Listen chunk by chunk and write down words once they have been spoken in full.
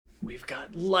we've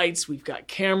got lights, we've got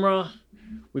camera,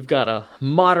 we've got a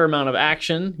moderate amount of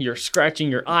action. You're scratching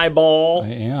your eyeball. I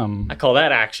am. I call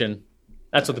that action.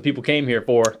 That's what the people came here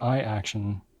for. Eye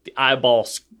action. The eyeball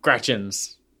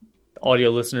scratchings. The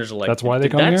audio listeners are like, that's why they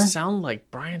come here? Did that sound like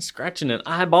Brian scratching an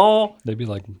eyeball? They'd be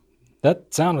like,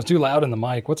 that sound was too loud in the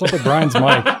mic. What's up with Brian's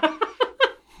mic?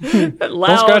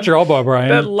 Don't scratch your elbow, Brian.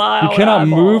 That loud you cannot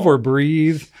eyeball. move or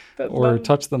breathe or loud.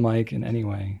 touch the mic in any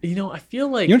way. You know, I feel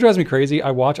like... You know what drives me crazy? I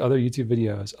watch other YouTube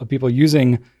videos of people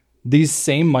using these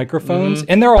same microphones,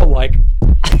 and they're all like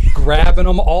grabbing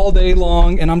them all day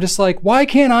long. And I'm just like, why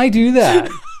can't I do that?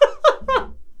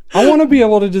 I want to be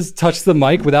able to just touch the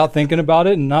mic without thinking about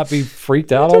it and not be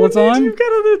freaked out all the time. You've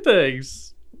got other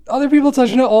things. Other people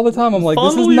touching it all the time. I'm like, this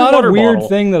is Fondle not your a weird bottle.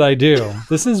 thing that I do.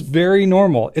 This is very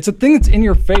normal. It's a thing that's in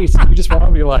your face. And you just want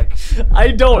to be like, I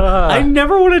don't. I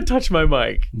never want to touch my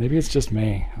mic. maybe it's just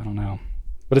me. I don't know.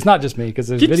 But it's not just me because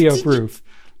there's video proof.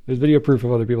 There's video proof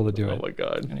of other people that do it. Oh my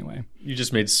God. Anyway. You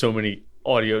just made so many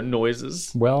audio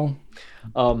noises. Well,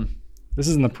 this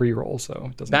isn't the pre-roll, so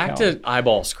it doesn't Back count. to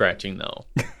eyeball scratching, though.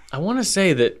 I want to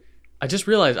say that I just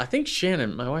realized, I think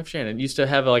Shannon, my wife Shannon, used to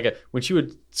have when she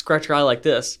would scratch her eye like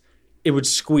this, it would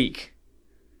squeak.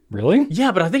 Really?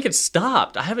 Yeah, but I think it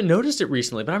stopped. I haven't noticed it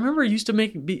recently, but I remember I used to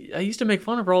make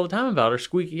fun of her all the time about her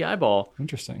squeaky eyeball.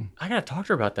 Interesting. I gotta talk to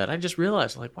her about that. I just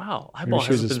realized, like, wow, eyeball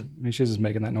Maybe she's, hasn't been... maybe she's just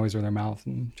making that noise with her mouth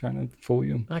and trying to fool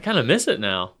you. I kind of miss it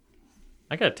now.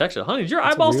 I gotta text her, honey, does your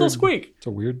eyeball still squeak? It's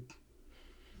a weird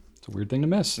thing to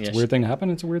miss. It's Yeah, a weird thing to happen.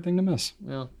 It's a weird thing to miss.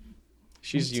 Well,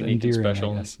 she's It's unique and endearing, special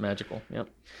I and guess. magical. Yep.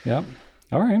 Yep.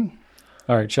 All right.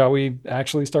 Shall we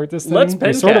actually start this thing? Let's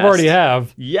We sort of pencast. already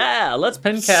have. Yeah, let's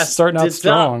pencast. Starting out it up.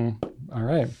 strong. All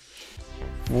right.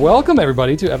 Welcome,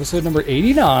 everybody, to episode number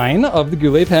 89 of the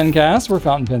Goulet Pencast, where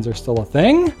fountain pens are still a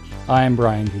thing. I'm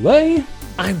Brian Goulet,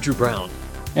 I'm Drew Brown.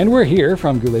 and we're here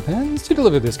from Goulet Pens to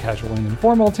deliver this casual and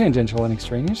informal, tangential and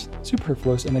extraneous,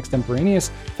 superfluous and extemporaneous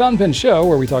fountain pen show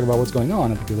where we talk about what's going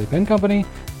on at the Goulet Pen Company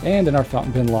and in our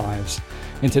fountain pen lives.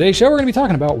 In today's show, we're going to be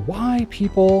talking about why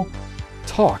people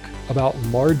talk about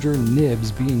larger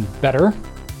nibs being better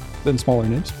than smaller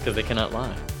nibs, Because they cannot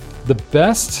lie. the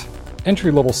best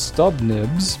entry-level stub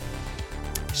nibs,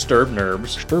 Sturb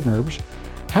nerves.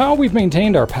 how we've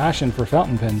maintained our passion for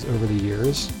fountain pens over the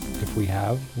years, if we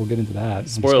have. We'll get into that. I'm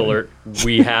just Spoiler kidding. alert,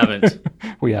 we haven't.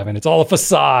 We haven't. It's all a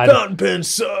facade. Fountain pens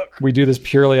suck. We do this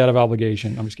purely out of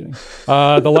obligation. I'm just kidding.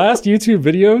 The last YouTube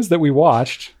videos that we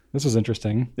watched, this was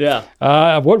interesting. Yeah.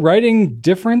 What writing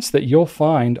difference that you'll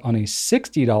find on a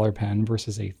 $60 pen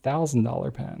versus a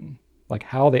 $1,000 pen? Like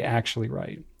how they actually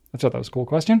write. I thought that was a cool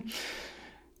question.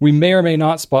 We may or may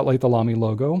not spotlight the Lamy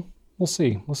logo. We'll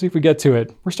see. We'll see if we get to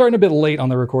it. We're starting a bit late on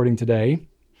the recording today,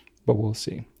 but we'll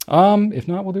see. If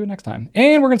not, we'll do it next time.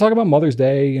 And we're going to talk about Mother's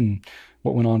Day and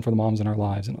what went on for the moms in our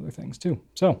lives and other things too.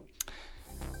 So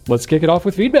let's kick it off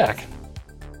with feedback.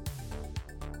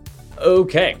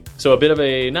 Okay. So a bit of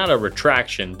not a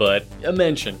retraction, but a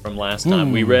mention from last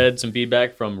time. We read some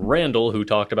feedback from Randall, who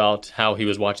talked about how he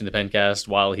was watching the Pencast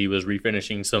while he was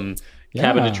refinishing some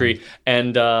cabinetry,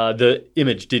 and the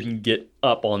image didn't get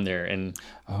up on there. And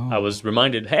I was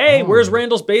reminded, hey, where's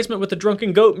Randall's basement with the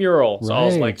drunken goat mural? So I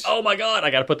was like, Right. oh my God, I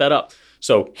got to put that up.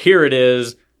 So here it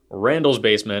is, Randall's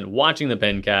basement, watching the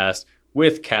Pencast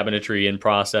with cabinetry in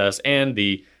process and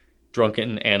the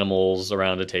drunken animals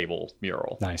around a table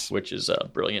mural. Nice. Which is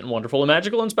brilliant and wonderful and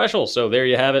magical and special. So there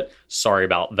you have it. Sorry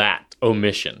about that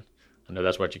omission. I know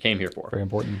that's what you came here for. Very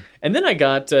important. And then I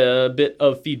got a bit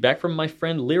of feedback from my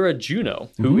friend Lyra Juno,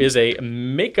 who is a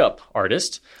makeup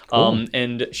artist.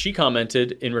 And she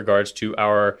commented in regards to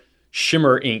our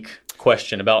shimmer ink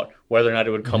question about whether or not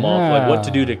it would come off, like what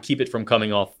to do to keep it from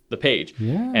coming off the page.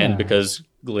 Yeah. And because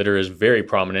glitter is very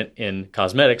prominent in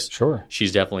cosmetics, Sure.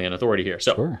 she's definitely an authority here.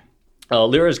 So Sure.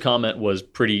 Lyra's comment was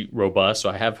pretty robust, so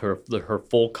I have her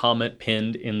full comment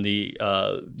pinned in the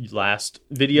last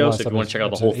video, so if you want to check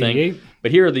out the whole thing. 88.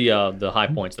 But here are the high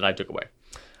points that I took away.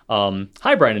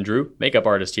 Hi, Brian and Drew, makeup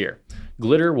artist here.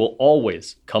 Glitter will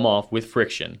always come off with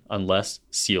friction unless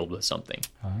sealed with something.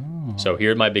 Oh. So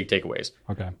here are my big takeaways.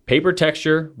 Okay. Paper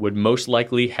texture would most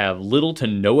likely have little to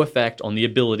no effect on the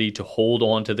ability to hold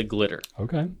on to the glitter.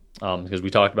 Okay. Because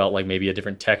we talked about like maybe a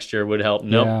different texture would help.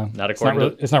 Nope, Yeah. not It's not, according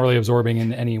really, to... it's not really absorbing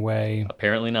in any way.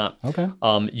 Apparently not. Okay.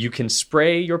 You can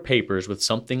spray your papers with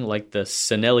something like the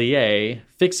Sennelier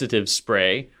fixative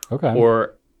spray Okay.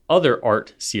 or other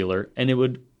art sealer, and it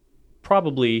would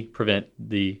probably prevent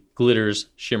the glitter's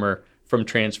shimmer from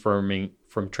transferring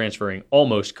from transferring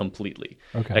almost completely.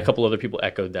 Okay. And a couple other people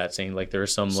echoed that, saying like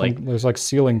there's There's like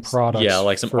sealing products. Yeah,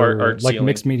 like some for, art like sealing.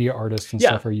 mixed media artists and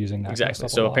stuff are using that. Exactly. Kind of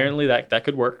stuff So a lot. apparently that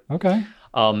could work. Okay.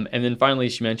 And then finally,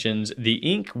 she mentions the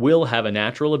ink will have a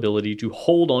natural ability to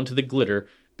hold onto the glitter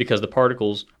because the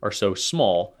particles are so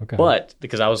small. Okay. But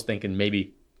because I was thinking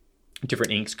maybe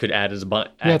different inks could act as a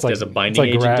binding it's like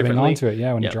agent grabbing differently. onto it.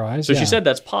 Yeah, when it dries. So she said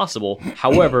that's possible.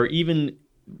 However, even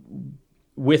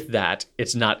with that,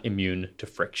 it's not immune to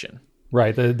friction.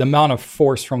 Right. The amount of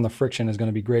force from the friction is going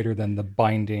to be greater than the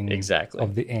binding Exactly.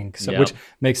 of the ink. So, Yeah. which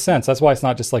makes sense. That's why it's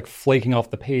not just like flaking off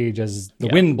the page as the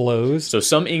wind blows. So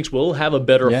some inks will have a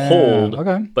better Yeah, hold,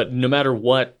 okay. but no matter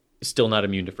what, it's still not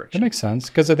immune to That friction. makes sense.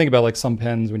 Because I think about like some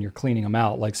pens when you're cleaning them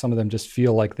out, like some of them just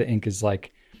feel like the ink is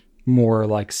like more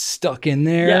like stuck in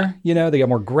there. Yeah. You know, they got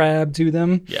more grab to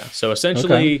them. Yeah. So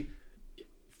essentially,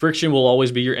 friction will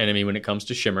always be your enemy when it comes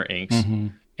to shimmer inks, Mm-hmm.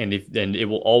 and it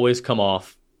will always come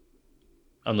off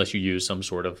unless you use some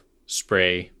sort of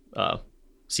spray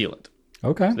sealant.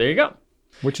 Okay. So there you go.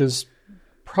 Which is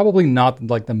probably not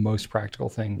like the most practical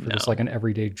thing for just like an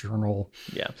everyday journal.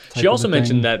 Yeah. Type She also of a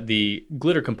mentioned thing. that the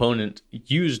glitter component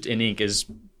used in ink is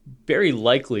very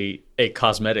likely a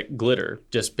cosmetic glitter,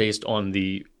 just based on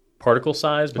the particle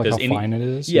size. Like Because how fine it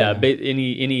is. yeah,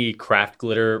 any craft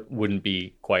glitter wouldn't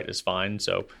be quite as fine.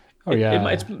 So Oh, yeah.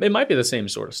 it might be the same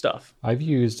sort of stuff. I've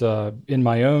used in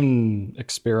my own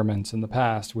experiments in the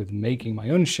past with making my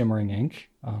own shimmering ink.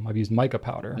 I've used mica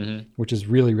powder, Mm-hmm. which is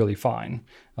really, really fine.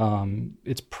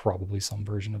 It's probably some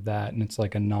version of that, and it's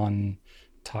like a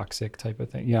non-toxic type of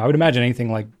thing. Yeah, I would imagine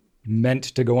anything like meant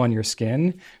to go on your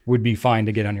skin would be fine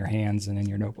to get on your hands and in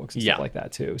your notebooks and Yeah. stuff like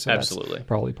that too. So Absolutely. that's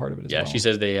probably part of it as Yeah, well. she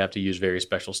says they have to use very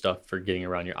special stuff for getting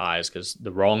around your eyes because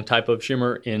the wrong type of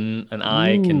shimmer in an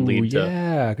eye can lead to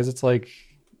Yeah, because it's like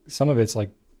some of it's like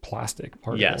plastic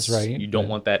particles, right? You don't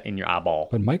want that in your eyeball.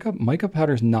 But mica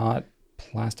powder's not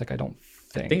plastic, I don't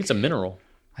think. I think it's a mineral.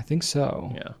 I think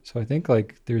so. Yeah. So I think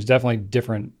like there's definitely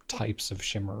different types of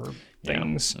shimmer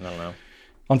things. Yeah, I don't know.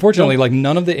 Unfortunately, like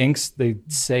none of the inks they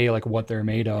say like what they're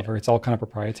made of, or it's all kind of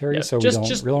proprietary. Yeah, So we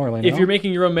just don't really know. if you're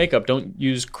making your own makeup, don't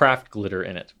use craft glitter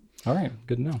in it. All right,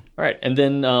 good to know. All right, and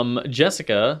then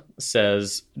Jessica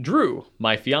says, Drew,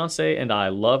 my fiance and I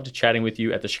loved chatting with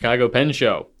you at the Chicago Pen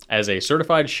Show. As a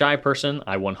certified shy person,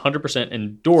 I 100%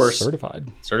 endorse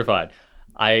Certified.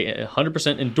 I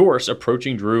 100% endorse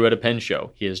approaching Drew at a pen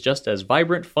show. He is just as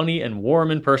vibrant, funny, and warm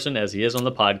in person as he is on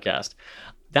the podcast.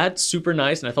 That's super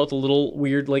nice, and I felt a little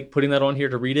weird like putting that on here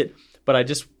to read it, but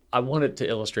I wanted to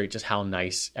illustrate just how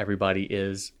nice everybody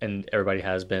is and everybody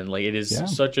has been. Like it is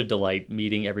such a delight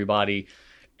meeting everybody,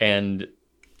 and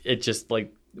it just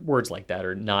like words like that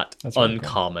are not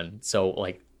uncommon. So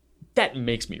like that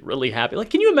makes me really happy. Like,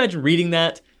 can you imagine reading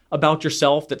that about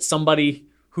yourself that somebody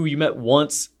who you met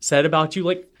once said about you?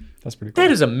 Like, That's pretty cool.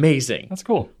 that is amazing. That's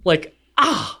cool. Like,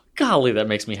 golly, that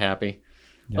makes me happy.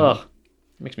 Yeah. It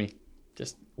makes me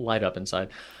just light up inside.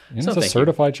 And So it's a thank you.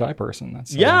 certified shy person.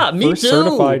 That's Me first too.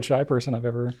 certified shy person I've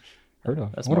ever heard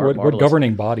of. That's I wonder what marvelous.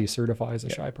 governing body certifies a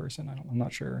shy person. I'm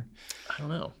not sure. I don't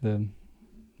know. The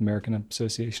American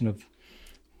Association of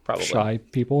Probably. Shy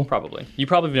People. Probably. You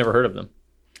probably have never heard of them.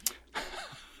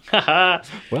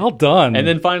 Well done. And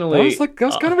then finally, that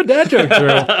was kind of a dad joke, Drew.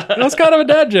 That was kind of a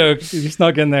dad joke. You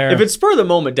snuck in there. if it's spur of the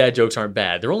moment, dad jokes aren't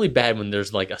bad. They're only bad when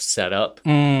there's like a setup,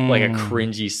 like a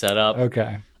cringy setup.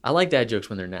 Okay. I like dad jokes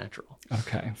when they're natural.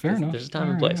 Okay. Fair enough. There's a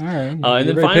time and All right, place. All right. And You're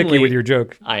then very picky finally- with your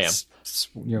joke. I am.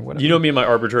 Whatever. You know me and my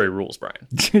arbitrary rules, Brian.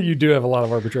 You do have a lot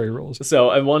of arbitrary rules. So,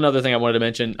 and one other thing I wanted to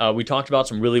mention, we talked about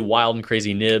some really wild and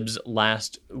crazy nibs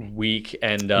last week,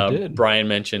 and did. Brian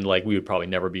mentioned like we would probably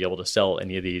never be able to sell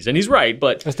any of these, and he's right.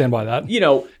 But I stand by that. you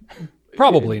know,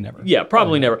 Probably never. yeah,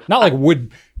 probably never. Not like we're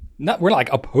not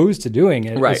like opposed to doing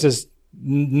it. Right. It's just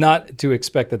not to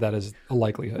expect that is a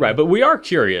likelihood. Right, but we are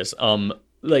curious.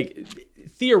 Like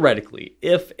theoretically,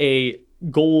 if a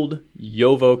gold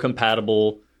Yovo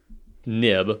compatible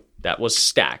nib that was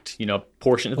stacked,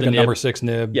 portion of Like the a nib, number 6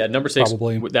 nib. yeah, number 6,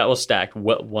 Probably. that was stacked.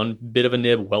 One bit of a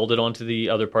nib welded onto the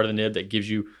other part of the nib that gives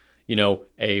you,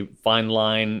 a fine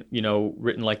line,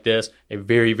 written like this, a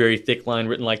very, very thick line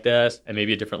written like this, and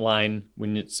maybe a different line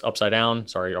when it's upside down.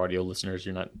 Sorry, audio listeners,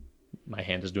 my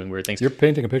hand is doing weird things. You're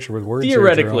painting a picture with words.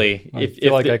 Theoretically, here, Drew. I if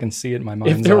feel like the- I can see it in my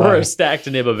mind's If there were eye. a stacked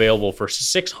nib available for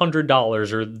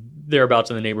 $600 or thereabouts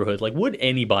in the neighborhood, like would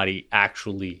anybody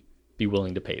actually be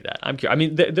willing to pay that? I'm curious. I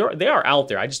mean, they are out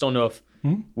there. I just don't know if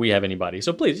we have anybody.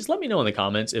 So please, just let me know in the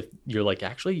comments if you're like,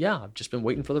 actually, yeah, I've just been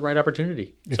waiting for the right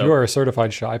opportunity. If So, you are a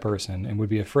certified shy person and would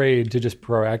be afraid to just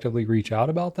proactively reach out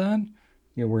about that,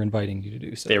 we're inviting you to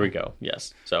do so. There we go.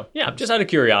 Yes. So yeah, just out of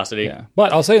curiosity. Yeah.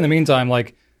 But I'll say in the meantime,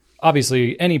 like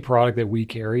obviously any product that we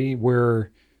carry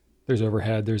where there's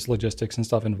overhead, there's logistics and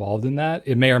stuff involved in that,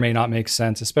 it may or may not make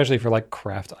sense, especially for like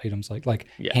craft items, like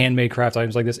handmade craft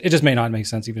items like this. It just may not make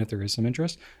sense even if there is some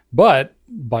interest. But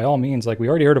by all means, like we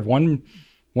already heard of one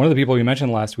of the people you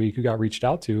mentioned last week who got reached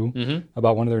out to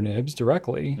about one of their nibs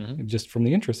directly, just from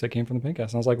the interest that came from the Pencast.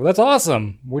 And I was like, well, that's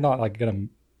awesome. We're not like going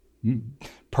to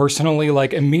personally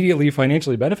like immediately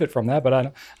financially benefit from that, but I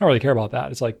don't really care about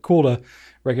that. It's like cool to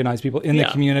recognize people in the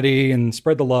community and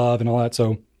spread the love and all that.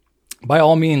 So by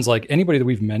all means, like anybody that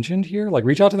we've mentioned here, like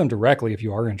reach out to them directly if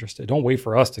you are interested. Don't wait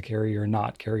for us to carry or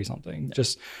not carry something. Yeah.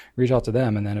 Just reach out to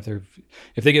them. And then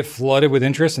if they get flooded with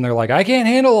interest and they're like, I can't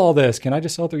handle all this, can I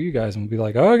just sell through you guys? And we'll be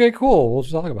like, oh, okay, cool. We'll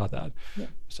just talk about that. Yeah.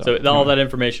 So all that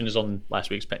information is on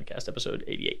last week's Pencast, episode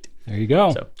 88. There you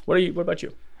go. So what about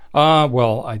you?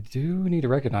 Well, I do need to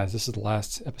recognize this is the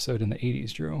last episode in the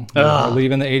 80s, Drew. We're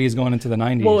leaving the 80s, going into the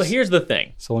 90s. Well, here's the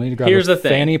thing. So we'll need to grab a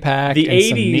fanny pack and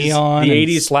some neon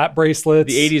and slap bracelets.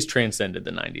 The 80s transcended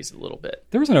the 90s a little bit.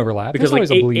 There was an overlap. Because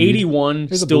like 81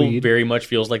 still very much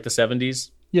feels like the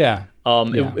 70s. Yeah.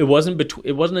 It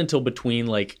wasn't until between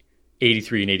like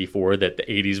 83 and 84 that the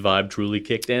 80s vibe truly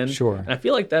kicked in. Sure. And I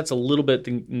feel like that's a little bit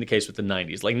in the case with the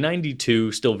 90s. Like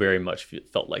 92 still very much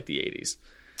felt like the 80s.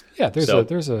 Yeah,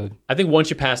 there's a. I think once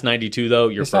you pass 92, though,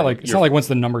 it's not like once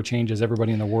the number changes,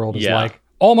 everybody in the world is like,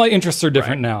 all my interests are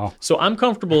different now. So I'm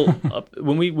comfortable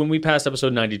when we pass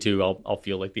episode 92. I'll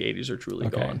feel like the 80s are truly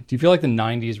gone. Do you feel like the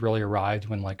 90s really arrived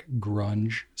when like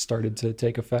grunge started to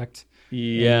take effect?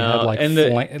 Yeah, and you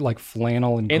had like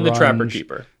flannel and grunge. And the Trapper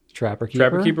Keeper. Trapper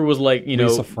Keeper was like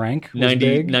Lisa Frank was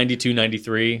 92,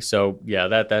 93. So yeah,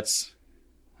 that's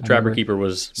Trapper Keeper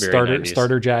was very 90s.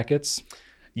 Starter jackets.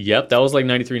 Yep, that was like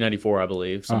 93, 94, I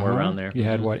believe, somewhere around there. You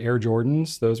had Air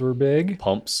Jordans, those were big.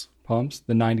 Pumps,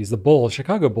 the 90s. The Bulls,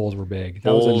 Chicago Bulls were big.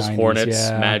 Bulls, that was the 90s. Hornets,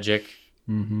 Magic.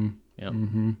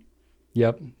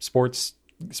 Yep, sports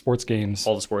games.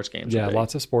 All the sports games. Yeah,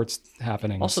 lots of sports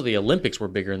happening. Also, the Olympics were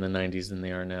bigger in the 90s than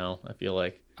they are now, I feel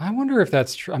like. I wonder if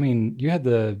that's true. I mean, you had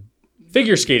the...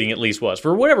 Figure skating at least was.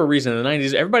 For whatever reason in the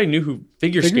 90s, everybody knew who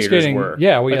figure skaters were.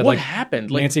 Yeah, we had what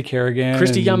happened? Nancy Kerrigan.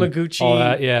 Christy Yamaguchi. All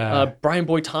that, yeah. Brian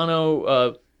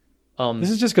Boitano. This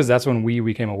is just because that's when we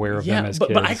became aware of them as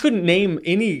kids. But I couldn't name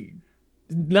any,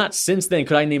 not since then,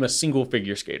 could I name a single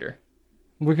figure skater.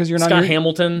 Because you're not Scott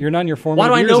Hamilton. You're not in your formative Why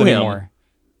do I years know anymore. him?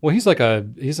 Well,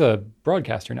 he's a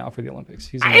broadcaster now for the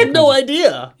Olympics. I had no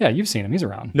idea. Yeah, you've seen him. He's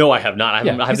around. No, I have not.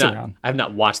 I have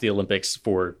not watched the Olympics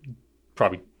for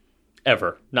probably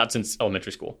ever. Not since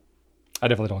elementary school. I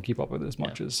definitely don't keep up with it as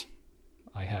much as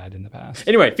I had in the past.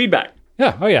 Anyway, feedback.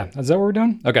 Yeah. Oh, yeah. Is that what we're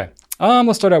doing? Okay.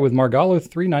 Let's start out with Margallo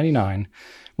 399.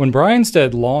 When Brian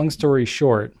said, long story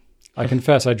short, I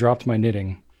confess I dropped my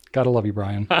knitting. Gotta love you,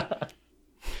 Brian.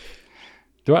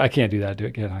 I can't do that,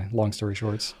 can I? Long story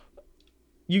shorts.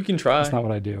 You can try. That's not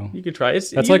what I do. You can try.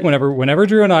 That's like whenever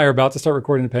Drew and I are about to start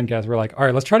recording the Pencast, we're like, all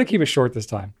right, let's try to keep it short this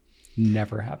time.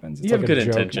 Never happens. It's you like have a good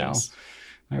joke intentions. Now.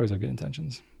 I always have good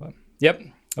intentions, but yep.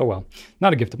 Oh well,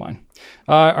 not a gift of mine.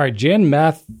 All right, Jan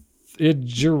Math,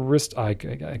 Idgerist. I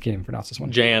can't even pronounce this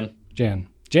one. Jan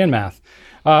Math.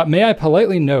 May I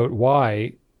politely note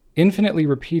why infinitely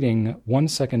repeating 1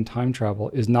 second time travel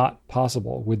is not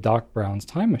possible with Doc Brown's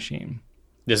time machine?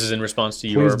 This is in response to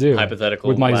your hypothetical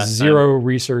with my last zero time.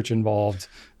 Research involved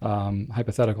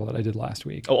hypothetical that I did last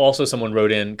week. Oh, also someone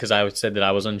wrote in because I said that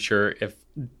I was unsure if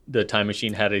the time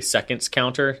machine had a seconds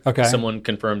counter. Okay. Someone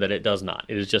confirmed that it does not.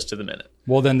 It is just to the minute.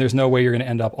 Well, then there's no way you're going to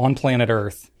end up on planet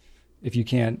Earth if you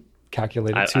can't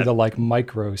calculate it to the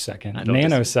microsecond,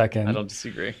 nanosecond. I don't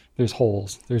disagree. There's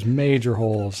holes. There's major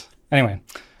holes. Anyway,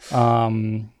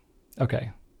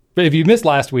 okay. But if you missed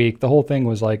last week, the whole thing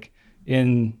was like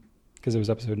because it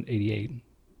was episode 88.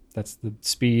 That's the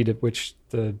speed at which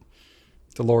the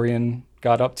DeLorean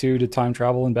got up to time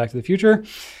travel in Back to the Future.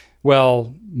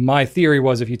 Well, my theory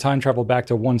was if you time traveled back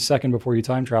to 1 second before you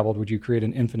time traveled, would you create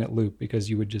an infinite loop because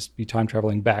you would just be time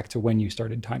traveling back to when you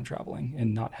started time traveling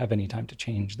and not have any time to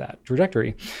change that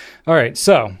trajectory. All right,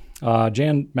 so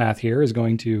Jan Math here is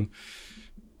going to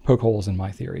poke holes in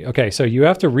my theory. Okay, so you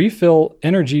have to refill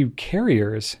energy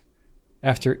carriers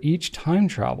after each time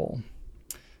travel.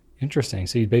 Interesting.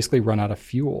 So you'd basically run out of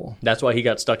fuel. That's why he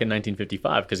got stuck in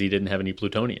 1955 because he didn't have any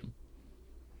plutonium.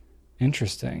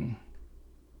 Interesting.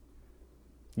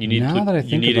 You need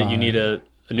a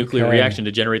nuclear reaction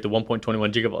to generate the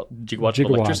 1.21 gigawatts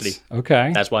of electricity.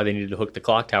 Okay. That's why they needed to hook the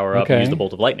clock tower up and use the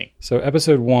bolt of lightning. So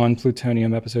episode 1,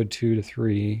 plutonium. Episode 2 to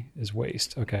 3 is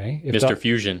waste. Okay. Mr.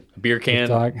 Fusion, a beer can,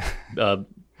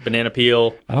 banana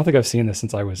peel. I don't think I've seen this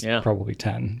since I was probably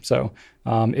 10. So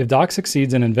if Doc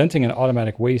succeeds in inventing an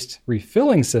automatic waste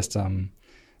refilling system,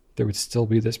 there would still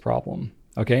be this problem.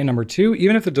 Okay, number 2,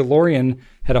 even if the DeLorean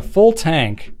had a full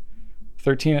tank,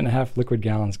 13 and a half liquid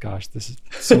gallons. Gosh, this is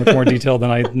so much more detailed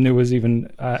than I knew was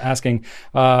even asking.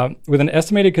 With an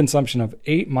estimated consumption of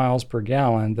 8 miles per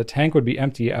gallon, the tank would be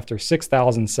empty after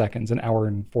 6,000 seconds, an hour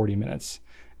and 40 minutes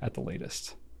at the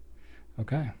latest.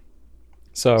 Okay.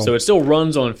 So it still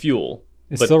runs on fuel.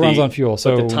 It still runs on fuel.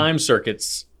 So but the time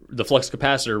circuits, the flux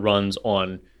capacitor runs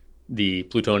on the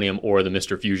plutonium or the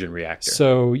Mr. Fusion reactor.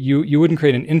 So you wouldn't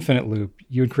create an infinite loop.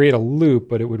 You would create a loop,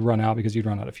 but it would run out because you'd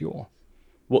run out of fuel.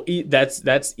 Well,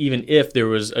 that's even if there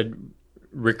was a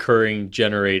recurring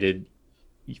generated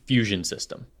fusion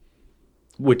system,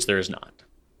 which there is not.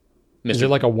 Is it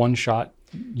like a one-shot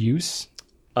use?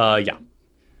 Yeah.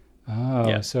 Oh,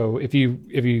 yeah. So if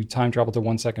you time travel to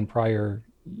 1 second prior,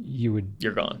 you're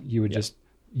gone. You would just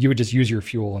use your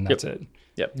fuel and that's it.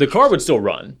 Yep. The car would still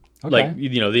run. Okay. Like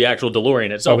the actual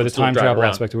DeLorean itself. But the time travel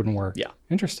around. aspect wouldn't work. Yeah.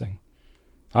 Interesting.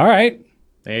 All right.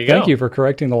 There you go. Thank you for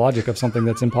correcting the logic of something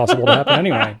that's impossible to happen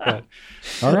anyway. But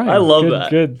all right. I love that.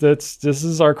 Good. This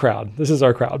is our crowd.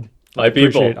 My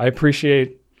people. I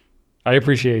appreciate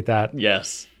that.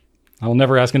 Yes. I will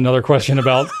never ask another question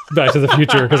about Back to the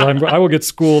Future because I will get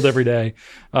schooled every day.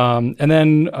 And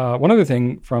then one other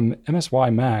thing from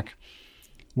MSY Mac.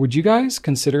 Would you guys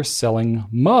consider selling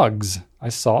mugs? I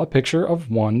saw a picture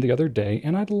of one the other day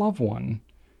and I'd love one.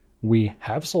 We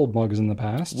have sold mugs in the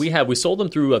past. We sold them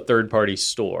through a third-party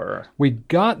store. We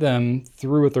got them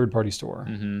through a third-party store.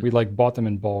 Mm-hmm. We bought them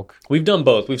in bulk. We've done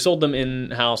both. We've sold them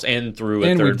in-house and through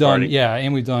a third party.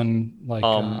 And we've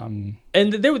done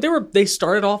and they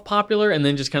started off popular and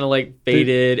then just kind of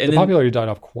faded. The popularity died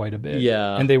off quite a bit.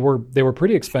 Yeah. And they were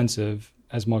pretty expensive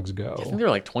as mugs go. I think they were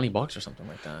like $20 or something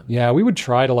like that. Yeah, we would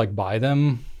try to buy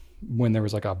them when there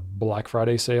was a Black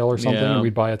Friday sale or something, and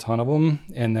we'd buy a ton of them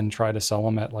and then try to sell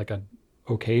them at an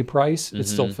okay price. Mm-hmm. It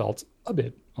still felt a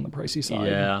bit on the pricey side.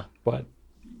 Yeah. But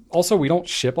also we don't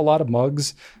ship a lot of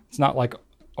mugs. It's not like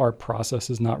our process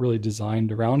is not really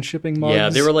designed around shipping mugs. Yeah,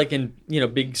 they were in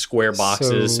big square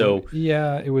boxes. So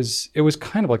yeah, it was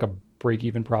kind of like a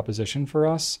break-even proposition for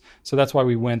us. So that's why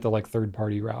we went the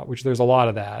third-party route, which there's a lot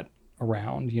of that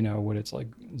around. What it's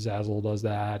Zazzle does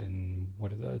that, and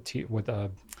what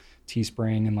the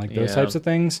Teespring and those types of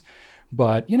things.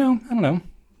 But I don't know.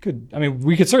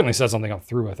 We could certainly set something up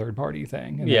through a third party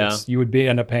thing. And you would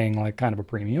end up paying kind of a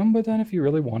premium, but then if you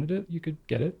really wanted it, you could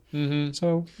get it. Mm-hmm.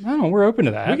 So I don't know. We're open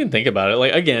to that. We can think about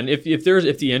it. Again, if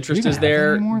the interest is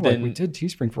there, then we did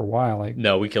Teespring for a while.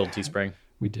 No, we killed Teespring.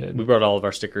 We did. We brought all of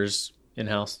our stickers in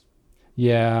house.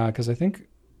 Yeah, because I think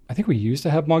we used to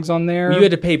have mugs on there. You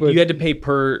had to pay. You had to pay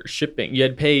per shipping. You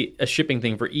had to pay a shipping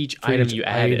thing for each item you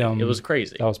added. It was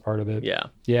crazy. That was part of it. Yeah.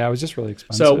 Yeah, it was just really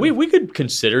expensive. So we could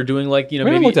consider doing we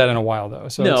haven't looked at it in a while though.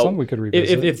 So it's something we could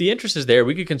revisit. If the interest is there,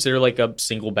 we could consider a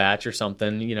single batch or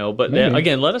something. But then,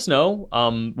 again, let us know.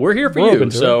 We're here for you.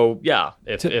 So yeah,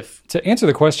 to answer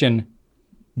the question,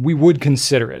 we would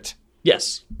consider it.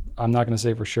 Yes. I'm not going to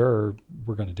say for sure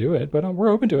we're going to do it, but we're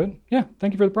open to it. Yeah.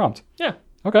 Thank you for the prompt. Yeah.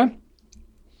 Okay.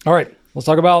 All right, let's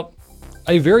talk about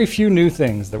a very few new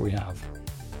things that we have.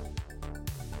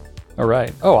 All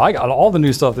right. Oh, I got all the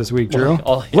new stuff this week, Drew.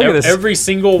 Look at this. Every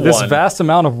single one. This vast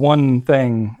amount of one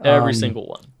thing. Every single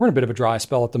one. We're in a bit of a dry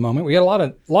spell at the moment. We got a lot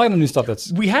of new stuff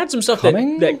We had some stuff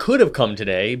that could have come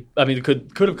today. I mean, it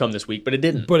could have come this week, but it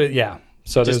didn't.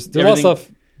 So there's a lot of stuff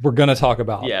we're going to talk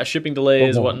about. Yeah, shipping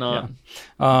delays, whatnot.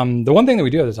 Yeah. The one thing that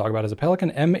we do have to talk about is a Pelican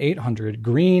M800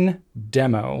 Green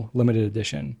Demo Limited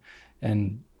Edition.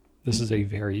 And this is a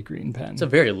very green pen. It's a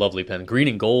very lovely pen. Green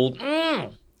and gold.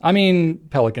 I mean,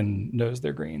 Pelican knows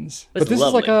their greens. But this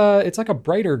lovely. It's like a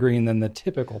brighter green than the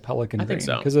typical Pelican green. I think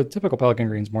so. Because a typical Pelican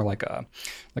green is more like a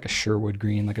Sherwood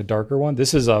green, like a darker one.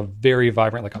 This is a very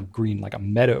vibrant, like a green, like a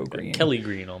meadow green. Kelly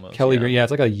green almost. Green, yeah.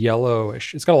 It's like a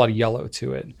yellowish. It's got a lot of yellow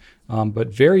to it. But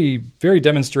very, very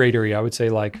demonstratory. I would say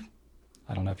I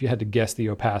don't know, if you had to guess the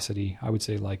opacity, I would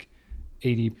say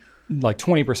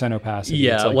 20% opacity.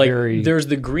 Yeah, there's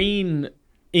the green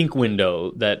ink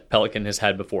window that Pelican has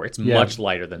had before. It's much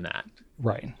lighter than that.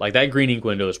 Right. That green ink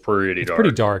window is pretty dark.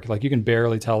 Pretty dark. You can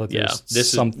barely tell that there's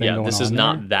something going on. This is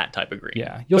not that type of green.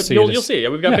 Yeah, you'll see. You'll see. Yeah,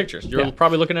 we've got pictures. You're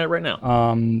probably looking at it right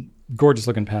now. Gorgeous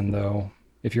looking pen though.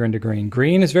 If you're into green,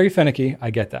 green is very finicky. I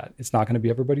get that. It's not going to be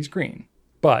everybody's green,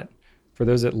 but for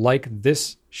those that like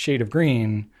this shade of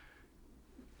green,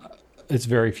 it's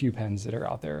very few pens that are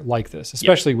out there like this,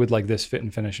 especially with this fit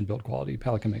and finish and build quality.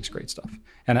 Pelican makes great stuff.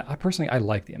 And I personally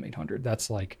like the M800.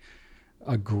 That's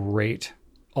a great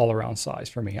all around size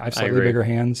for me. I have slightly agree. bigger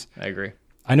hands. I agree.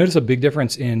 I notice a big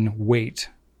difference in weight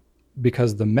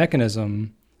because the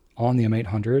mechanism on the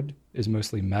M800 is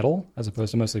mostly metal as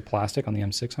opposed to mostly plastic on the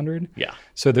M600. Yeah.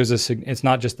 So it's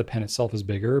not just the pen itself is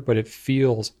bigger, but it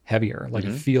feels heavier. Like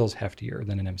it feels heftier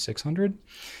than an M600.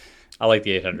 I like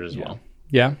the 800 as well.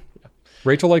 Yeah.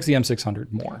 Rachel likes the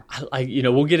M600 more.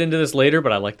 We'll get into this later,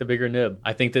 but I like the bigger nib.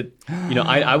 I think that,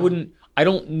 I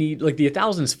don't need, like the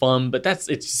 1000's fun, but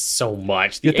it's so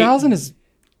much. The 1000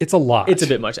 it's a lot. It's a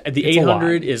bit much. The It's a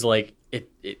 800 is like,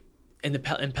 and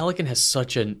Pelican has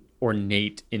such an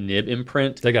ornate nib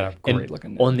imprint. They got a great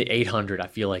looking nib. On the 800, I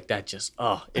feel like that just,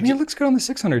 it looks good on the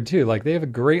 600 too. Like they have a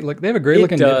great look. They have a great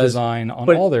looking nib design on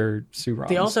all their Surons.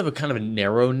 They also have a kind of a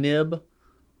narrow nib.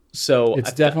 So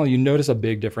it's definitely, you notice a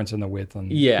big difference in the width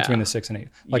between the 6 and 8.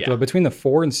 Like between the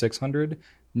 4 and 600,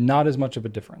 not as much of a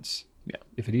difference. Yeah.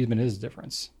 If it even is a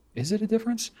difference. Is it a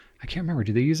difference? I can't remember.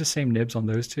 Do they use the same nibs on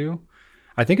those two?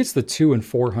 I think it's the 2 and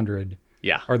 400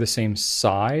 are the same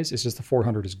size. It's just the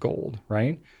 400 is gold,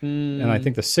 right? And I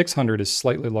think the 600 is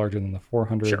slightly larger than the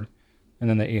 400. Sure. And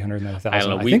then the 800 and the 1000. I don't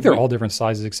know. I think they're all different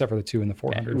sizes except for the 2 and the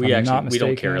 400. We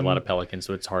don't carry a lot of Pelicans,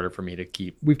 so it's harder for me to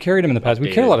keep. We've carried them in the past.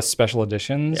 We've carried a lot of special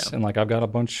editions, and like I've got a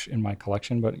bunch in my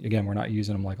collection, but again, we're not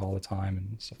using them like all the time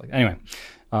and stuff like that. Anyway,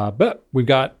 but we've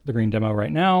got the green demo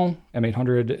right now,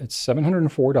 M800. It's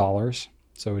 $704,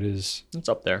 so it's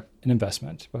up there. An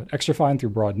investment, but extra fine through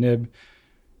broad nib.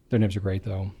 Their nibs are great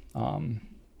though.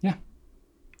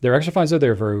 They're extra fines though.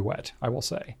 They're very wet, I will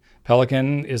say.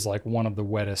 Pelican is like one of the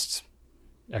wettest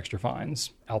extra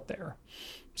fines out there.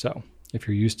 So if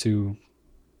you're used to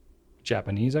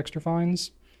Japanese extra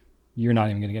fines, you're not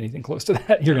even going to get anything close to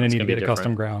that. You're going to need to get a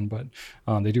custom ground, but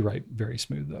they do write very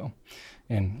smooth though,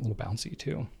 and a little bouncy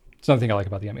too. It's another thing I like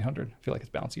about the M800. I feel like it's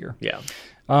bouncier. Yeah.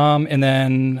 And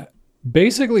then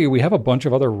basically we have a bunch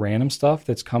of other random stuff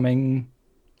that's coming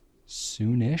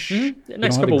soonish.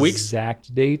 Next couple weeks.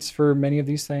 Exact dates for many of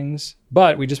these things,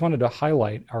 but we just wanted to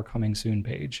highlight our coming soon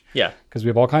page. Yeah, because we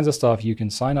have all kinds of stuff. You can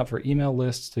sign up for email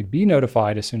lists to be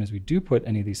notified as soon as we do put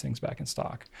any of these things back in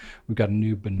stock. We've got a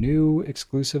new Benu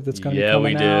exclusive that's going to be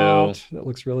coming out. That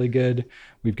looks really good.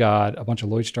 We've got a bunch of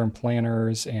Leuchtturm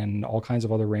planners and all kinds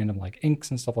of other random like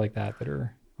inks and stuff like that that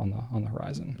are on the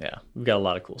horizon. Yeah, we've got a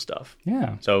lot of cool stuff.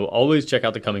 Yeah. So always check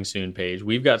out the coming soon page.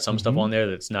 We've got some stuff on there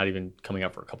that's not even coming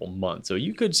out for a couple months. So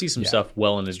you could see some stuff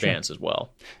well in advance as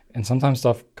well. And sometimes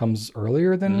stuff comes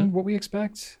earlier than what we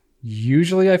expect.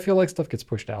 Usually I feel like stuff gets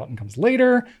pushed out and comes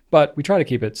later, but we try to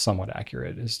keep it somewhat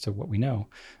accurate as to what we know.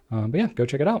 But yeah, go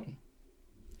check it out.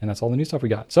 And that's all the new stuff we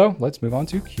got. So let's move on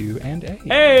to Q&A.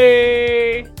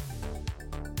 Hey!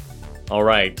 All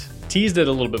right. Teased it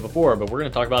a little bit before, but we're going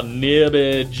to talk about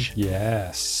nibbage.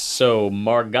 Yes. So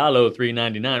Margallo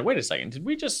 399. Wait a second. Did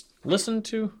we just listen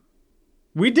to?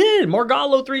 We did.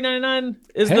 Margallo 399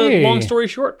 is the long story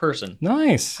short person.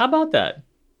 Nice. How about that?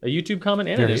 A YouTube comment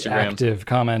and Very an Instagram. Active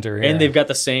commenter. Yeah. And they've got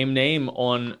the same name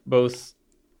on both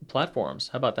platforms.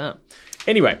 How about that?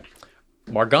 Anyway,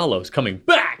 Margallo's coming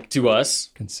back to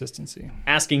us. Consistency.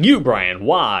 Asking you, Brian,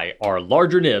 why are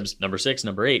larger nibs, number 6,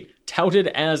 number 8, touted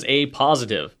as a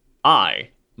positive? I,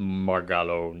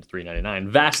 Margallo 399,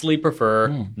 vastly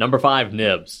prefer number 5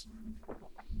 nibs.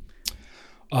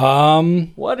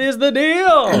 What is the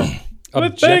deal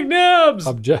with big nibs?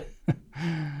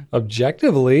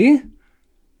 Objectively,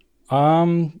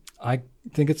 I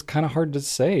think it's kind of hard to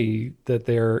say that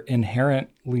they're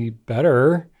inherently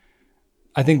better.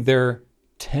 I think there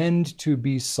tend to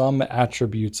be some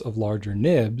attributes of larger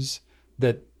nibs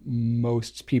that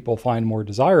most people find more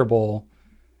desirable,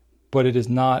 but it is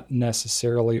not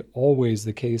necessarily always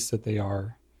the case that they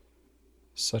are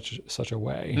such a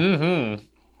way.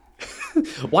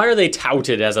 Mm-hmm. Why are they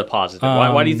touted as a positive?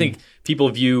 Why do you think people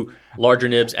view larger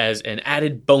nibs as an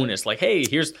added bonus? Like, hey,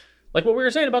 here's like what we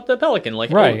were saying about the Pelican. Like,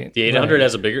 the 800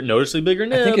 has a noticeably bigger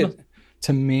nib.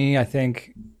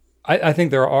 I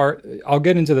think there are, I'll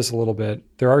get into this a little bit.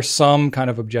 There are some kind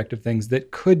of objective things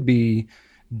that could be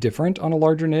different on a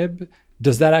larger nib.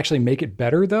 Does that actually make it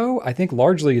better though? I think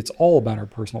largely it's all about our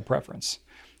personal preference.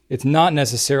 It's not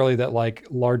necessarily that like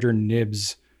larger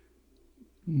nibs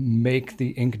make the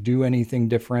ink do anything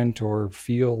different or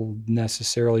feel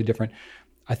necessarily different.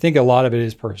 I think a lot of it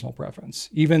is personal preference.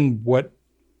 Even what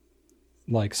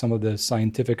like some of the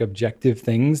scientific objective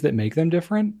things that make them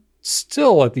different,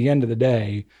 still at the end of the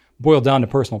day, boil down to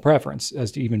personal preference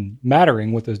as to even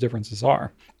mattering what those differences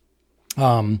are.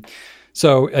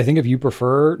 So I think if you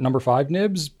prefer number 5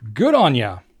 nibs, good on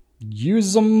ya.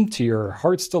 Use them to your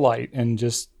heart's delight and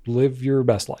just live your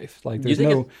best life. Like you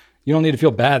don't need to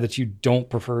feel bad that you don't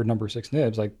prefer number 6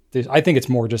 nibs. Like I think it's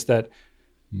more just that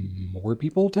more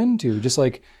people tend to. Just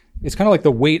like, it's kind of like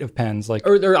the weight of pens. Like,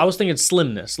 or I was thinking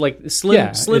slimness. Like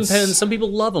slim pens, some people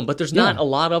love them, but there's not a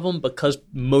lot of them because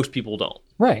most people don't.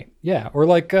 Right. Yeah. Or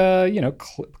like,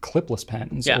 clipless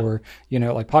pens or,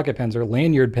 like pocket pens or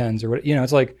lanyard pens or what,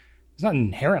 it's like, it's not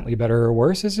inherently better or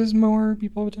worse. It's just more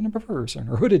people tend to prefer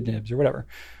or hooded nibs or whatever.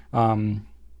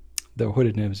 Though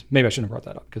hooded nibs, maybe I shouldn't have brought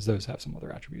that up because those have some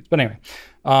other attributes. But anyway.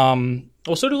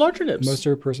 Well, so do larger nibs. Most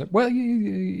are well,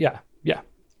 yeah.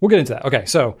 We'll get into that. Okay.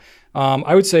 So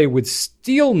I would say with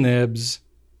steel nibs,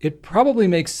 it probably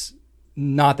makes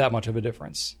not that much of a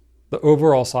difference. The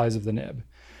overall size of the nib.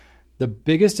 The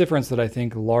biggest difference that I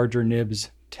think larger nibs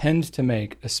tend to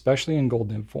make, especially in gold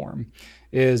nib form,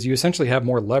 is you essentially have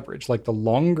more leverage. Like the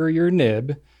longer your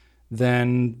nib,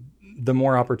 then the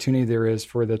more opportunity there is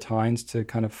for the tines to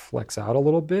kind of flex out a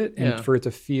little bit and for it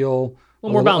to feel a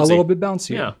little bit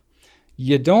bouncier. Yeah.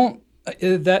 You don't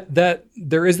that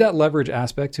there is that leverage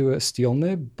aspect to a steel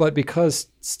nib, but because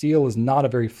steel is not a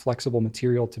very flexible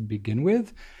material to begin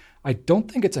with, I don't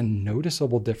think it's a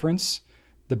noticeable difference,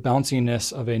 the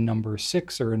bounciness of a number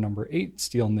 6 or a number 8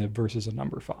 steel nib versus a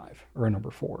number 5 or a number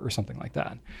 4 or something like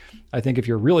that. I think if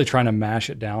you're really trying to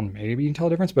mash it down, maybe you can tell a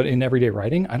difference, but in everyday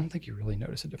writing, I don't think you really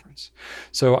notice a difference.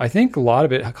 So I think a lot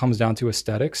of it comes down to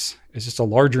aesthetics. It's just a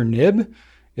larger nib.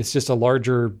 It's just a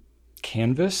larger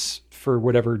canvas for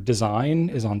whatever design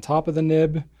is on top of the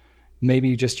nib.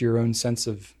 Maybe just your own sense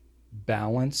of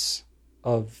balance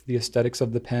of the aesthetics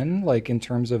of the pen, like in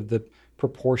terms of the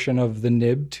proportion of the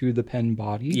nib to the pen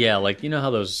body. Yeah, like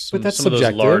how those some that's of those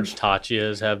subjective. large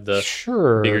Tatchias have the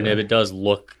bigger nib. It does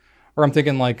look. Or I'm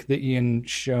thinking like the Ian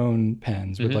Schoen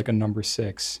pens with like a number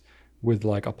 6 with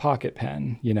like a pocket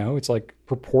pen. It's like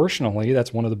proportionally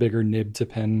that's one of the bigger nib to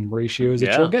pen ratios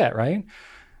that you'll get, right?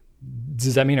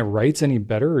 Does that mean it writes any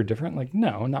better or different? Like,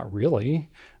 no, not really.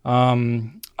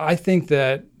 I think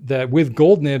that with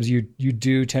gold nibs, you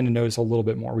do tend to notice a little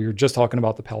bit more. We were just talking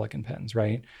about the Pelikan pens,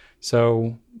 right?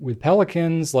 So with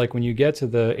Pelikans, like when you get to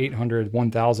the 800,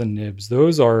 1000 nibs,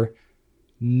 those are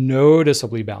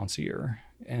noticeably bouncier.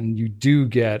 And you do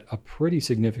get a pretty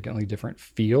significantly different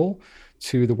feel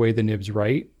to the way the nibs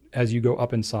write as you go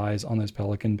up in size on those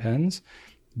Pelikan pens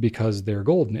because they're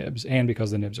gold nibs and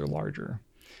because the nibs are larger.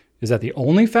 Is that the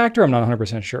only factor? I'm not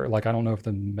 100% sure. Like, I don't know if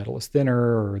the metal is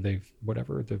thinner or the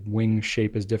wing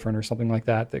shape is different or something like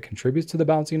that contributes to the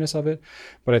bounciness of it.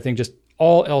 But I think just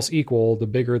all else equal, the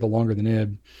bigger, the longer the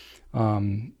nib,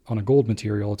 on a gold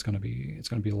material, it's going to be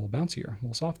a little bouncier, a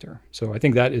little softer. So I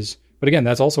think that is, but again,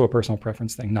 that's also a personal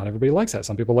preference thing. Not everybody likes that.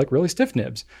 Some people like really stiff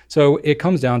nibs. So it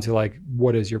comes down to like,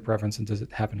 what is your preference and does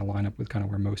it happen to line up with kind of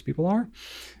where most people are?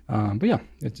 But yeah,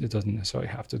 it doesn't necessarily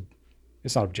have to,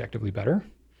 it's not objectively better.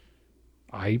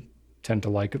 I tend to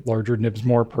like larger nibs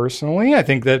more personally. I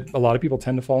think that a lot of people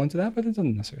tend to fall into that, but it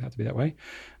doesn't necessarily have to be that way.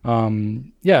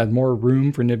 More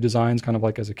room for nib designs, kind of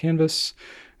like as a canvas.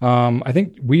 I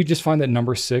think we just find that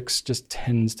number 6 just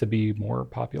tends to be more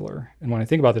popular. And when I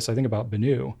think about this, I think about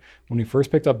Benu. When we first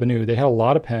picked up Benu, they had a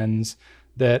lot of pens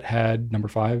that had number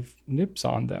 5 nibs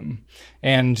on them.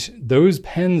 And those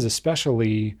pens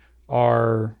especially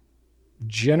are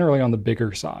generally on the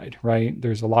bigger side, right?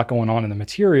 There's a lot going on in the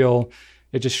material.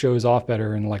 It just shows off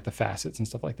better in like the facets and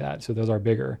stuff like that. So those are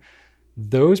bigger.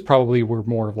 Those probably were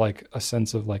more of like a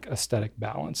sense of like aesthetic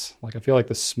balance. Like I feel like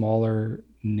the smaller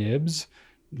nibs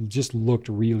just looked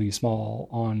really small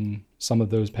on some of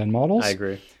those pen models. I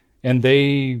agree. And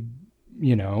they,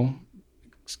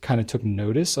 kind of took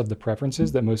notice of the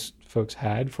preferences that most folks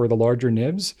had for the larger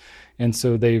nibs. And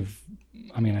so I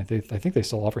think they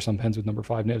still offer some pens with number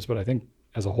 5 nibs, but I think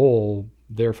as a whole,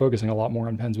 they're focusing a lot more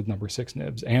on pens with number 6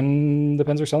 nibs, and the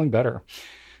pens are selling better.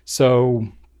 So,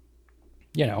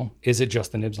 is it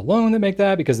just the nibs alone that make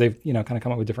that? Because they've, kind of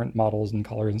come up with different models and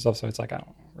colors and stuff. So it's like, I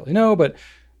don't really know, but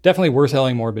definitely we're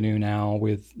selling more Benu now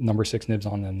with number 6 nibs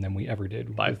on them than we ever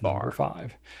did with number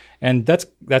 5. And that's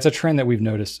a trend that we've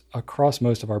noticed across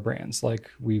most of our brands.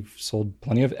 Like we've sold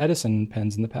plenty of Edison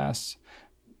pens in the past.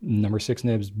 Number 6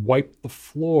 nibs wipe the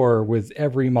floor with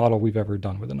every model we've ever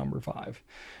done with a number 5.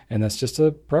 And that's just a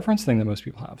preference thing that most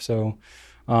people have. So,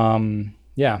 And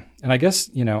I guess,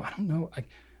 I don't know.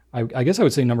 I guess I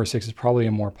would say number 6 is probably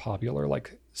a more popular,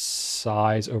 like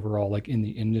size overall, like in the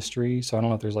industry. So I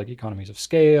don't know if there's like economies of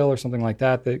scale or something like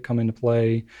that come into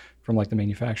play from like the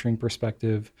manufacturing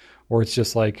perspective, or it's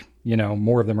just like,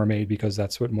 more of them are made because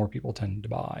that's what more people tend to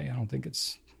buy. I don't think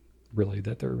it's really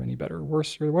that they're any better or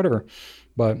worse or whatever.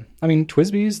 But I mean,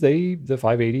 TWSBIs, the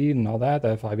 580 and all that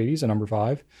 580 is a number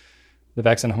 5. The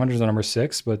Vexen 100 is a number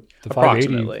 6, but the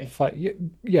 580,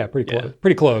 pretty close.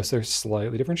 Pretty close. They're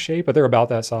slightly different shape, but they're about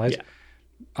that size. Yeah.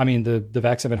 I mean, the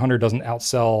VAC 700 doesn't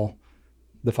outsell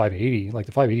the 580. Like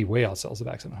the 580 way outsells the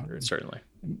VAC 700. Certainly.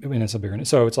 I mean, it's a bigger.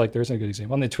 So it's like, there's a good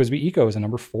example. And the TWSBI Eco is a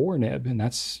number 4 nib, and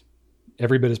that's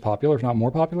every bit as popular, if not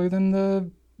more popular than the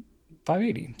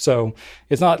 580. So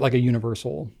it's not like a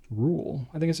universal rule.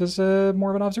 I think it's just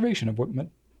more of an observation of what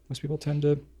most people tend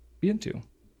to be into.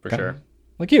 For sure.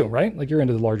 Like you, right? Like you're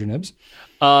into the larger nibs.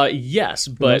 Yes, For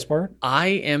the but most part. I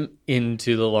am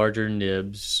into the larger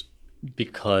nibs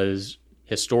because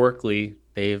historically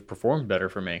they've performed better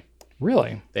for me.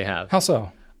 Really? They have. How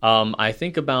so? I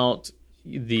think about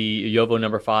the Yovo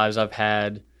number 5s I've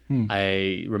had.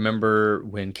 I remember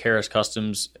when Karas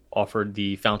Customs offered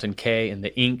the Fountain K and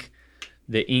the ink.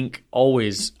 The ink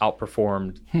always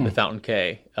outperformed the Fountain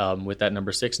K with that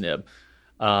number 6 nib.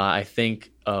 I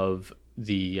think of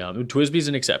the TWSBI's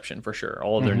an exception for sure.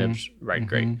 All of their nibs write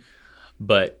great.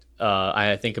 But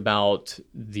I think about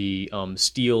the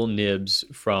steel nibs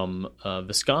from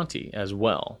Visconti as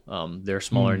well. Their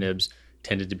smaller nibs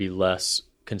tended to be less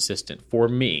consistent, for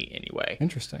me anyway,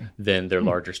 Interesting. than their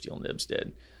larger steel nibs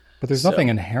did. But there's nothing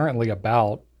inherently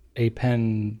about a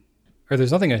pen, or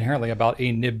there's nothing inherently about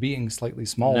a nib being slightly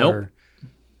smaller.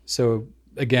 Nope. So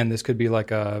again, this could be like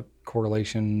a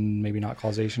correlation, maybe not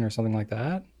causation or something like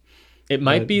that. It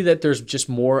might be that there's just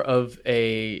more of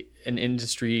an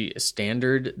industry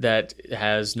standard that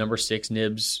has number 6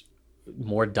 nibs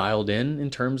more dialed in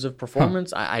terms of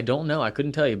performance. I don't know. I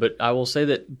couldn't tell you, but I will say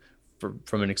that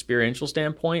from an experiential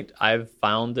standpoint, I've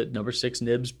found that number 6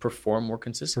 nibs perform more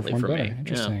consistently for me.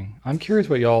 Interesting. I'm curious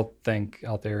what y'all think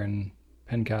out there in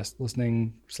Pencast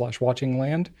listening / watching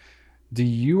land. Do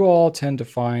you all tend to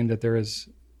find that there is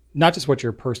not just what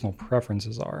your personal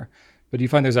preferences are, but do you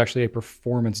find there's actually a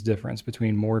performance difference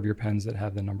between more of your pens that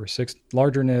have the number 6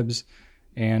 larger nibs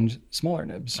and smaller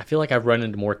nibs? I feel like I've run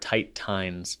into more tight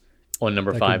tines on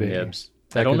number 5 nibs.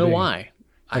 I don't know why.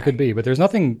 That could be, but there's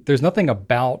nothing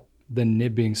about the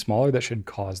nib being smaller that should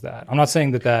cause that. I'm not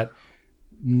saying that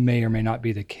may or may not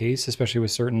be the case, especially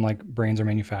with certain like brands or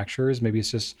manufacturers. Maybe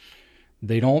it's just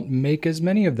they don't make as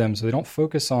many of them, so they don't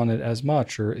focus on it as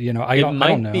much, or I don't know.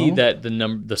 It might be that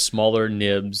the smaller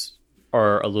nibs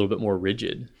are a little bit more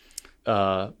rigid.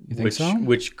 You think so?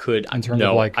 Which could in terms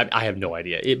of like, I have no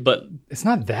idea. But it's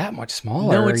not that much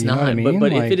smaller. No, it's you know not. What I mean?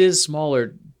 But like, if it is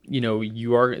smaller,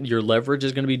 your leverage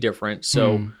is going to be different.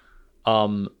 So,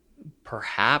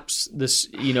 perhaps this,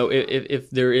 if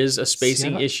there is a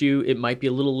spacing issue, it might be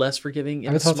a little less forgiving.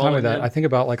 I have a tough time with that. I think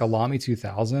about like a Lamy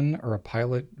 2000 or a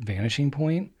Pilot Vanishing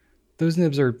Point. Those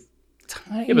nibs are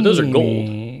tiny. Yeah, but those are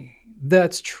gold.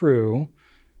 That's true.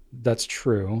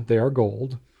 They are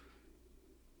gold.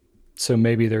 So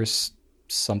maybe there's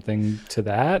something to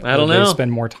that. I don't know. They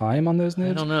spend more time on those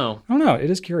nibs. I don't know. It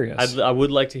is curious. I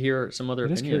would like to hear some other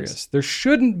opinions. It is curious. There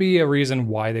shouldn't be a reason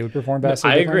why they would perform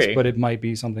vastly different. I agree. But it might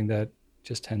be something that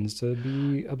just tends to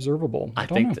be observable. I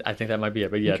think that might be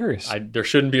it. But yeah, I'm curious. There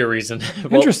shouldn't be a reason.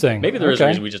 Interesting. Maybe there is a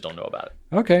reason. We just don't know about it.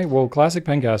 Okay. Well, Classic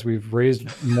Pencast, we've raised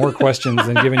more questions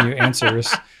than given you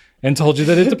answers and told you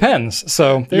that it depends.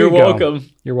 So there you go. Welcome.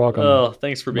 You're welcome. Oh,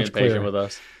 thanks for being patient with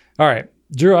us. All right.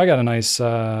 Drew, I got a nice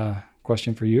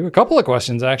question for you. A couple of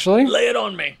questions, actually. Lay it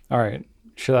on me. All right.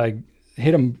 Should I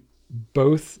hit them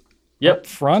both up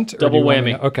front? Double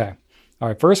whammy. Okay. All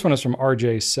right. First one is from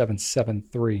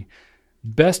RJ773.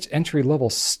 Best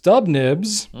entry-level stub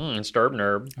nibs. Stub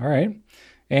nib. All right.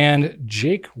 And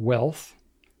Jake Wealth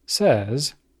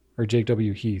says, or Jake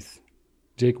W. Heath.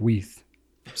 Jake Weath.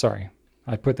 Sorry.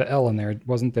 I put the L in there. It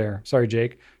wasn't there. Sorry,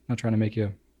 Jake. I'm not trying to make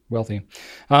you wealthy.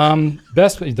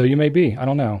 Best, though you may be. I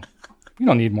don't know. You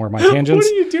don't need more of my tangents.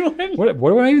 What are you doing? What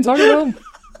am I even talking about?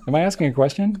 Am I asking a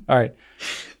question? All right.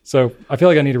 So I feel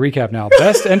like I need to recap now.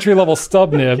 Best entry-level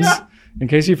stub nibs, in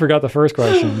case you forgot the first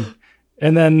question.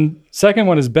 And then second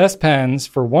one is best pens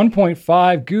for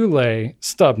 1.5 Goulet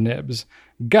stub nibs.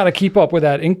 Got to keep up with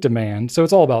that ink demand. So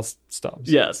it's all about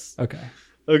stubs. Yes. Okay.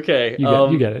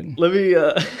 You get it. Let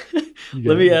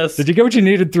me ask. Did you get what you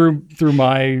needed through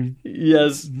my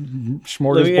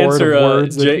smorgasbord of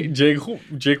words?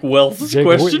 Jake Wealth's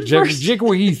question first. Jake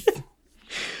Heath.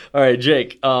 All right,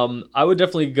 Jake. I would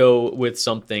definitely go with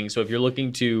something. So if you're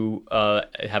looking to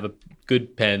have a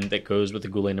good pen that goes with the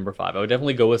Goulet number 5, I would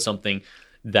definitely go with something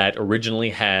that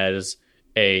originally has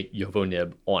a Yovo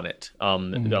nib on it.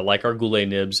 Like our Goulet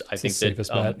nibs, I think that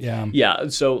bet. Yeah.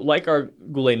 So like our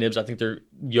Goulet nibs, I think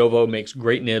Yovo makes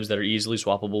great nibs that are easily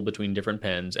swappable between different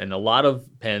pens, and a lot of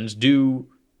pens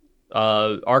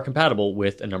are compatible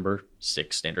with a number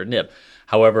 6 standard nib.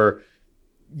 However,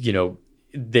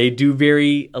 they do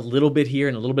vary a little bit here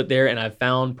and a little bit there, and I've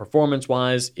found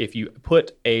performance-wise, if you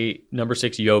put a number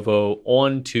 6 Yovo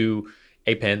onto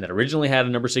a pen that originally had a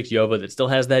number 6 Yovo that still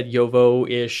has that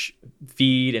Yovo-ish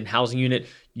feed and housing unit,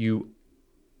 you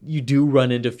do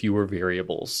run into fewer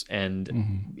variables.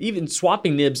 And even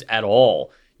swapping nibs at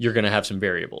all, you're going to have some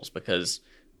variables because,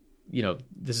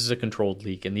 this is a controlled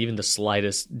leak, and even the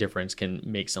slightest difference can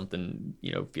make something,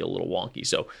 feel a little wonky.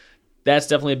 So that's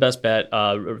definitely a best bet.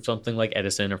 Something like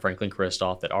Edison or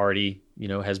Franklin-Christoph that already,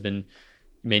 has been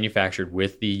manufactured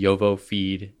with the Yovo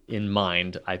feed in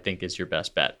mind, I think is your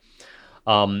best bet.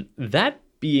 That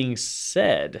being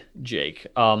said, Jake,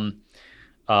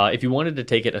 if you wanted to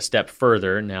take it a step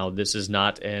further, now this is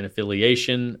not an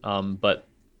affiliation, but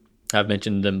I've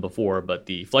mentioned them before, but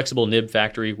the Flexible Nib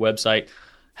Factory website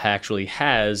actually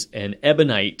has an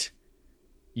Ebonite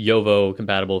Yovo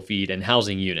compatible feed and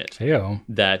housing unit. Heyo.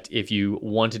 That if you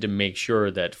wanted to make sure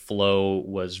that flow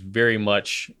was very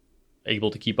much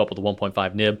able to keep up with the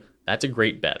 1.5 nib, that's a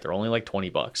great bet. They're only like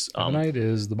 $20. Ebonite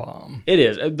is the bomb. It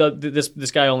is.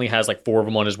 This guy only has like 4 of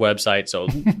them on his website, so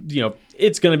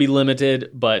it's going to be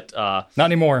limited. But not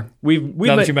anymore. We've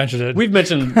now that you mentioned it, we've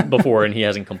mentioned before, and he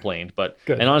hasn't complained. But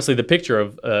Good. And honestly, the picture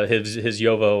of his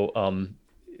Yovo,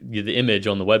 the image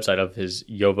on the website of his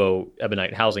Yovo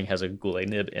Ebonite housing has a Goulet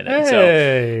nib in it. Hey, so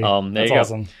there that's you go.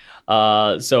 awesome.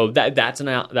 So that's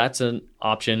an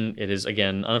option. It is,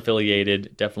 again,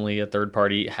 unaffiliated, definitely a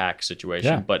third-party hack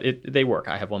situation, Yeah. but they work.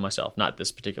 I have one myself, not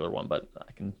this particular one, but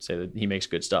I can say that he makes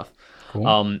good stuff.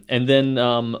 Cool. And then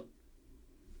going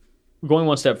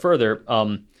one step further,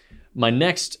 my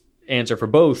next answer for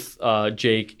both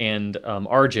Jake and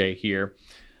RJ here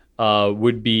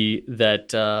would be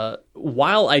that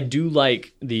while I do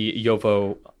like the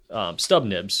Yovo stub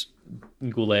nibs,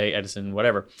 Goulet, Edison,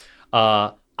 whatever,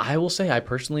 I will say I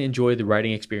personally enjoy the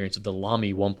writing experience of the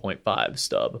Lamy 1.5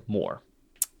 stub more.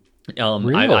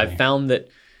 Really? I found that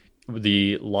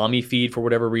the Lamy feed, for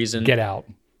whatever reason, Get out.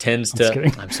 tends just to...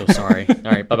 kidding. I'm so sorry.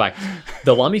 All right, bye-bye.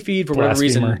 The Lamy feed, for whatever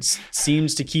reason, Blasphemer.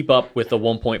 seems to keep up with the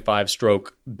 1.5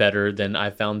 stroke better than I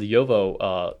found the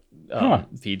Yovo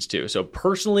feeds too. So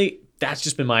personally, that's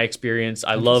just been my experience.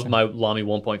 I love my Lamy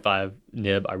 1.5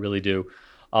 nib. I really do.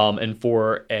 And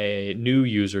for a new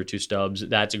user to stubs,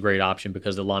 that's a great option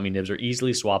because the Lamy nibs are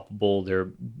easily swappable. They're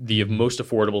the most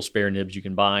affordable spare nibs you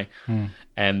can buy.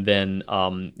 And then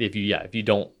if you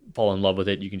don't fall in love with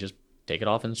it, you can just take it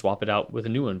off and swap it out with a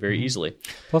new one very easily.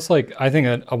 Plus, like, I think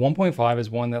a 1.5 is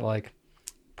one that, like,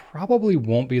 probably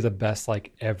won't be the best,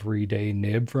 like, everyday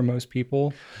nib for most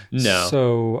people. No.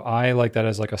 So I like that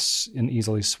as, like, an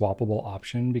easily swappable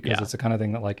option because Yeah. it's the kind of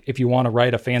thing that, like, if you want to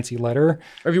write a fancy letter...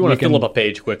 Or if you want to fill up a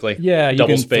page quickly. Yeah, you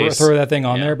double can space. throw that thing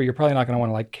on Yeah. there, but you're probably not going to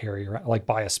want to, like, carry around, like,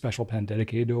 buy a special pen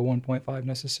dedicated to a 1.5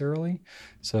 necessarily.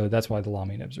 So that's why the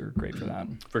Lamy nibs are great for that.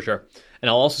 For sure. And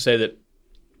I'll also say that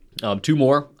 2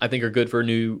 more I think are good for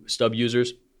new stub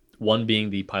users. One being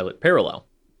the Pilot Parallel.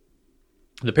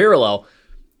 The Parallel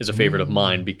is a favorite of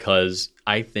mine because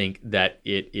I think that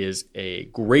it is a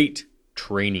great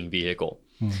training vehicle.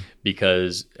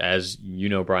 Because as you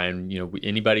know, Brian,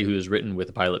 anybody who has written with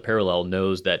a Pilot Parallel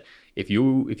knows that if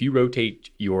you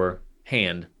rotate your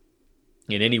hand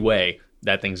in any way,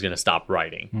 that thing's going to stop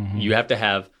writing. You have to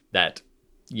have that,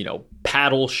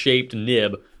 paddle-shaped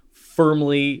nib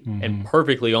firmly and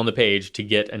perfectly on the page to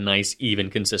get a nice,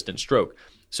 even, consistent stroke.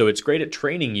 So it's great at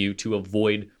training you to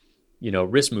avoid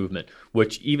wrist movement,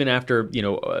 which even after,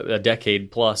 a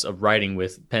decade plus of writing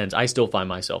with pens, I still find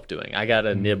myself doing. I got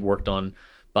a nib worked on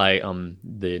by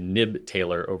the nib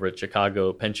tailor over at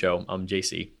Chicago Pen Show,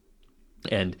 JC.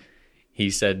 And he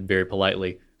said very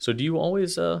politely, "So do you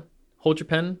always hold your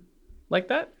pen like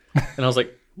that?" And I was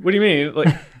like, "What do you mean?"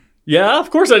 Like, yeah, of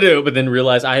course I do. But then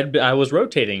realized I was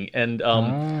rotating, and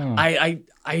I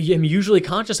am usually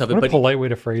conscious of it. What a but polite way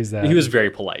to phrase that. he was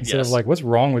very polite. Instead Yes. of like, what's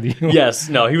wrong with you? Yes.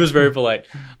 No, he was very polite.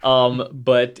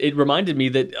 But it reminded me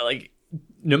that, like,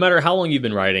 no matter how long you've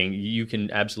been writing, you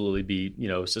can absolutely be,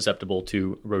 susceptible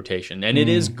to rotation. And it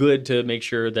is good to make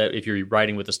sure that if you're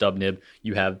writing with a stub nib,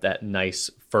 you have that nice,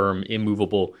 firm,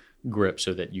 immovable grip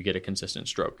so that you get a consistent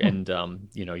stroke and,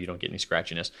 you don't get any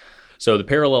scratchiness. So the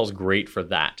Parallel is great for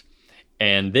that.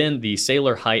 And then the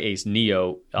Sailor High Ace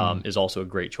Neo is also a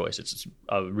great choice. It's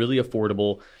really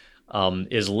affordable,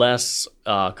 is less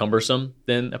cumbersome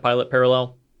than a Pilot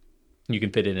Parallel. You can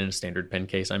fit it in a standard pen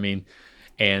case,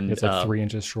 and It's like 3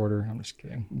 inches shorter. I'm just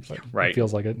kidding. But right. It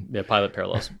feels like it. The Pilot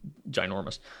Parallel's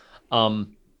ginormous.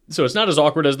 So it's not as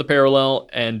awkward as the Parallel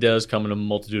and does come in a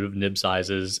multitude of nib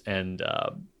sizes and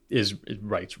it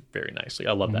writes very nicely.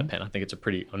 I love that pen. I think it's a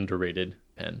pretty underrated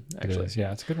pen, actually. It is.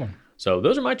 Yeah, it's a good one. So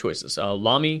those are my choices.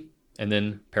 Lamy, and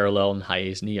then Parallel and High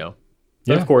Ace Neo.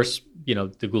 But Yeah. of course,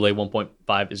 the Goulet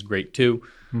 1.5 is great too.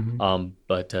 Mhm.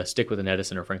 But stick with an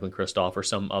Edison or Franklin Christoph or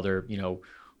some other,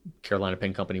 Carolina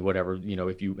Pen Company, whatever.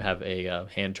 If you have a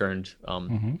hand-turned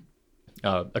Mhm.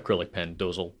 acrylic pen,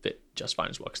 those will fit just fine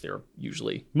as well. 'Cause they're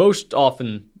usually, most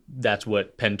often, that's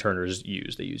what pen turners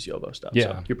use. They use Yovo stuff.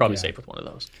 Yeah. So you're probably Yeah. safe with one of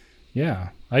those. Yeah,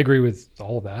 I agree with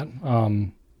all of that.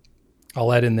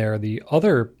 I'll add in there the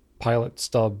other Pilot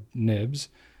stub nibs,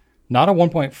 not a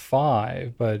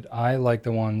 1.5, but I like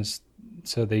the ones.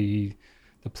 So the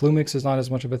Plumix is not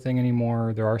as much of a thing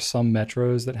anymore. There are some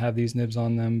Metros that have these nibs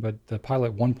on them, but the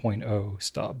Pilot 1.0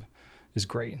 stub is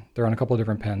great. They're on a couple of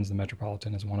different pens. The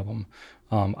Metropolitan is one of them.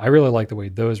 I really like the way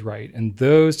those write, and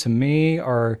those to me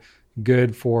are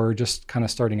good for just kind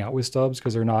of starting out with stubs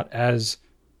because they're not as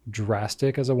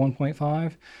drastic as a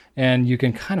 1.5, and you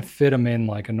can kind of fit them in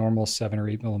like a normal 7 or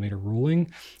 8 millimeter ruling.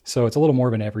 So it's a little more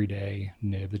of an everyday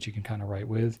nib that you can kind of write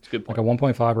with. Good point. Like a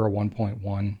 1.5 or a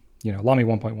 1.1. Lamy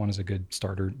 1.1 is a good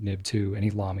starter nib too. Any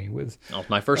Lamy with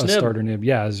My first a nib. starter nib,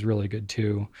 yeah, is really good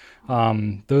too.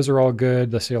 Those are all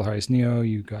good. The Sailor Heist Neo,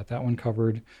 you got that one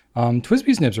covered.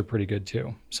 TWSBI's nibs are pretty good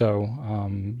too. So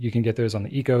you can get those on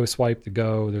the Eco, Swipe, the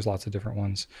Go. There's lots of different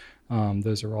ones.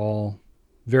 Those are all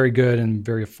very good and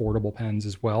very affordable pens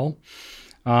as well.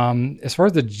 As far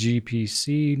as the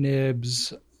GPC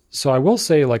nibs, so I will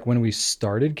say, like, when we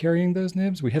started carrying those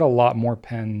nibs, we had a lot more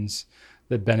pens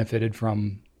that benefited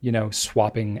from,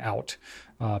 swapping out.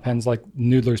 Pens like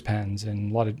Noodler's pens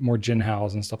and a lot of more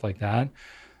Jinhaos and stuff like that.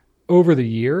 Over the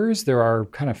years, there are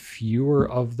kind of fewer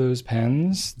of those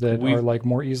pens that are like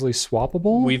more easily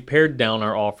swappable. We've pared down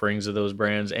our offerings of those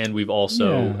brands, and we've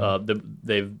also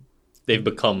they've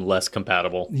become less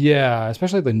compatible. Yeah,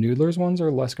 especially the Noodler's ones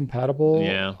are less compatible.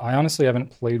 Yeah. I honestly haven't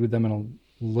played with them in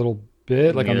a little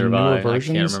bit, like on the Neither have newer I. versions.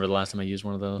 I can't remember the last time I used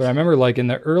one of those. But I remember, like, in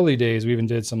the early days, we even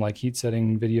did some like heat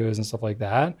setting videos and stuff like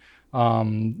that.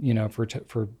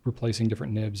 For replacing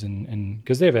different nibs and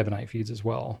because they have ebonite feeds as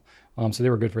well. So they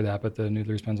were good for that, but the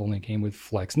Noodler's pens only came with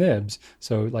flex nibs.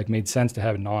 So it made sense to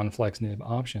have non-flex nib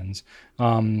options.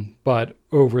 But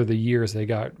over the years, they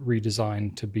got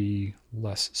redesigned to be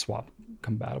less swap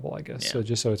compatible, I guess.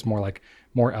 Yeah. So it's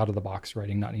more out of the box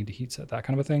writing, not need to heat set, that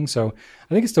kind of a thing. So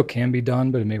I think it still can be done,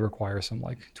 but it may require some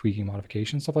tweaking,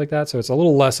 modification, stuff like that. So it's a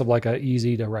little less of a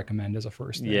easy to recommend as a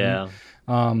first thing. Yeah.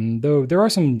 Though there are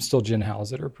some still Jinhaos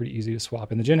that are pretty easy to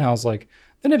swap. And the Jinhaos,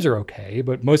 the nibs are okay,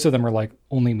 but most of them are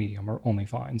only medium or only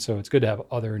fine. So it's good to have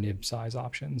other nib size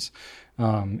options.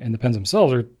 And the pens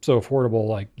themselves are so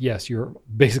affordable. Yes, you're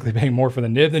basically paying more for the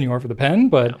nib than you are for the pen,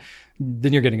 but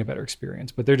then you're getting a better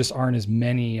experience. But there just aren't as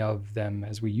many of them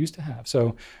as we used to have.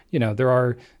 So, there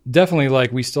are definitely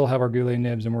we still have our Goulet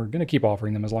nibs and we're going to keep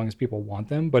offering them as long as people want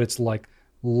them. But it's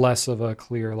less of a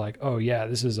clear, oh yeah,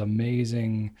 this is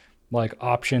amazing.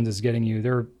 Options is getting you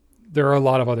there are a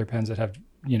lot of other pens that have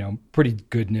pretty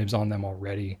good nibs on them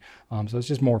already, so it's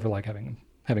just more for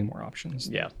having more options.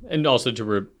 Yeah, and also to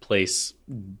replace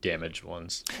damaged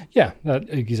ones. Yeah,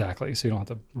 exactly, so you don't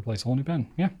have to replace a whole new pen.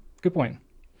 Yeah, good point.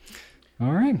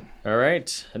 All right,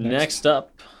 next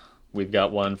up we've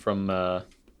got one from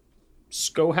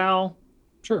Skohau.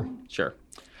 Sure.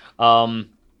 Brian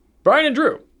and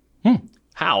Drew,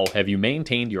 how have you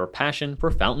maintained your passion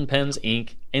for fountain pens,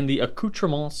 ink, and the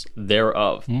accoutrements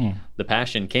thereof? The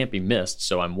passion can't be missed,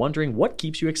 so I'm wondering what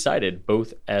keeps you excited,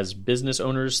 both as business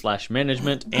owners /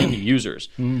 management and users.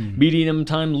 Medium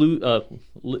time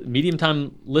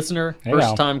listener,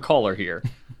 first time caller here.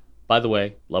 By the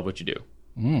way, love what you do.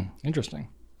 Interesting.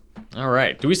 All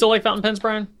right. Do we still like fountain pens,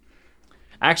 Brian?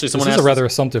 Actually, This is a rather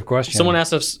assumptive question. Someone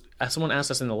asked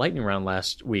us in the lightning round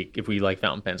last week if we like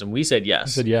fountain pens, and we said yes. I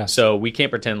said yes. So we can't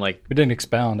pretend we didn't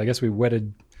expound. I guess we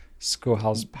wetted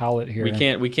Skohau's palate here.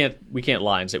 we can't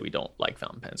lie and say we don't like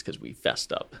fountain pens because we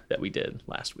fessed up that we did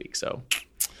last week. So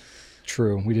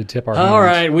true, we did tip our. All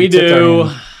right, we do.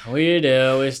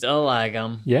 We still like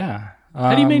them. Yeah.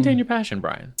 How do you maintain your passion,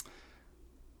 Brian?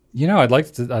 I'd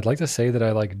like to say that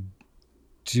I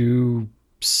do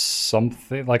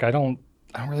something. I don't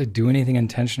really do anything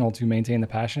intentional to maintain the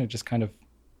passion. It just kind of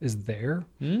is there.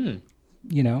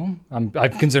 I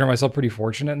consider myself pretty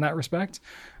fortunate in that respect.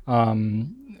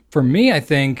 For me, I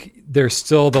think there's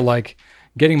still the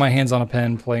getting my hands on a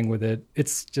pen, playing with it.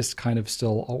 It's just kind of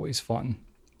still always fun,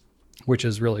 which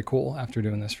is really cool after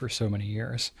doing this for so many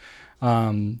years.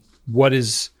 What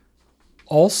is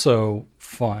also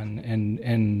fun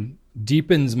and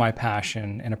deepens my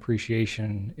passion and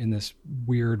appreciation in this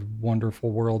weird,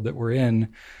 wonderful world that we're in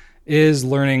is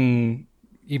learning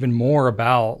even more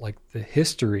about like the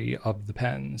history of the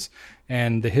pens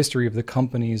and the history of the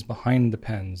companies behind the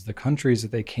pens, the countries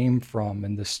that they came from,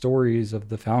 and the stories of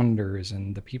the founders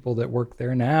and the people that work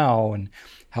there now, and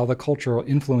how the cultural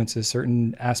influences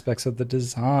certain aspects of the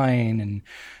design. And,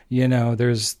 you know,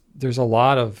 there's a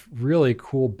lot of really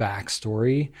cool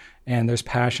backstory, and there's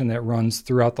passion that runs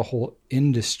throughout the whole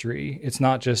industry. It's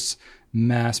not just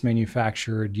mass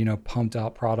manufactured, you know, pumped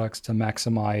out products to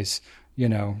maximize, you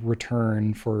know,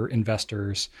 return for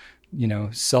investors, you know,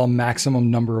 sell maximum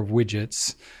number of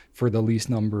widgets for the least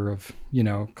number of, you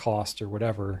know, cost or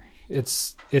whatever.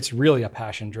 It's really a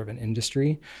passion driven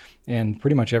industry, and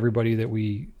pretty much everybody that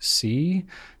we see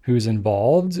who's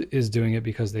involved is doing it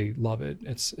because they love it.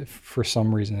 It's for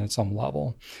some reason at some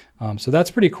level. So that's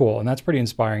pretty cool, and that's pretty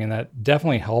inspiring, and that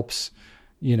definitely helps,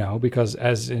 you know, because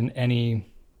as in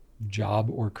any job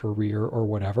or career or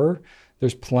whatever,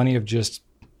 there's plenty of just,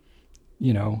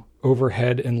 you know,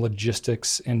 overhead and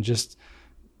logistics and just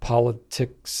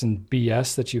politics and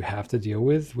BS that you have to deal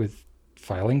with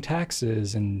filing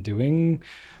taxes and doing,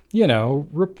 you know,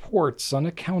 reports on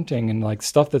accounting and like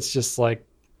stuff that's just like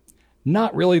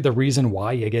not really the reason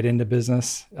why you get into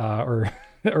business, or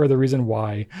the reason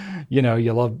why, you know,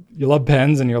 you love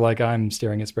pens, and you're like, I'm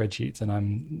staring at spreadsheets and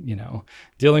I'm, you know,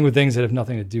 dealing with things that have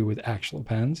nothing to do with actual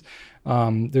pens.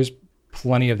 There's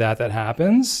plenty of that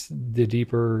happens the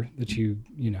deeper that you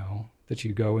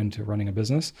go into running a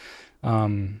business.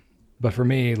 But for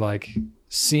me, like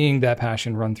seeing that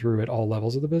passion run through at all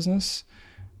levels of the business,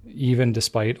 even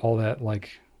despite all that,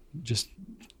 like just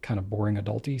kind of boring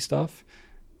adulty stuff,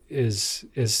 is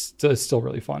still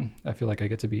really fun. I feel like I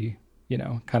get to be, you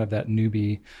know, kind of that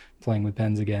newbie playing with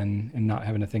pens again and not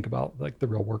having to think about like the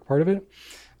real work part of it.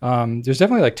 There's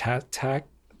definitely like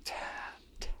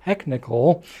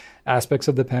technical aspects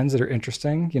of the pens that are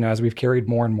interesting, you know, as we've carried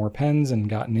more and more pens and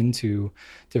gotten into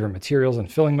different materials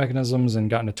and filling mechanisms and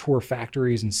gotten to tour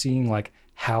factories and seeing like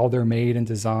how they're made and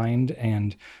designed,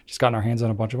 and just gotten our hands on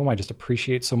a bunch of them. I just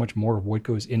appreciate so much more of what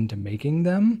goes into making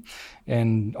them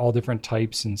and all different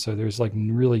types. And so there's like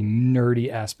really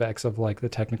nerdy aspects of like the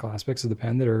technical aspects of the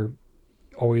pen that are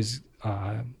always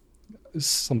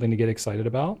something to get excited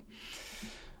about.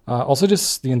 Also,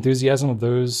 just the enthusiasm of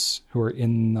those who are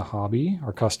in the hobby,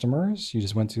 our customers. You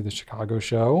just went to the Chicago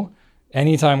show.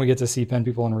 Anytime we get to see pen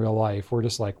people in real life, we're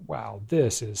just like, wow,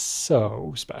 this is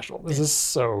so special. This is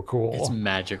so cool. It's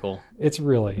magical. It's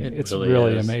really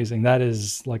amazing. That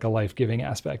is like a life-giving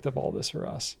aspect of all this for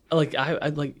us. Like I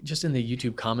like just in the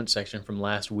YouTube comment section from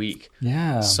last week.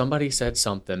 Yeah. Somebody said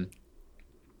something,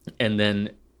 and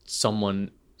then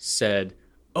someone said,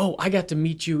 "Oh, I got to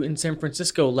meet you in San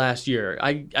Francisco last year.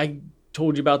 I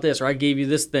told you about this, or I gave you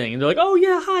this thing." And they're like, "Oh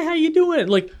yeah, hi, how you doing?"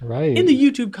 Like right. in the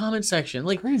YouTube comment section.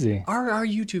 Like crazy. Our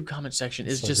YouTube comment section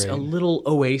is so just great. A little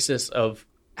oasis of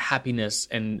happiness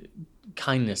and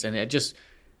kindness, and it just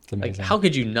like, how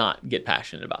could you not get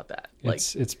passionate about that? Like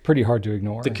it's pretty hard to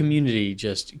ignore. The community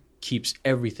just keeps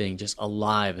everything just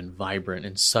alive and vibrant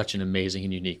in such an amazing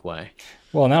and unique way.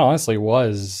 Well, and that honestly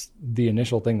was the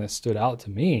initial thing that stood out to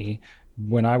me.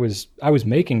 When I was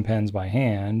making pens by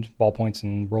hand, ballpoints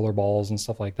and roller balls and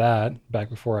stuff like that, back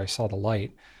before I saw the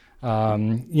light,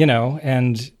 you know,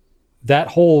 and that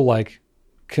whole like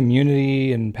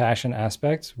community and passion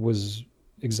aspect was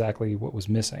exactly what was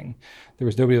missing. There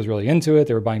was nobody who was really into it.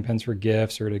 They were buying pens for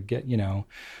gifts or to get, you know,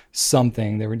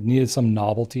 something. They needed some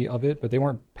novelty of it, but they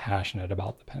weren't passionate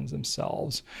about the pens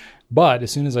themselves. But as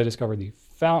soon as I discovered the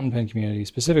fountain pen community,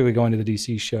 specifically going to the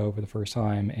DC show for the first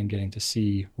time and getting to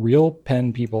see real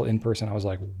pen people in person, I was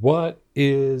like, what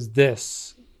is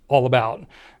this all about?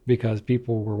 Because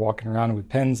people were walking around with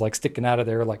pens like sticking out of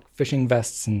their like fishing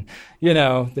vests, and you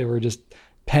know, they were just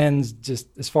pens just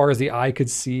as far as the eye could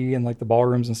see in like the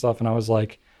ballrooms and stuff. And I was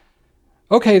like,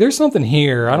 okay, there's something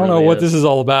here. I don't know what this is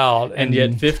all about. And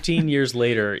yet 15 years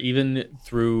later, even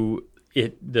through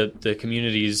it, the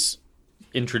community's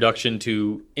introduction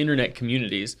to internet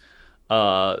communities,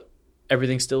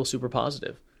 everything's still super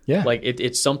positive. Yeah. Like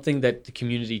it's something that the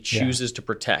community chooses to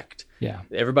protect. Yeah.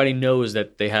 Everybody knows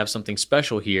that they have something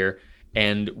special here.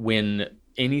 And when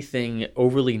anything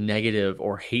overly negative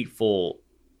or hateful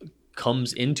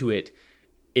comes into it,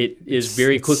 it is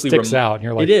very quickly sticks out. And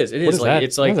you're like, it is like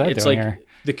it's like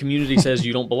the community says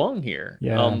you don't belong here.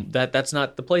 Yeah. That's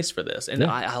not the place for this. And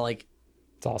I like,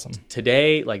 it's awesome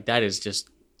today. Like that is just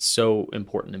so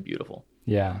important and beautiful.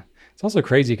 Yeah. It's also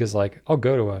crazy because like I'll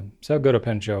go to a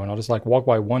pen show and I'll just like walk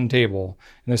by one table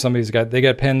and there's somebody's got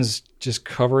pens just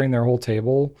covering their whole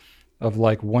table of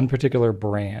like one particular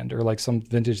brand or like some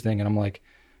vintage thing, and I'm like,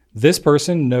 this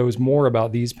person knows more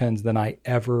about these pens than I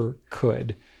ever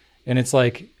could. And it's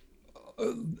like,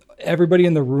 everybody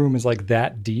in the room is like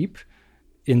that deep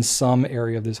in some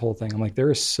area of this whole thing. I'm like,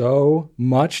 there is so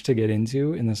much to get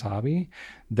into in this hobby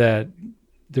that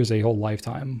there's a whole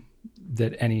lifetime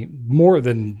that more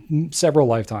than several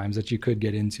lifetimes that you could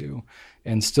get into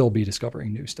and still be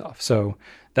discovering new stuff. So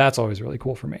that's always really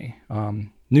cool for me.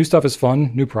 New stuff is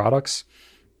fun, new products.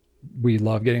 We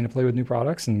love getting to play with new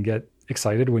products and get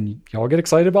excited when y'all get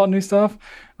excited about new stuff.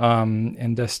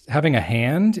 And just having a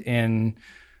hand in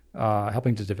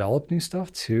helping to develop new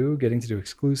stuff too, getting to do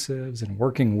exclusives and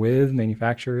working with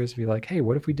manufacturers, be like, hey,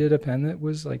 what if we did a pen that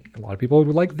was like, a lot of people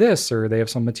would like this, or they have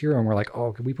some material and we're like,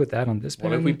 oh, could we put that on this pen?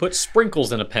 What if we put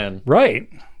sprinkles in a pen? Right.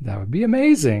 That would be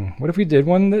amazing. What if we did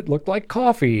one that looked like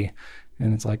coffee?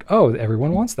 And it's like, oh,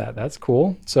 everyone wants that. That's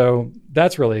cool. So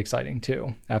that's really exciting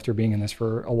too. After being in this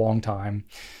for a long time,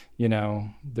 you know,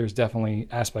 there's definitely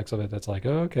aspects of it that's like,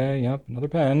 oh, okay, yep, another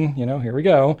pen, you know, here we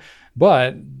go.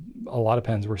 But a lot of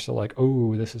pens were still like,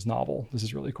 oh, this is novel. This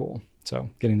is really cool. So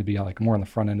getting to be like more on the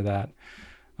front end of that.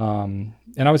 And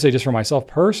I would say just for myself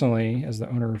personally, as the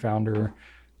owner and founder,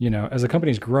 you know, as the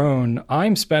company's grown,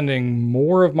 I'm spending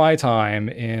more of my time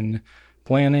in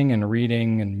planning and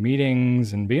reading and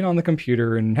meetings and being on the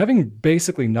computer and having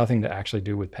basically nothing to actually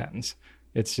do with pens.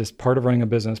 It's just part of running a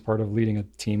business, part of leading a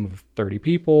team of 30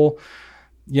 people.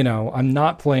 You know, I'm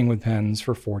not playing with pens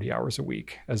for 40 hours a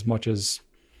week, as much as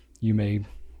you may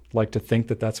like to think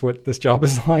that that's what this job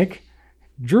is like.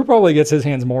 Drew probably gets his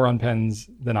hands more on pens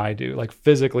than I do, like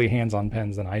physically hands on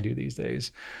pens than I do these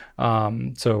days.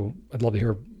 So I'd love to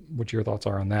hear what your thoughts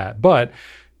are on that. But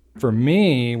for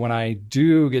me, when I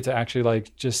do get to actually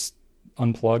like just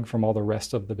unplug from all the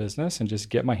rest of the business and just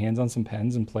get my hands on some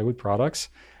pens and play with products,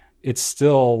 it's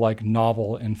still like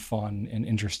novel and fun and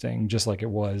interesting, just like it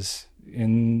was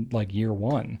in like year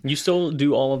one. You still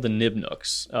do all of the nib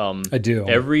nooks. I do.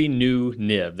 Every new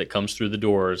nib that comes through the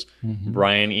doors,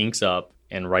 Brian inks up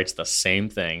and writes the same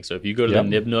thing. So if you go to the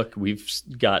nib nook, we've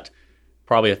got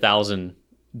probably 1,000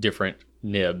 different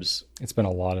nibs. It's been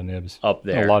a lot of nibs up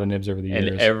there. A lot of nibs over the years.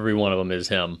 And every one of them is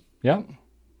him. Yeah.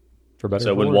 For better.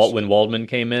 So when Waldman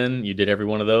came in, you did every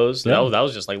one of those. Yeah. That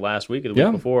was just like last week or the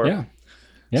week before. Yeah.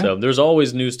 Yeah. So there's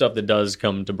always new stuff that does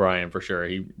come to Brian for sure.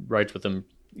 He writes with them,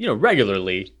 you know,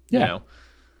 regularly. Yeah. You know.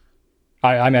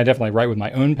 I mean, I definitely write with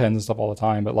my own pens and stuff all the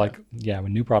time, but like,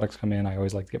 when new products come in, I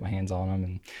always like to get my hands on them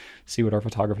and see what our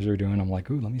photographers are doing. I'm like,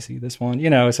 ooh, let me see this one, you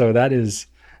know. So that is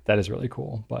really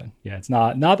cool. But yeah, it's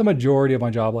not the majority of my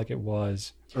job like it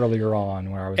was earlier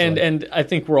on, where I was. And I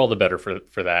think we're all the better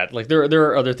for that. Like there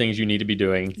are other things you need to be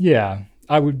doing. Yeah,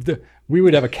 we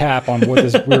would have a cap on what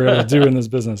we were able to do in this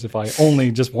business if I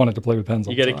only just wanted to play with pens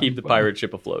all the time. You got to keep the pirate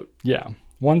ship afloat. Yeah.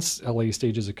 Once Ellie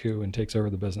stages a coup and takes over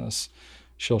the business,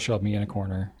 she'll shove me in a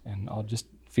corner and I'll just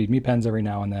feed me pens every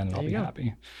now and then and I'll be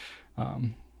happy.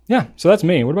 So that's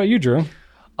me. What about you, Drew?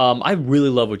 I really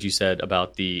love what you said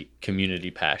about the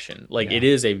community passion. Like it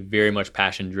is a very much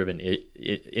passion-driven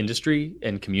industry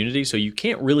and community, so you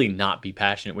can't really not be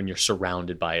passionate when you're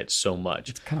surrounded by it so much.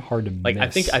 It's kind of hard to miss. Like I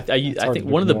think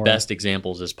one of the best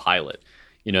examples is Pilot.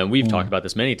 You know, and we've talked about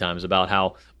this many times about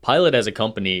how Pilot as a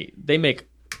company, they make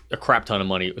a crap ton of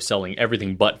money selling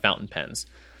everything but fountain pens.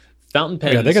 Fountain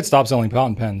pens. Yeah, they could stop selling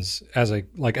fountain pens as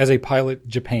a Pilot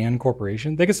Japan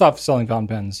corporation. They could stop selling fountain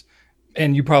pens.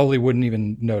 And you probably wouldn't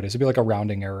even notice. It'd be like a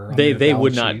rounding error. They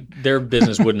would not. Their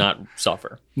business would not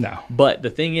suffer. No. But the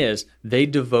thing is, they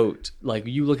devote, like,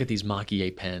 you look at these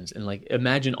Mach-E pens and like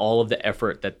imagine all of the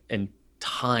effort and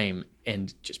time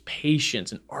and just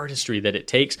patience and artistry that it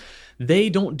takes. They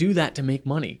don't do that to make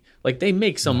money. Like they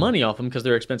make some money off them because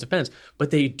they're expensive pens, but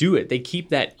they do it. They keep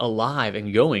that alive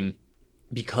and going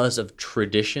because of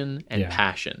tradition and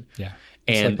passion. Yeah.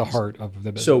 It's like the heart of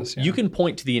the business. So you can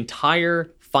point to the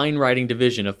entire fine writing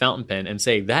division of fountain pen and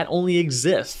say that only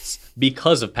exists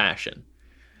because of passion.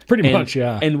 Pretty much,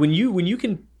 yeah. And when you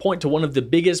can point to one of the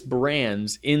biggest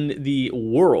brands in the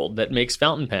world that makes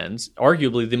fountain pens,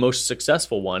 arguably the most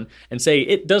successful one, and say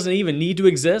it doesn't even need to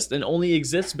exist and only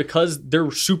exists because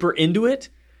they're super into it,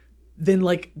 then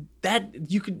like that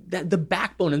the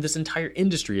backbone of this entire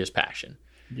industry is passion.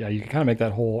 Yeah, you can kind of make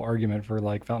that whole argument for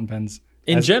like fountain pens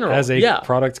in general as a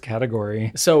product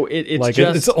category. So it's like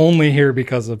just, it's only here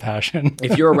because of passion.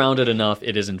 If you're around it enough,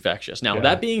 it is infectious. Now,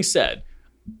 that being said,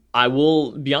 I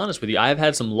will be honest with you. I have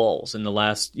had some lulls in the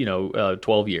last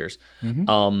 12 years.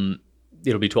 Mm-hmm.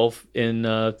 It'll be 12 in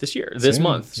this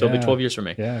month. So it'll be 12 years for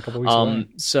me. Yeah, a couple weeks away.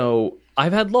 So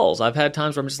I've had lulls. I've had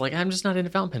times where I'm just not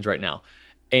into fountain pens right now.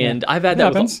 And I've had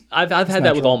that. I've had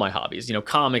that with all my hobbies.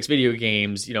 Comics, video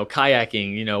games,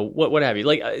 kayaking, what have you.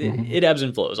 Like it ebbs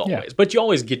and flows always, but you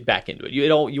always get back into it.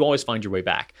 You always find your way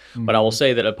back. Mm-hmm. But I will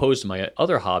say that opposed to my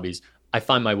other hobbies, I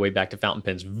find my way back to fountain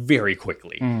pens very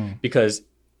quickly because,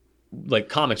 like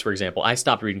comics, for example, I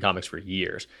stopped reading comics for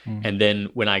years. And then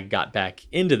when I got back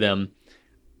into them,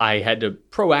 I had to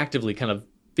proactively kind of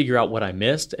figure out what I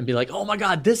missed and be like, oh my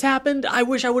God, this happened. I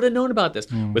wish I would have known about this.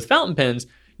 With fountain pens,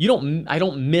 I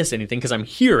don't miss anything because I'm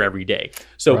here every day.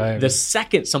 So the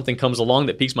second something comes along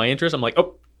that piques my interest, I'm like,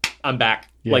 oh, I'm back.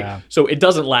 Yeah. Like, so it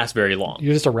doesn't last very long.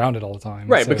 You're just around it all the time.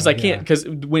 Right, so, because I can't, because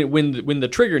when the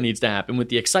trigger needs to happen, when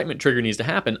the excitement trigger needs to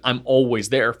happen, I'm always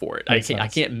there for it. I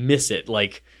can't miss it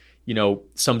like,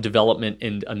 some development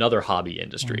in another hobby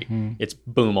industry. It's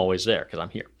boom, always there because I'm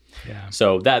here. Yeah.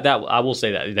 So that I will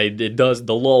say that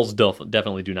the lulls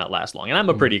definitely do not last long, and I'm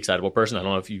a pretty excitable person. I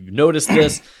don't know if you've noticed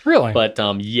this, really, but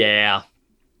yeah,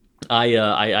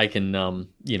 I can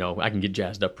I can get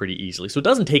jazzed up pretty easily. So it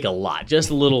doesn't take a lot, just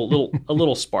a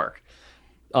little spark.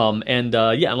 And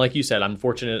like you said, I'm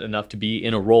fortunate enough to be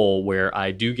in a role where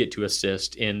I do get to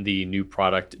assist in the new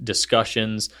product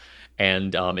discussions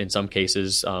and in some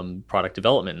cases product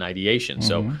development and ideation.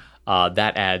 So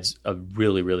that adds a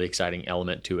really, really exciting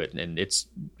element to it. And it's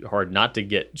hard not to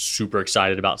get super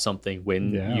excited about something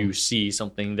when you see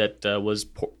something that was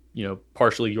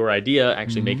partially your idea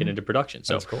actually make it into production.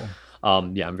 So that's cool.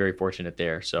 I'm very fortunate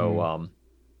there. So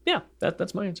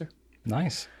that's my answer.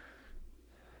 Nice.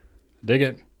 Dig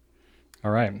it. All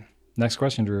right. Next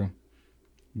question, Drew.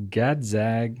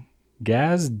 Gazdag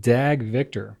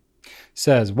Victor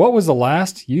says, what was the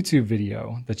last YouTube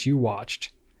video that you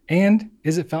watched? And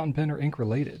is it fountain pen or ink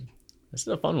related? This is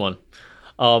a fun one.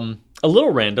 A little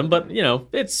random, but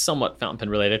it's somewhat fountain pen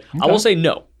related. Okay. I will say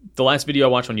no. The last video I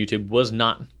watched on YouTube was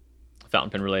not fountain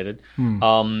pen related.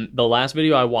 The last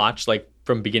video I watched, like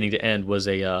from beginning to end, was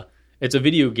it's a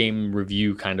video game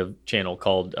review kind of channel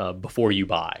called Before You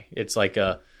Buy. It's like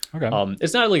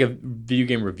it's not like a video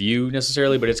game review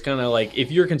necessarily, but it's kind of like,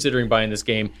 if you're considering buying this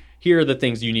game, here are the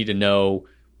things you need to know,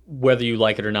 whether you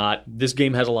like it or not. This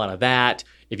game has a lot of that.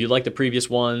 If you like the previous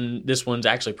one, this one's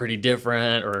actually pretty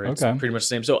different, or it's pretty much the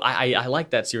same. So I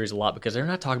like that series a lot because they're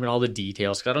not talking about all the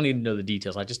details, because I don't need to know the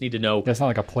details. I just need to know. That's not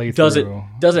like a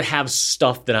playthrough. Does it have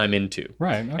stuff that I'm into?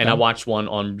 Right. Okay. And I watched one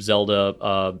on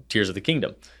Zelda Tears of the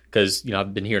Kingdom because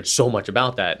I've been hearing so much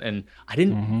about that, and I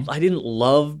didn't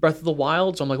love Breath of the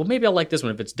Wild, so I'm like, well, maybe I'll like this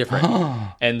one if it's different.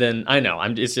 And then I know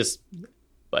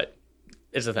but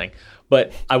it's a thing.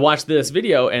 But I watched this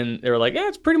video and they were like, yeah,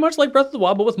 it's pretty much like Breath of the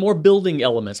Wild, but with more building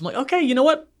elements. I'm like, okay, you know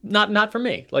what? Not for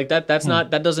me. Like that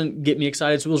doesn't get me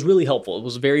excited. So it was really helpful. It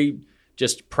was very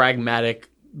just pragmatic.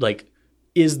 Like,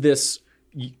 is this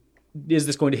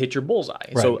going to hit your bullseye?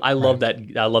 Right, so I love that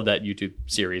YouTube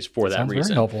series for that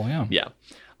reason. Very helpful, yeah. Yeah.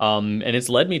 And it's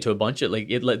led me to a bunch of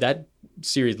that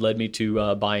series led me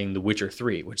to buying The Witcher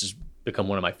 3, which has become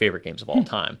one of my favorite games of all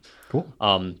time. Cool.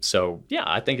 So yeah,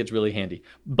 I think it's really handy.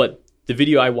 But the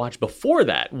video I watched before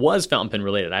that was fountain pen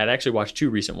related. I had actually watched two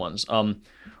recent ones.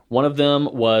 One of them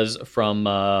was from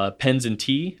Pens and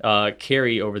Tea.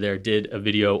 Carrie over there did a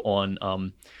video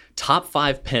on top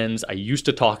 5 pens I used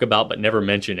to talk about but never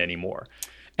mention anymore.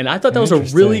 And I thought that was a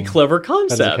really clever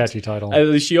concept. That's a catchy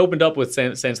title. She opened up with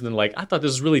saying something like, I thought this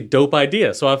was a really dope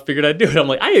idea, so I figured I'd do it. I'm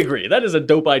like, I agree. That is a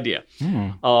dope idea. We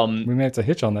may have to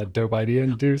hitch on that dope idea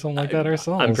and do something like that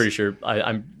ourselves. I'm pretty sure.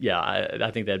 I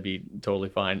think that'd be totally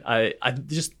fine. I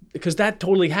just, because that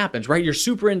totally happens, right? You're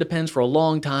super into pens for a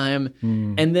long time.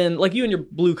 And then like you and your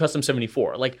blue Custom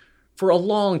 74, like for a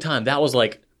long time, that was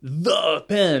like the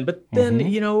pen. But then,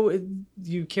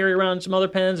 you carry around some other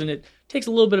pens and it takes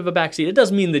a little bit of a backseat. It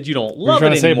doesn't mean that you don't love it anymore. You're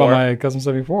trying to say about my Custom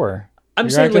 74. I'm You're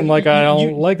saying acting like I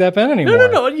don't like that pen anymore.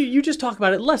 No. You just talk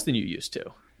about it less than you used to.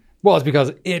 Well, it's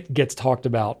because it gets talked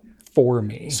about for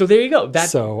me. So there you go.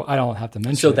 So I don't have to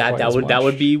mention. So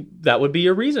that would be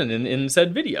a reason in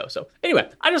said video. So anyway,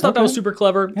 I just thought that was super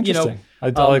clever. Interesting. I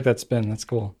like that spin. That's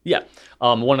cool. Yeah.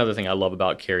 One other thing I love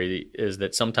about Carrie is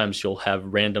that sometimes she'll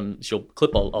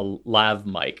clip a lav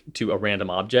mic to a random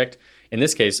object. In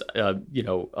this case,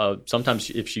 sometimes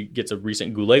if she gets a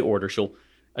recent Goulet order, she'll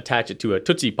attach it to a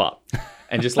Tootsie Pop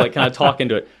and just like kind of talk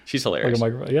into it. She's hilarious.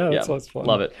 Like a microphone. Yeah, that's fun.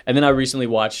 Love it. And then I recently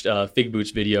watched Fig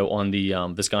Boot's video on the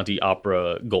Visconti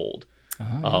Opera Gold.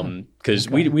 Because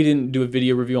we didn't do a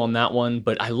video review on that one,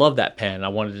 but I love that pen. I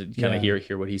wanted to kind of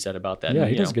hear what he said about that. Yeah,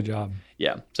 he does a good job.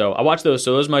 Yeah, so I watched those.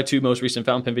 So those are my 2 most recent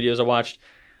fountain pen videos I watched.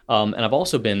 And I've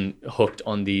also been hooked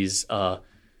on these.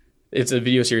 It's a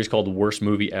video series called The Worst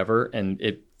Movie Ever, and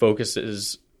it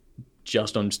focuses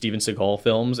just on Steven Seagal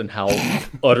films and how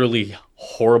utterly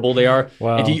horrible they are.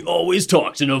 Wow. And he always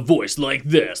talks in a voice like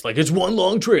this, like it's one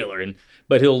long trailer.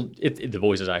 But the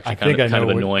voice is actually kind of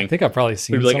annoying. I think I've probably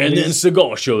seen He'd be like, some of and then these.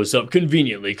 Seagal shows up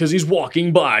conveniently because he's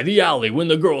walking by the alley when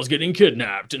the girl's getting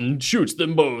kidnapped and shoots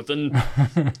them both and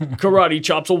karate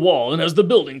chops a wall and has the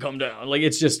building come down. Like,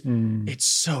 it's just, it's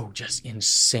so just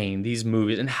insane, these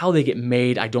movies. And how they get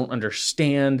made, I don't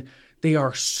understand. They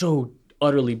are so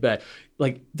utterly bad.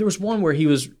 Like, there was one where he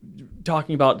was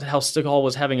talking about how Seagal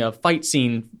was having a fight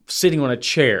scene sitting on a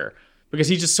chair. Because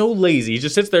he's just so lazy. He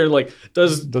just sits there and like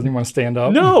Doesn't he want to stand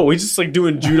up? No, he's just like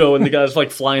doing judo and the guy's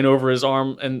like flying over his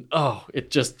arm and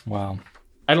it just Wow.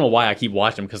 I don't know why I keep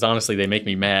watching them because honestly they make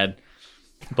me mad.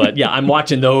 But yeah, I'm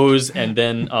watching those and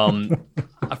then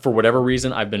for whatever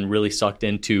reason I've been really sucked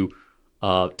into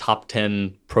top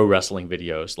 10 pro wrestling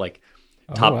videos, like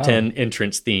top 10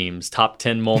 entrance themes, top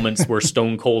 10 moments where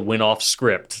Stone Cold went off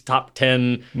script, top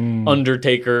 10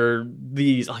 Undertaker,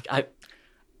 these like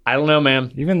I don't know,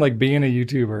 man. Even like being a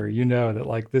YouTuber, you know that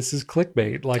like this is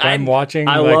clickbait. Like I'm watching.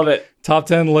 I like, love it. Top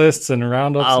 10 lists and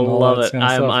roundups. I and all love that it. kind of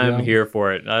stuff, I'm here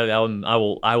for it. I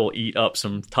will eat up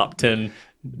some top 10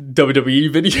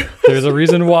 WWE videos. There's a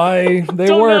reason why they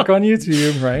Don't work know. on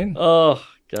YouTube, right? Oh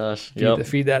gosh,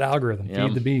 Feed that algorithm. Yep.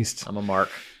 Feed the beast. I'm a mark.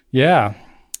 Yeah.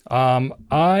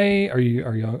 Are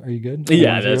you good?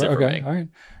 Yeah, that's it for okay. me. All right.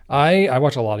 I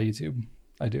watch a lot of YouTube.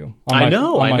 I do. I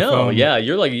know. Phone. Yeah,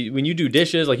 you're like when you do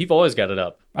dishes, like you've always got it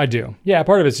up. I do. Yeah,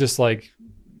 part of it's just like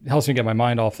helps me get my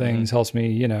mind off things, Mm-hmm. helps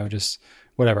me, just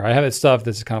whatever. I have it stuff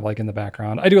that's kind of like in the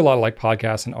background. I do a lot of like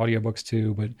podcasts and audiobooks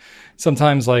too, but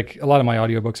sometimes like a lot of my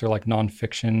audiobooks are like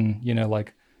nonfiction,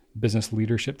 like business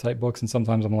leadership type books. And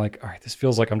sometimes I'm like, all right, this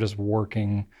feels like I'm just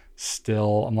working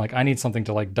still. I'm like, I need something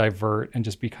to like divert and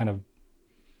just be kind of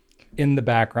in the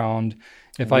background.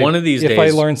 If I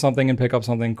learn something and pick up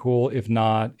something cool, if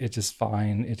not, it's just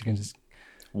fine. It can just.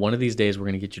 One of these days, we're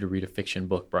going to get you to read a fiction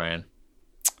book, Brian.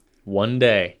 One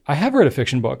day. I have read a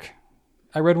fiction book.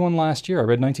 I read one last year. I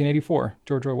read 1984,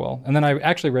 George Orwell. And then I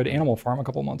actually read Animal Farm a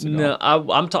couple months ago. No,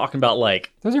 I'm talking about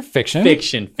like Those are fiction.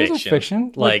 Fiction. Those are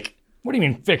fiction. Like what do you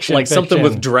mean fiction? Like something fiction?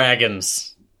 with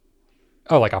dragons.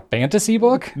 Oh, like a fantasy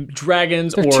book?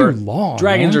 Dragons They're or too long.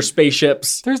 dragons man. or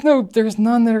spaceships. There's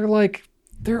none that are like.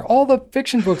 They're all the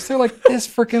fiction books. They're like this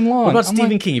freaking long. What about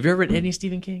Stephen King? Have you ever read any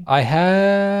Stephen King? I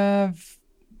have.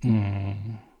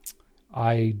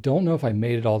 I don't know if I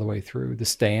made it all the way through The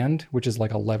Stand, which is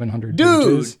like 1,100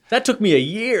 pages. That took me a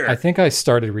year. I think I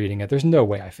started reading it. There's no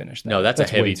way I finished that. No, that's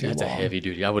a way too long. heavy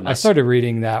duty. I would not. I started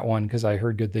reading that one because I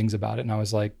heard good things about it, and I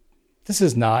was like, "This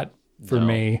is not for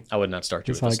me." I would not start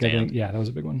you It's with The like Stand. yeah, that was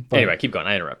a big one. But Anyway, keep going.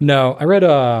 I interrupted. no, I read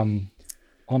On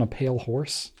a Pale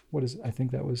Horse. What is? I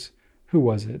think that was. Who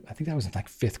was it? I think that was in like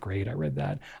 5th grade. I read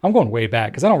that. I'm going way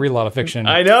back because I don't read a lot of fiction.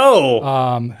 I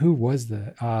know. Who was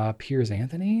the Piers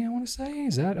Anthony? I want to say,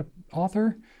 is that an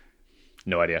author?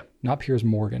 No idea. Not Piers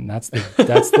Morgan. That's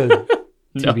the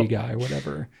TV guy,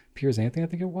 whatever. Piers Anthony, I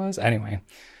think it was. Anyway,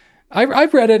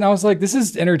 I've read it and I was like, this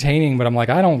is entertaining, but I'm like,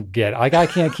 I don't get it. Like, I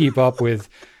can't keep up with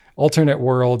alternate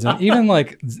worlds. And even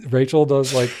like Rachel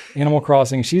does like Animal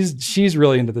Crossing. She's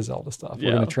really into the Zelda stuff.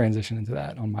 We're going to transition into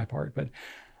that on my part, but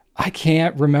I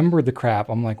can't remember the crap.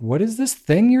 I'm like, what is this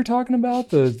thing you're talking about?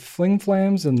 The fling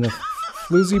flams and the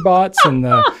floozy bots and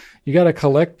you got to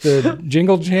collect the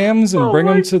jingle jams and bring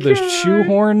them to the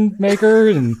shoehorn maker.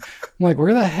 And I'm like,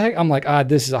 where the heck? I'm like, I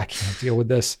can't deal with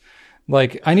this.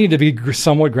 Like, I need to be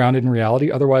somewhat grounded in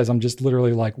reality. Otherwise, I'm just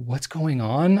literally like, what's going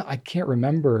on? I can't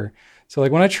remember. So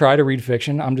like when I try to read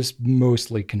fiction, I'm just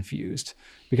mostly confused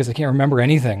because I can't remember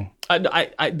anything.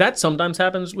 I that sometimes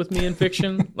happens with me in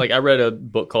fiction. Like I read a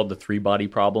book called The 3-Body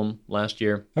Problem last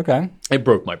year. Okay. It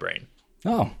broke my brain.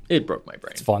 Oh, It broke my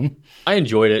brain. it's fun. I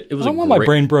enjoyed it. It was I don't want my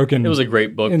brain broken. It was a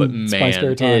great book, in but my man,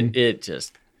 spare time. it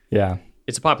just Yeah.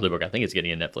 it's a popular book. I think it's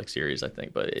getting a Netflix series. I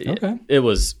think, but Okay. it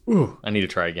was. I need to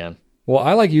try again. Well,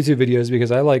 I like YouTube videos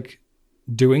because I like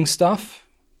doing stuff,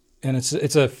 and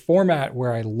it's a format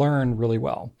where I learn really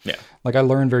well. Yeah. Like I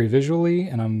learn very visually,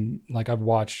 and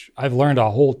I've learned a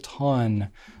whole ton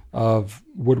of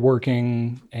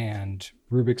woodworking and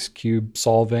Rubik's Cube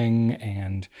solving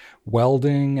and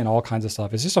welding and all kinds of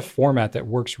stuff. It's just a format that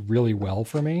works really well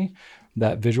for me,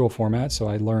 that visual format. So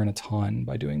I learn a ton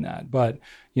by doing that. But,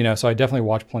 so I definitely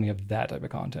watch plenty of that type of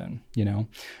content,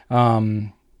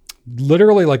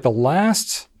 literally like the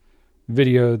last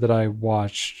video that I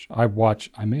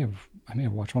may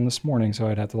have watched one this morning, so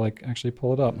I'd have to like actually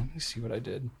pull it up. Let me see what I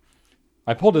did.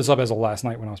 I pulled this up as of last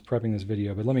night when I was prepping this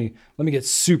video, but let me get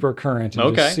super current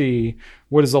and just see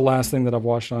what is the last thing that I've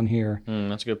watched on here.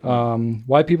 That's a good point.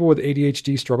 Why people with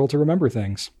ADHD struggle to remember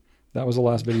things. That was the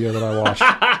last video that I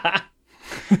watched,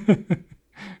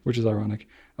 which is ironic.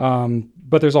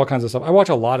 But there's all kinds of stuff. I watch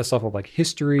a lot of stuff of like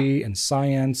history and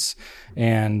science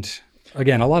and,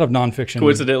 again, a lot of nonfiction.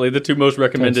 Coincidentally, the two most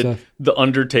recommended, The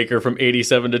Undertaker from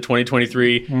 87 to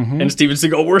 2023 and Steven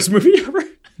Seagal, worst movie ever.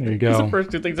 There you go. Those are the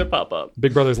first two things that pop up.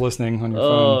 Big Brother's listening on your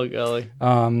phone. Oh,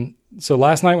 golly. So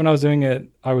last night when I was doing it,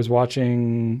 I was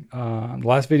watching the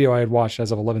last video I had watched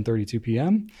as of 11:32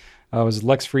 p.m. Was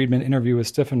Lex Friedman interview with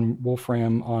Stephen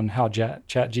Wolfram on how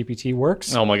ChatGPT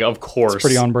works. Oh my God, of course. It's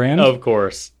pretty on brand. Of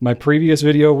course. My previous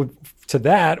video to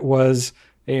that was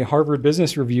a Harvard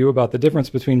Business Review about the difference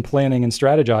between planning and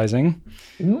strategizing.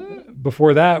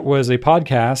 Before that was a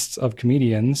podcast of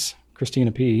comedians,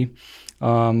 Christina P.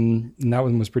 And that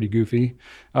one was pretty goofy.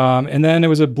 And then it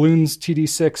was a Bloons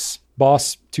TD6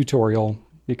 boss tutorial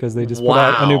because they just put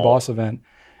out a new boss event.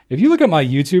 If you look at my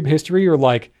YouTube history, you're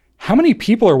like, how many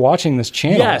people are watching this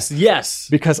channel? Yes.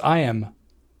 Because I am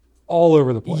all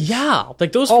over the place. Yeah,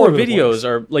 like those four videos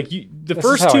are like the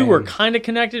first two were kind of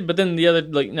connected, but then the other,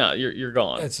 like, no, you're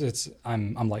gone.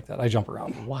 I'm like that. I jump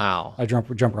around. Wow. I jump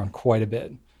around quite a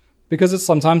bit because it's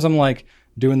sometimes I'm like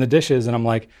doing the dishes and I'm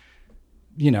like,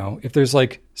 you know, if there's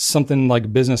like something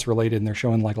like business related and they're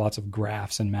showing like lots of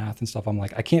graphs and math and stuff, I'm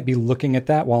like, I can't be looking at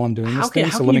that while I'm doing this thing.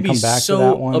 So let me come back to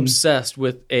that one. Obsessed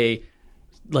with a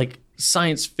like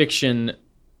science fiction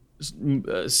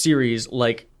series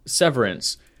like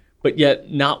Severance, but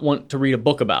yet not want to read a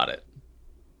book about it?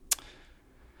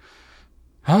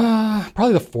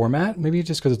 Probably the format, maybe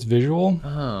just because it's visual.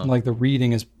 Oh. Like the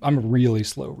reading I'm a really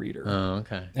slow reader. Oh,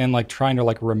 okay. And like trying to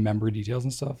like remember details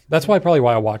and stuff. That's probably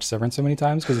why I watch Severance so many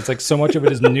times, because it's like so much of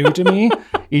it is new to me.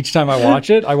 Each time I watch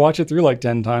it through like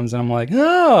 10 times and I'm like,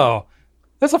 oh,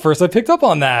 that's the first I picked up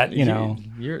on that, you know.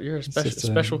 You're a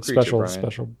special creature,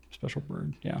 special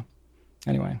bird. Yeah.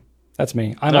 Anyway, that's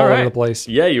me. I'm all over the place.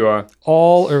 Yeah, you are.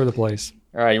 All over the place.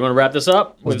 All right, you want to wrap this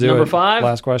up with number 5?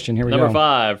 Last question. Here we go. Number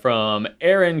 5 from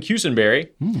Aaron Cusenberry.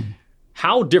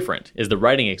 How different is the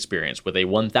writing experience with a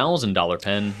 $1,000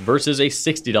 pen versus a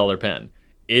 $60 pen?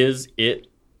 Is it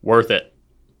worth it?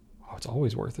 Oh, it's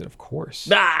always worth it, of course.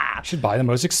 You should buy the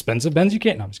most expensive pens you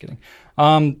can. No, I'm just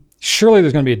kidding. Surely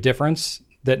there's going to be a difference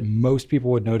that most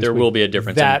people would notice. There will be a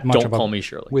difference. Don't call me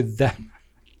Shirley. With that,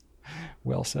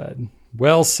 well said.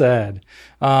 Well said.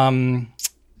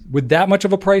 With that much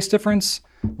of a price difference,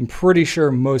 I'm pretty sure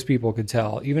most people could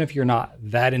tell. Even if you're not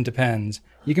that into pens,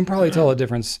 you can probably tell a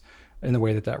difference in the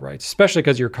way that writes, especially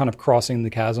because you're kind of crossing the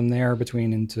chasm there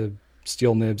between into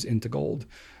steel nibs into gold.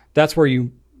 That's where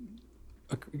you,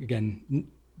 again,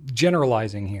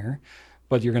 generalizing here,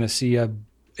 but you're going to see a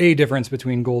difference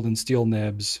between gold and steel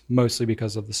nibs, mostly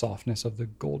because of the softness of the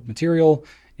gold material,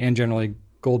 and generally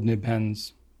gold nib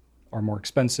pens are more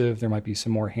expensive. There might be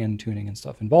some more hand tuning and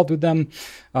stuff involved with them.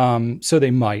 So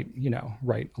they might,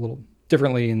 write a little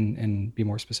differently and be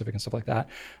more specific and stuff like that,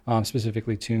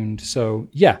 specifically tuned. So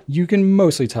yeah, you can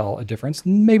mostly tell a difference.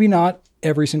 Maybe not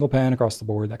every single pen across the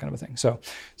board, that kind of a thing. So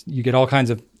you get all kinds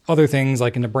of other things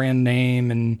like in the brand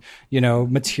name and,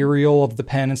 material of the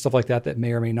pen and stuff like that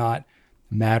may or may not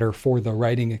matter for the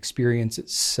writing experience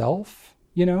itself.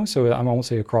 So I won't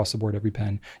say across the board every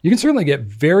pen. You can certainly get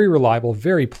very reliable,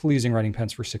 very pleasing writing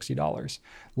pens for $60.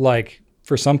 Like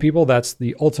for some people, that's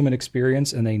the ultimate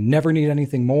experience and they never need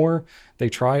anything more. They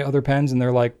try other pens and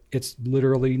they're like, it's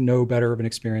literally no better of an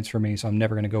experience for me. So I'm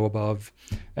never going to go above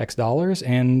X dollars,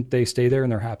 and they stay there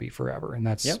and they're happy forever. And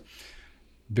that's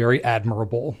very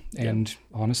admirable and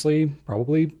honestly,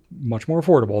 probably much more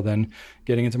affordable than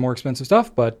getting into more expensive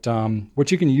stuff. But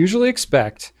what you can usually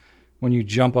expect when you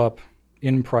jump up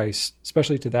in price,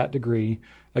 especially to that degree.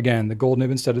 Again, the gold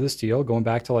nib instead of the steel, going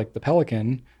back to like the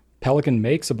Pelican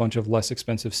makes a bunch of less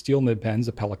expensive steel nib pens,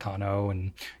 the Pelicano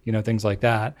and, things like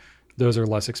that. Those are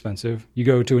less expensive. You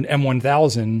go to an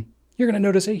M1000, you're going to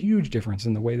notice a huge difference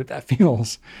in the way that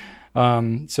feels.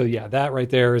 So yeah, that right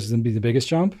there is going to be the biggest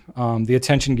jump. The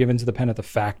attention given to the pen at the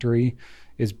factory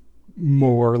is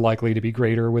more likely to be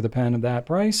greater with a pen of that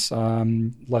price,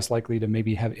 less likely to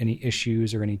maybe have any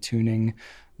issues or any tuning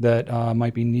that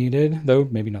might be needed, though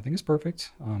maybe nothing is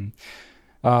perfect.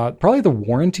 Probably the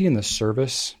warranty and the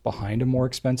service behind a more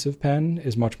expensive pen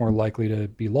is much more likely to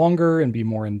be longer and be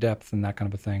more in depth and that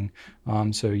kind of a thing.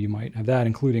 So you might have that,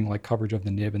 including like coverage of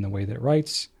the nib and the way that it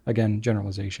writes. Again,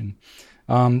 generalization.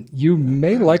 You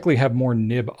may likely have more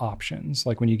nib options.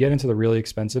 Like when you get into the really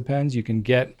expensive pens, you can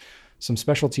get some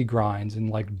specialty grinds and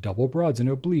like double broads and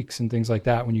obliques and things like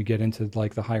that when you get into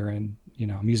like the higher end.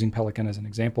 I'm using Pelican as an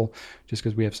example just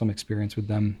because we have some experience with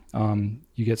them.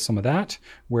 You get some of that,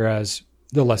 whereas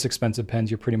the less expensive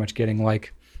pens, you're pretty much getting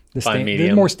like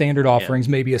The more standard offerings,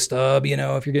 maybe a stub,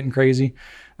 if you're getting crazy.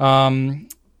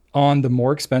 On the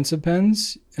more expensive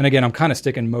pens, and again, I'm kind of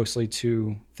sticking mostly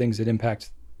to things that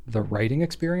impact the writing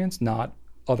experience, not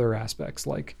other aspects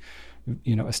like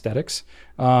aesthetics.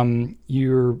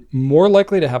 You're more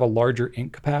likely to have a larger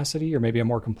ink capacity or maybe a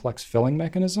more complex filling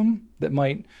mechanism that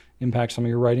might impact some of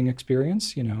your writing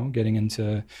experience, getting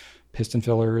into piston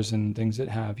fillers and things that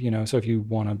have, so if you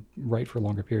want to write for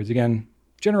longer periods, again,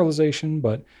 generalization,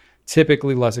 but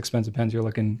typically less expensive pens, you're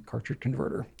looking cartridge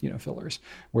converter, fillers.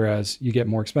 Whereas you get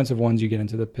more expensive ones, you get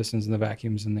into the pistons and the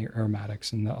vacuums and the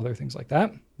aromatics and the other things like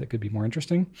that could be more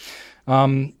interesting.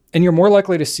 And you're more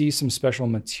likely to see some special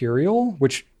material,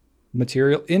 which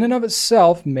material in and of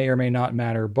itself may or may not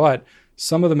matter, but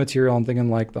some of the material, I'm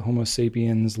thinking like the Homo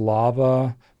sapiens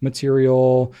lava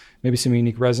material, maybe some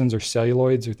unique resins or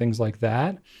celluloids or things like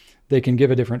that, they can give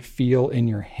a different feel in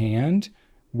your hand,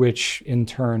 which in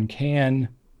turn can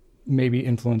maybe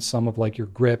influence some of like your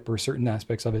grip or certain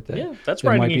aspects of it that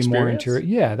might be more interior.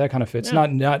 Yeah, that kind of fits. Yeah.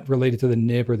 Not related to the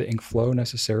nib or the ink flow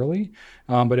necessarily,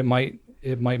 but it might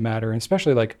matter. And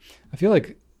especially like, I feel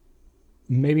like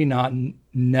maybe not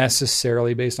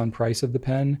necessarily based on price of the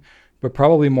pen, but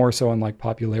probably more so on like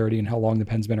popularity and how long the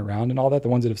pen's been around and all that. The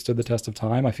ones that have stood the test of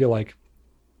time, I feel like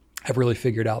have really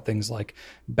figured out things like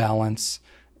balance,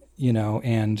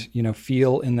 and,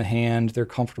 feel in the hand. They're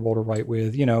comfortable to write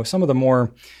with, some of the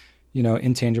more,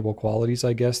 intangible qualities,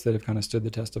 I guess, that have kind of stood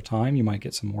the test of time. You might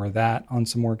get some more of that on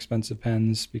some more expensive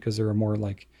pens because there are more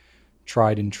like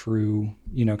tried and true,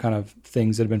 kind of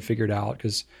things that have been figured out.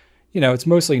 Because, it's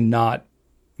mostly not,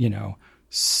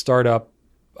 startup,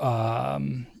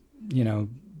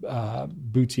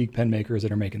 boutique pen makers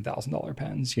that are making $1,000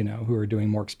 pens, who are doing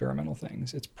more experimental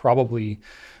things. It's probably,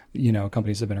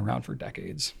 companies that have been around for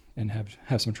decades and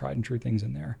have some tried and true things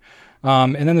in there.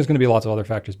 And then there's going to be lots of other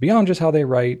factors beyond just how they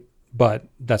write, but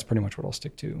that's pretty much what I'll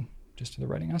stick to, just to the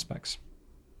writing aspects.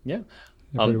 Yeah.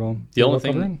 The only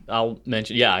thing I'll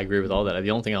mention, I agree with all that.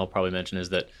 The only thing I'll probably mention is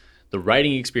that the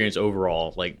writing experience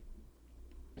overall, like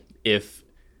if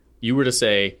you were to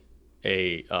say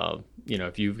if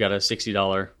you've got a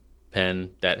 $60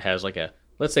 pen that has like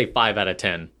let's say 5 out of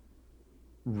 10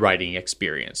 writing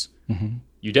experience,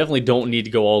 you definitely don't need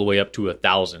to go all the way up to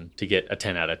 1,000 to get a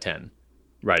 10 out of 10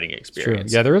 writing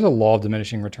experience. True. Yeah, there is a law of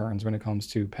diminishing returns when it comes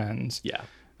to pens. Yeah.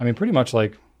 I mean, pretty much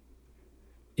like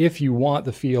if you want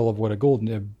the feel of what a gold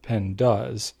nib pen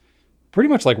does, pretty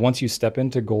much like once you step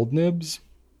into gold nibs,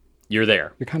 you're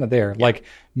there. You're kind of there. Yeah. Like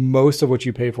most of what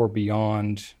you pay for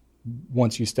beyond,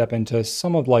 once you step into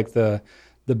some of like the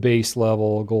base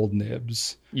level gold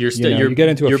nibs, you get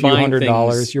into a few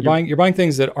 $100s. You're buying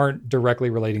things that aren't directly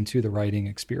relating to the writing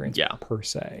experience per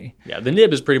se. Yeah, the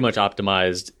nib is pretty much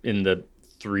optimized in the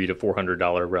 $300 to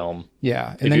 $400 realm.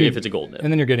 Yeah, and if it's a gold nib,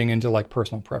 and then you're getting into like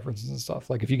personal preferences and stuff.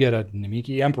 Like if you get a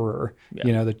Namiki Emperor,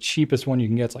 the cheapest one you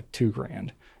can get is like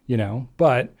 $2,000.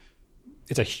 But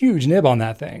it's a huge nib on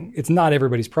that thing. It's not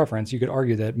everybody's preference. You could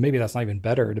argue that maybe that's not even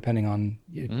better depending on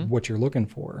what you're looking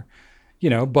for.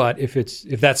 But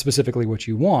if that's specifically what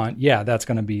you want, that's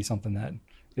going to be something that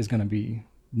is going to be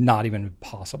not even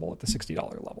possible at the $60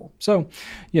 level. So,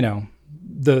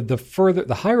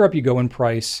 the higher up you go in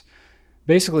price,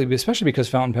 basically, especially because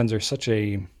fountain pens are such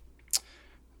a,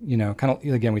 kind of,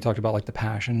 again, we talked about like the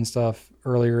passion and stuff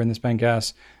earlier in this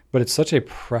Pencast, but it's such a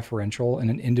preferential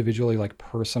and an individually like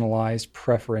personalized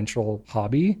preferential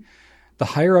hobby. The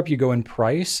higher up you go in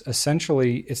price,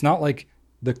 essentially, it's not like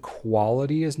the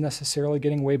quality is necessarily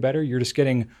getting way better. You're just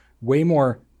getting way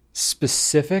more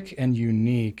specific and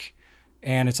unique.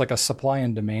 And it's like a supply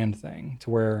and demand thing to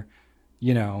where,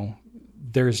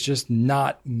 there's just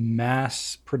not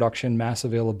mass production, mass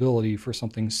availability for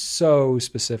something so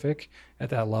specific at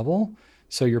that level.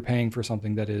 So you're paying for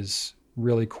something that is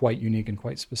really quite unique and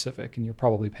quite specific, and you're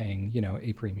probably paying,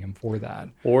 a premium for that.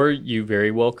 Or you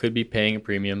very well could be paying a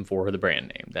premium for the brand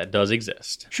name. That does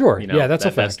exist. Sure. That's a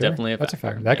factor. That's definitely a factor. That's a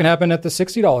factor. That can happen at the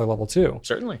 $60 level too.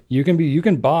 Certainly. You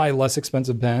can buy less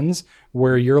expensive pens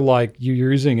where you're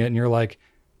using it and you're like,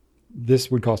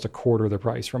 this would cost a quarter the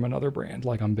price from another brand.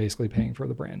 Like I'm basically paying for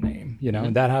the brand name,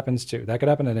 and that happens too. That could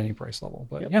happen at any price level,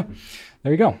 but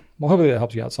there you go. Well, hopefully that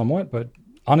helps you out somewhat, but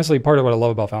honestly, part of what I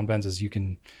love about fountain pens is you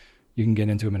can get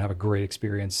into them and have a great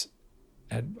experience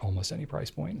at almost any price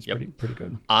point. It's pretty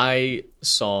good. I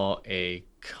saw a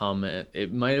comment.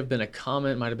 It might have been a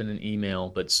comment, might have been an email,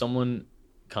 but someone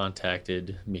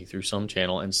contacted me through some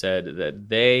channel and said that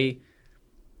they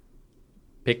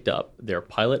picked up their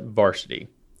Pilot Varsity,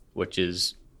 which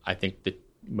is, I think, the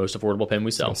most affordable pen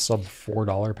we sell. It's a sub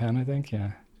 $4 pen, I think.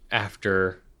 Yeah.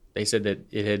 After They said that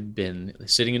it had been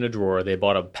sitting in a drawer. They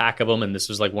bought a pack of them, and this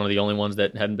was like one of the only ones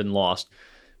that hadn't been lost.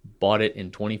 Bought it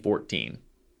in 2014.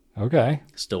 Okay.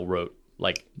 Still wrote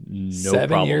like no 7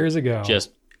 problem. years ago.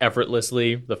 Just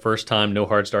effortlessly the first time, no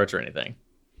hard starts or anything.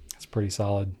 That's pretty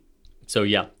solid. So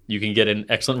yeah, you can get an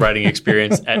excellent writing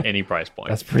experience at any price point.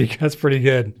 That's pretty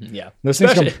good. Yeah. Those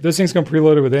things come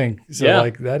preloaded with ink. So Yeah.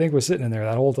 like that ink was sitting in there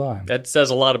that whole time. That says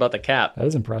a lot about the cap. That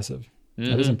is impressive.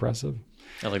 That is impressive.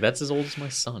 I was like, that's as old as my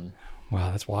son.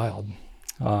 Wow, that's wild.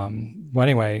 Well,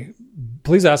 anyway,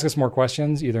 please ask us more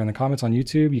questions either in the comments on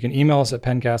YouTube. You can email us at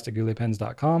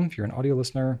pencast@gouletpens.com if you're an audio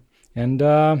listener. And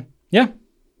yeah,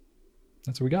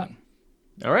 that's what we got.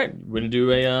 All right. We're going to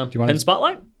do a pen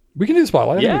spotlight? We can do the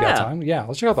spotlight. I think we got Yeah. time. Yeah,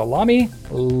 let's check out the Lamy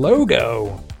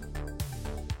logo.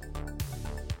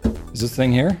 Is this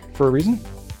thing here for a reason?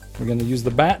 We're going to use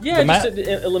the bat. Yeah, the mat? just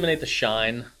to eliminate the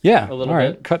shine. Yeah, a little all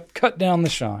right. bit. Cut down the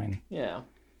shine. Yeah.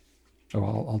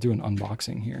 Oh, I'll do an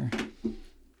unboxing here.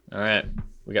 All right.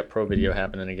 We got pro video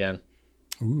happening again.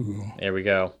 Ooh. There we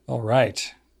go. All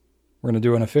right. We're going to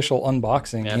do an official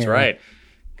unboxing That's here. right.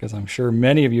 Because I'm sure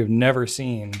many of you have never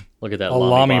seen Look at that a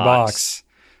Lamy box.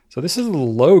 So this is the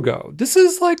logo. This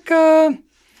is like kind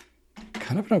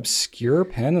of an obscure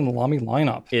pen in the Lamy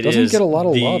lineup. It doesn't get a lot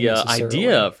of love The necessarily.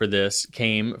 idea for this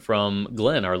came from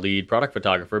Glenn, our lead product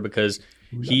photographer, because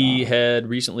he had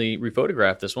recently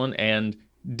rephotographed this one and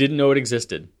didn't know it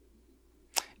existed.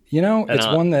 You know, And it's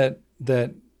one that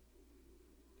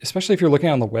especially if you're looking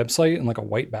on the website in like a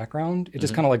white background, it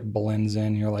just kind of like blends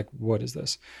in. You're like, what is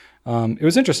this? It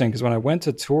was interesting because when I went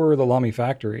to tour the Lamy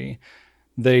factory,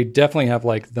 they definitely have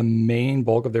like the main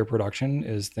bulk of their production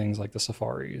is things like the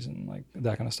Safaris and like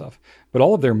that kind of stuff. But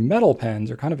all of their metal pens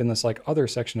are kind of in this like other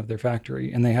section of their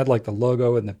factory. And they had like the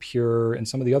logo and the Pure and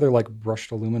some of the other like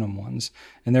brushed aluminum ones.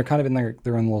 And they're kind of in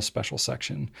their own little special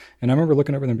section. And I remember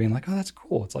looking over them being like, oh, that's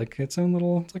cool. It's like its own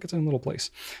little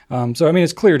place. So, I mean,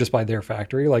 it's clear just by their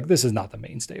factory, like this is not the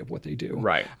mainstay of what they do.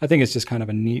 Right. I think it's just kind of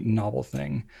a neat and novel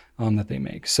thing that they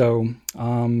make. So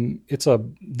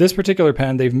this particular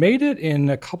pen, they've made it in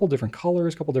a couple different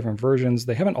colors, a couple different versions.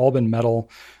 They haven't all been metal.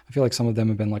 I feel like some of them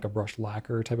have been like a brushed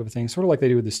lacquer type of thing, sort of like they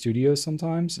do with the studios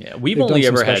sometimes. Yeah, we've They've only done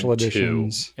some ever had special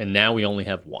editions. 2, and now we only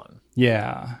have 1.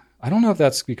 Yeah. I don't know if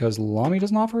that's because Lamy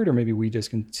doesn't offer it or maybe we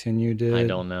discontinued it. I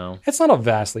don't know. It's not a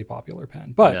vastly popular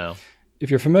pen, but No. if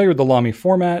you're familiar with the Lamy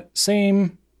format,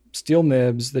 same steel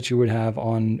nibs that you would have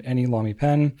on any Lamy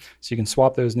pen. So you can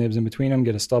swap those nibs in between them,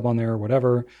 get a stub on there or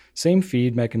whatever. Same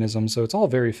feed mechanism. So it's all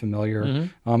very familiar.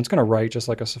 It's going to write just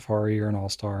like a Safari or an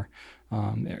All-Star,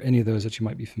 any of those that you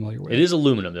might be familiar with. It is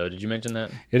aluminum, though. Did you mention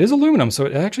that? It is aluminum, so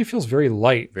it actually feels very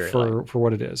light Very for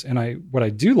what it is. And what I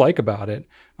do like about it,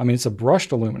 I mean, it's a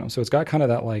brushed aluminum, so it's got kind of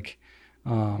that like,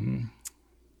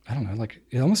 I don't know, like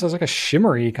it almost has like a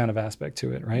shimmery kind of aspect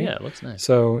to it, right? Yeah, it looks nice.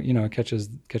 So it catches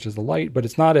the light, but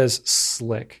it's not as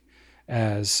slick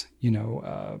as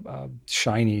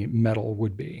shiny metal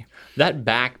would be. That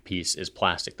back piece is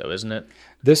plastic, though, isn't it?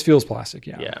 This feels plastic,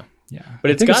 yeah. Yeah. I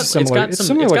But it's think got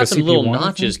some little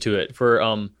notches to it for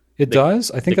It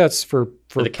does. I think that's for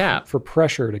the cap. for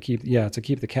pressure to keep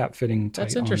the cap fitting tight.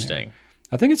 That's on there. interesting.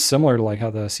 I think it's similar to like how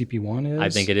the CP1 is. I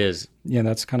think it is. Yeah,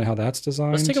 that's kind of how that's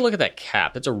designed. Let's take a look at that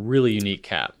cap. It's a really unique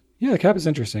cap. Yeah, the cap is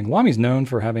interesting. Lamy's known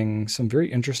for having some very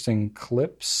interesting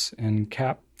clips and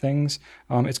cap things.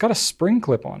 It's got a spring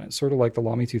clip on it, sort of like the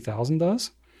Lamy 2000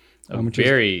 does, which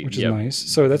is nice.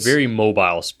 So that's very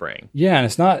mobile spring. Yeah, and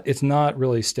it's not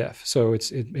really stiff, so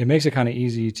it makes it kind of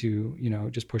easy to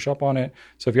just push up on it.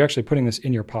 So if you're actually putting this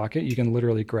in your pocket, you can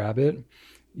literally grab it,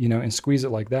 and squeeze it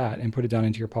like that and put it down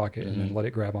into your pocket and then let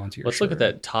it grab onto your Let's shirt. look at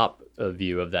that top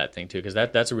view of that thing too, because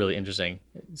that's a really interesting.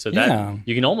 So that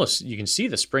you can see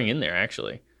the spring in there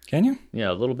actually. Can you?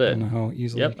 Yeah, a little I bit. don't know how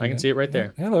easily. Yep, I can see it right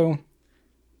there. Hello.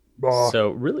 So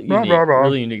really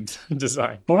unique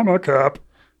design. Lamy cap.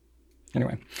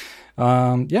 Anyway,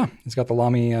 it's got the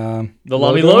Lamy. The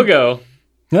Lamy logo.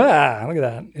 Ah, look at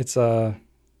that. It's I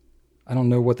don't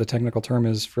know what the technical term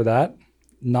is for that.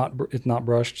 It's not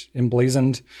brushed,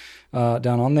 emblazoned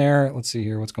down on there. Let's see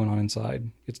here what's going on inside.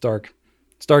 It's dark.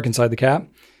 It's dark inside the cap.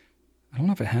 I don't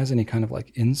know if it has any kind of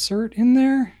like insert in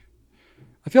there.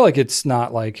 I feel like it's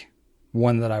not like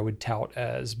one that I would tout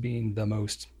as being the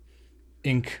most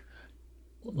ink.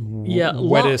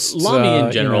 Wettest. Lamy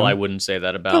in general, I wouldn't say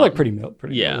that about. They're like pretty middle of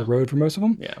the road for most of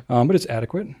them. Yeah. But it's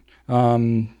adequate.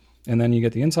 And then you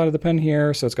get the inside of the pen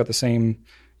here, so it's got the same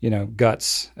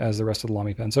guts as the rest of the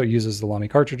Lamy pen. So it uses the Lamy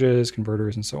cartridges,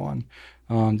 converters, and so on.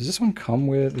 Does this one come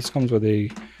with? This comes with a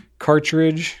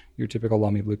cartridge, your typical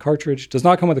Lamy Blue cartridge, does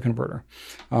not come with a converter.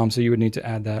 So you would need to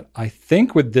add that. I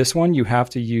think with this one, you have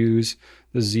to use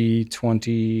the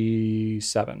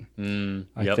Z27.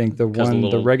 I think the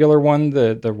regular one,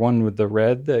 the one with the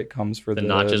red that comes for the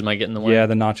notches might get in the way. Yeah,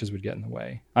 the notches would get in the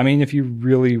way. I mean, if you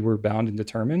really were bound and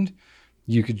determined,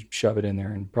 you could shove it in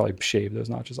there and probably shave those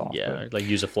notches off. Yeah, like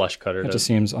use a flush cutter. It just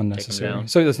seems unnecessary.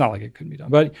 So it's not like it couldn't be done.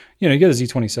 But, you get a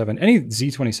Z27. Any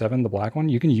Z27, the black one,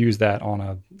 you can use that on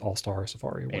a All-Star,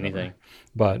 Safari, or whatever. Anything.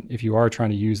 But if you are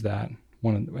trying to use that,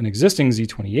 an existing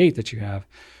Z28 that you have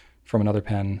from another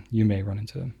pen, you may run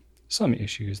into some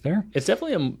issues there. It's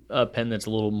definitely a pen that's a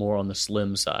little more on the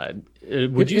slim side.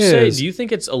 Do you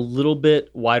think it's a little bit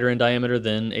wider in diameter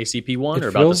than a CP1 or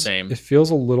about the same? It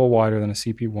feels a little wider than a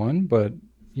CP1, but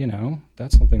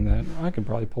that's something that I could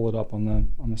probably pull it up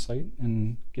on the site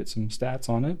and get some stats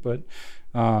on it, but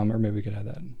or maybe we could add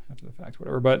that after the fact,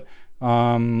 whatever. But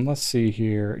let's see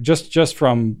here. Just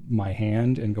from my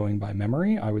hand and going by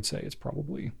memory, I would say it's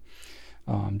probably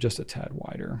just a tad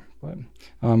wider. But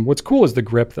what's cool is the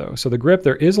grip, though. So the grip,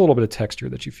 there is a little bit of texture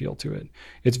that you feel to it.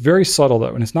 It's very subtle,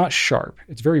 though, and it's not sharp.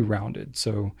 It's very rounded.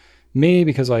 So me,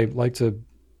 because I like to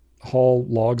haul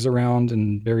logs around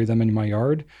and bury them in my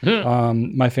yard,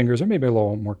 my fingers are maybe a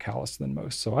little more calloused than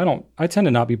most. So I tend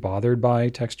to not be bothered by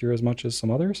texture as much as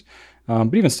some others.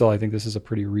 But even still, I think this is a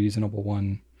pretty reasonable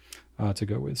one to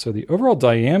go with. So the overall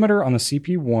diameter on the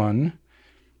CP1,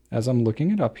 as I'm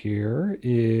looking it up here,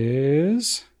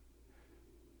 is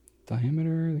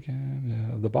diameter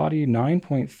of the body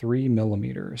 9.3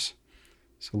 millimeters.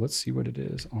 So let's see what it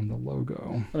is on the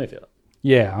logo. Let me feel it.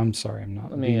 Yeah, I'm sorry. I'm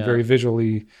not being very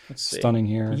visually stunning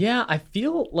here. Yeah, I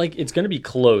feel like it's going to be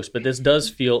close, but this does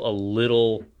feel a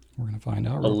little... We're going to find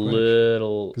out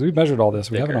because we've measured all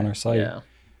this. We have it on our site. Yeah.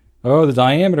 Oh, the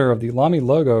diameter of the Lamy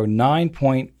logo,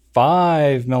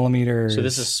 9.5 millimeters. So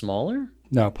this is smaller?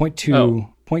 No, 0.2.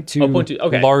 0.2,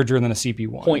 okay. Larger than a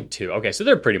CP1. 0.2. Okay, so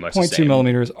they're pretty much the same. 0.2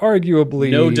 millimeters,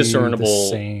 arguably no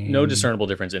discernible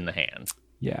difference in the hand.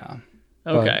 Yeah.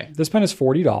 Okay. But this pen is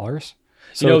 $40.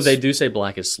 So they do say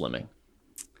black is slimming.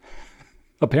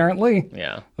 Apparently.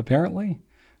 Yeah. Apparently.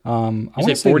 I want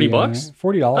to say $40?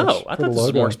 $40. Oh, I thought this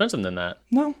was more expensive than that.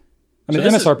 No. I mean, the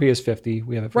MSRP is $50.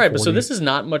 We have it for $40. But so this is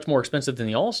not much more expensive than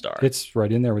the All-Star. It's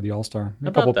right in there with the All-Star.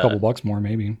 A couple bucks more,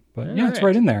 maybe. But it's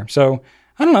right in there. So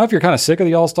I don't know if you're kind of sick of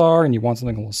the All-Star and you want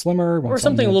something a little slimmer. Or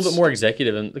something a little bit more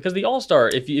executive. And because the All-Star,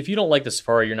 if you don't like the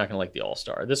Safari, you're not going to like the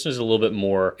All-Star. This is a little bit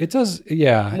more... It does,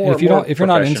 yeah. If you're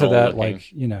not into that,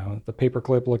 looking. The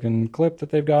paperclip looking clip that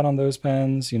they've got on those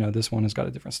pens, this one has got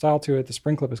a different style to it. The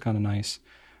spring clip is kind of nice.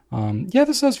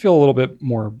 This does feel a little bit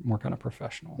more kind of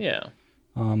professional. Yeah.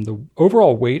 The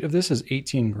overall weight of this is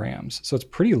 18 grams. So it's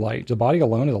pretty light. The body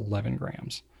alone is 11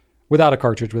 grams without a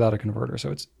cartridge, without a converter.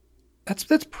 So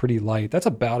that's pretty light. That's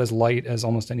about as light as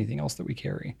almost anything else that we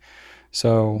carry.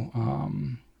 So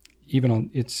even on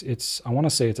it's I want to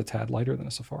say it's a tad lighter than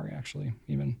a Safari actually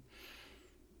even.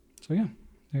 So yeah,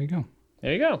 there you go.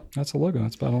 There you go. That's the logo.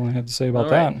 That's about all I have to say about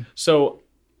that. So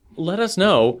let us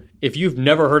know if you've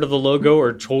never heard of the logo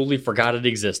or totally forgot it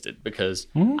existed, because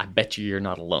I bet you're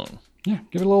not alone. Yeah,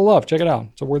 give it a little love. Check it out.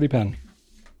 It's a worthy pen.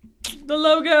 The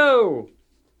logo.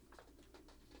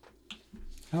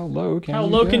 How low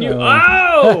can you? Oh,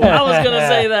 I was going to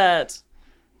say that.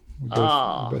 We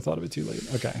both thought of it too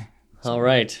late. Okay. All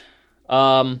right.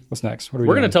 What's next? What are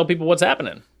we're going to tell people what's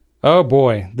happening. Oh,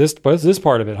 boy. This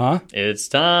part of it, huh? It's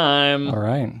time. All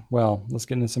right. Well, let's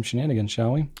get into some shenanigans,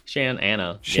 shall we?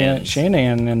 Shenanigans.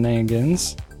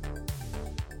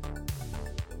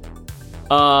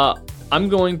 I'm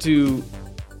going to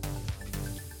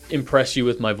impress you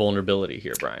with my vulnerability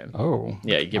here, Brian. Oh.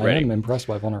 Yeah, you get ready. I am impressed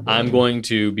by vulnerability. I'm going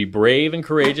to be brave and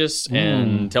courageous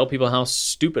and tell people how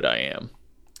stupid I am.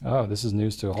 Oh, this is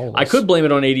news to all of us. I could blame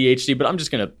it on ADHD, but I'm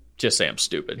just going to say I'm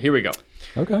stupid. Here we go.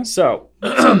 Okay. So.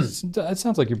 It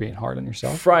sounds like you're being hard on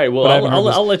yourself. Right. Well,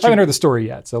 I'll let you. I haven't heard the story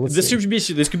yet, so let's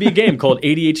see. This could be a game called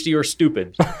ADHD or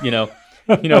Stupid.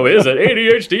 Is it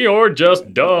ADHD or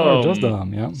just dumb? Or just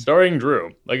dumb, yeah. Starring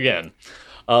Drew again,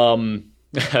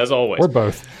 as always. Or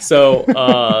both. So,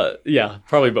 yeah,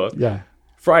 probably both. Yeah.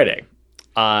 Friday,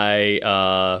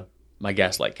 my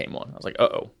gas light came on. I was like,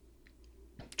 uh-oh.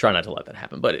 Try not to let that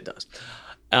happen, but it does.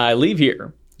 I leave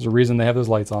here. There's a reason they have those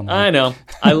lights on. I know.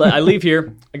 I leave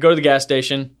here. I go to the gas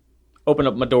station, open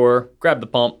up my door, grab the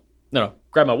pump.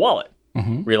 Grab my wallet.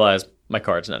 Mm-hmm. Realize my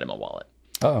card's not in my wallet.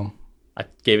 Uh-oh. I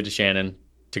gave it to Shannon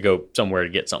to go somewhere to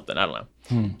get something. I don't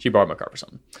know. She borrowed my car for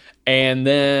something. And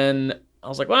then I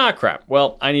was like, crap.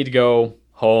 Well, I need to go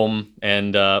home,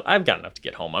 and I've got enough to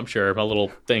get home, I'm sure. My little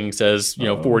thing says,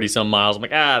 40-some miles. I'm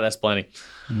like, that's plenty.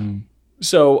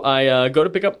 So I go to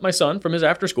pick up my son from his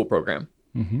after-school program.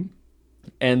 Mm-hmm.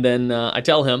 And then I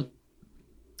tell him,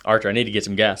 Archer, I need to get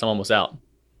some gas. I'm almost out.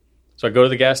 So I go to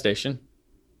the gas station,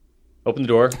 open the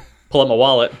door, pull out my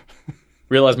wallet,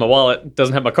 realize my wallet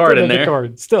doesn't have my card in there.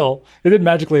 Card. Still, it didn't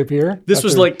magically appear. This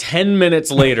was like 10 minutes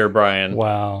later, Brian.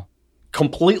 Wow.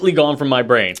 Completely gone from my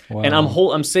brain. Wow. And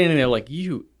I'm standing there like,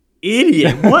 you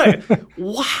idiot. What?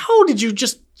 How did you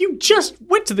just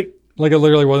went to the... Like it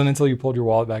literally wasn't until you pulled your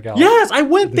wallet back out. Yes, I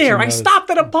went there. I stopped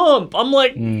at a pump. I'm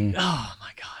like, oh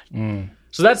my God.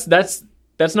 So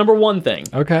that's number one thing.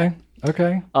 Okay.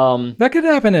 That could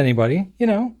happen to anybody, you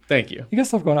know. Thank you. You got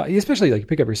stuff going on, especially like you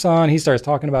pick up your son. He starts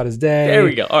talking about his day. There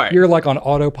we go. All right. You're like on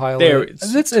autopilot.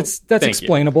 That's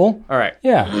explainable. All right.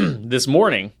 Yeah. This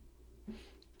morning.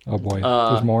 Oh boy,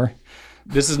 there's more.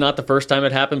 This is not the first time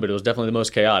it happened, but it was definitely the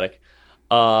most chaotic.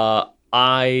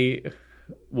 I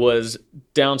was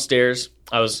downstairs.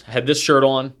 Had this shirt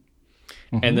on,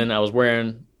 and then I was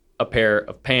wearing a pair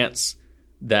of pants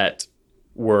that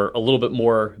were a little bit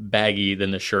more baggy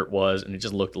than the shirt was, and it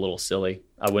just looked a little silly.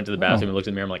 I went to the bathroom and looked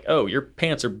in the mirror. I'm like, oh, your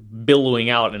pants are billowing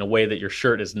out in a way that your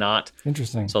shirt is not.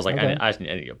 Interesting. So I was like, okay. I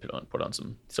need to put on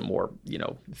some more,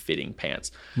 fitting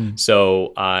pants.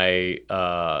 So I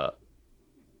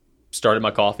started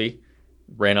my coffee,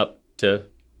 ran up to,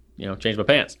 change my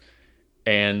pants.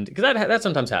 And because that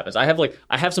sometimes happens. I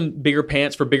have some bigger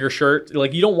pants for bigger shirts.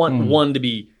 Like you don't want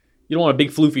you don't want a big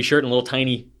floofy shirt and little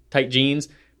tiny tight jeans,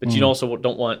 but you also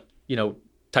don't want,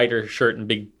 tighter shirt and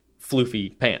big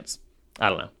floofy pants. I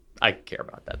don't know. I care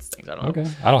about that things. I don't know. Okay.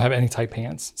 I don't have any tight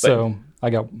pants. So I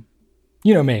got,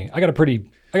 me. I got a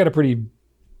pretty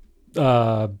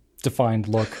defined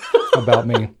look about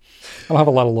me. I don't have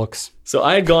a lot of looks. So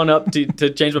I had gone up to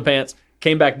change my pants,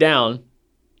 came back down.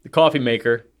 The coffee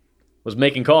maker was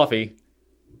making coffee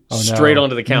straight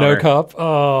onto the counter. No cup.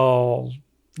 Oh. Wow.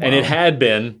 And it had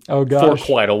been for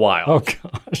quite a while. Oh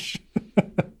gosh.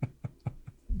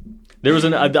 There was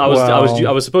I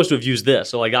was supposed to have used this.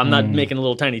 So like I'm not making a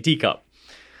little tiny teacup.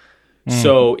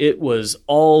 So it was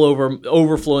all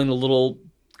overflowing the little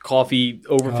coffee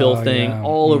overfill thing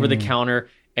all over the counter.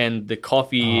 And the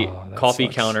coffee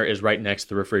counter is right next to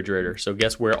the refrigerator. So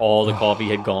guess where all the coffee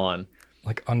had gone?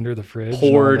 Like under the fridge?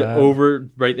 Poured over,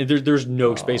 right? There's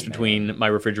no space between my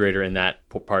refrigerator and that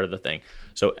part of the thing.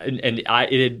 So, it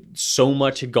had so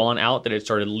much had gone out that it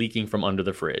started leaking from under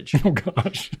the fridge. Oh,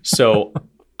 gosh. So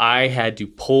I had to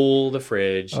pull the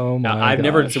fridge. Oh, my Now,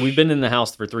 gosh. So we've been in the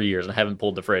house for 3 years and I haven't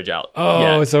pulled the fridge out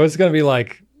Oh, yet. so it's going to be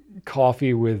like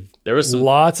coffee with There was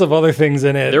lots of other things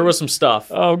in it. There was some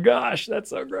stuff. Oh, gosh. That's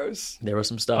so gross. There was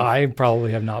some stuff. I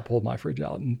probably have not pulled my fridge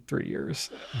out in 3 years.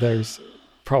 There's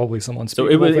probably some So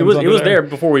unspeakable it was there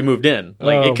before we moved in.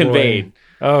 Like it conveyed. Boy.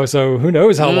 Oh, so who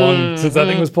knows how long since that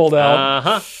thing was pulled out.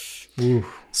 Uh-huh.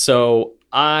 So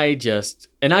I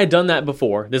had done that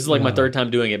before. This is like my third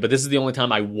time doing it, but this is the only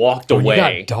time I walked away.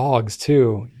 You got dogs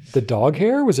too. The dog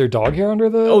hair? Was there dog hair under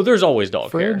the Oh, there's always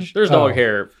dog fridge? hair. There's dog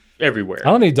hair everywhere.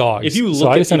 I don't need dogs. If you look so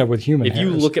I just end up with human If you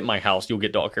hairs. look at my house, you'll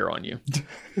get dog hair on you.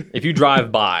 If you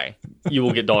drive by, you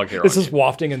will get dog hair It's on just you.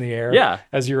 wafting in the air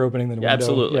as you're opening the window.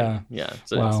 Absolutely. Yeah.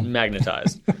 So Wow. it's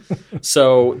magnetized.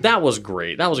 So that was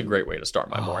great. That was a great way to start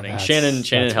my morning. Shannon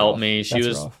that's helped rough. me. She That's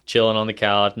was rough. chilling on the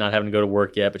couch, not having to go to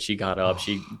work yet, but she got up.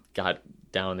 She got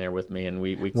down there with me and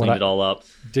we cleaned it all up.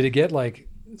 Did it get like,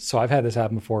 so I've had this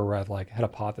happen before where I've like had a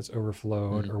pot that's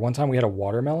overflowed, or one time we had a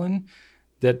watermelon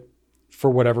that for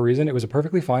whatever reason, it was a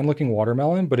perfectly fine looking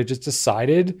watermelon, but it just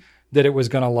decided that it was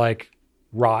going to like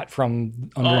rot from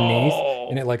underneath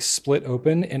and it like split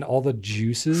open and all the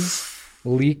juices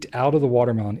leaked out of the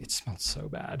watermelon. It smelled so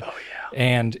bad. Oh yeah.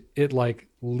 And it like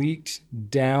leaked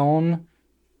down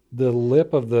the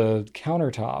lip of the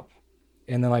countertop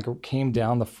and then like came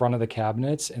down the front of the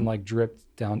cabinets and like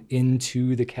dripped down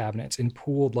into the cabinets and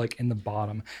pooled like in the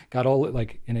bottom. Got all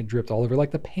like, and it dripped all over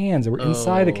like the pans that were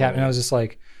inside the cabinet. And I was just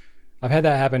like, I've had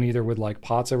that happen either with like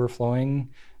pots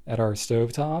overflowing at our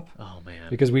stovetop. Oh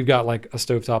man. Because we've got like a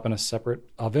stovetop and a separate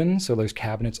oven. So there's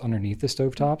cabinets underneath the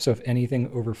stovetop. So if anything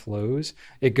overflows,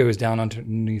 it goes down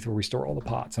underneath where we store all the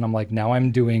pots. And I'm like, now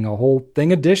I'm doing a whole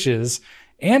thing of dishes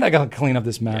and I got to clean up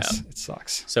this mess. Yeah. It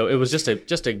sucks. So it was just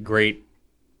a great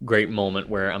moment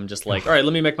where I'm just like, all right,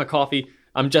 let me make my coffee.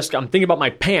 I'm thinking about my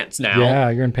pants now. Yeah,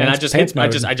 you're in pants. And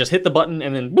I just hit the button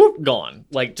and then whoop, gone.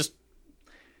 Like just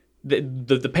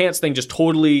the pants thing just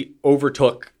totally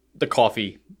overtook the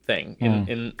coffee thing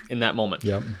in that moment.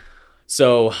 Yep.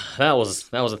 So that was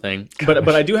a thing. But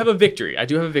I do have a victory.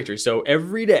 So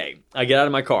every day I get out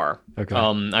of my car. Okay.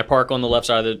 I park on the left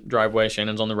side of the driveway.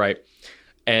 Shannon's on the right,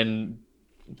 and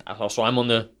also I'm on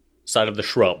the side of the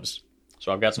shrubs.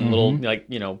 So I've got some little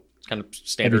kind kind of Have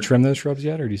standard. you trimmed those shrubs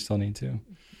yet, or do you still need to?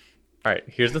 All right,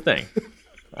 here's the thing.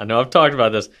 I know I've talked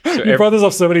about this. So You brought this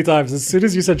up so many times. As soon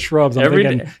as you said shrubs, I'm Every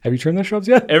thinking, day- have you trimmed those shrubs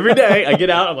yet? every day I get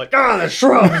out, I'm like, the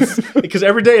shrubs. Because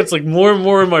every day it's like more and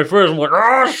more in my fridge. I'm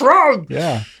like, shrubs.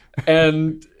 Yeah.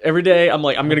 And every day I'm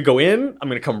like, I'm going to go in, I'm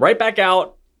going to come right back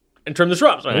out and trim the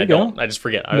shrubs. And There I you go. don't. I just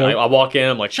forget. No. I walk in,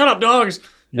 I'm like, shut up, dogs.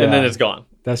 Yeah. And then it's gone.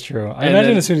 That's true. I And imagine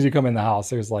then- as soon as you come in the house,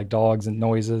 there's like dogs and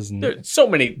noises and There's so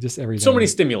many, just everything. so many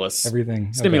stimulus, everything.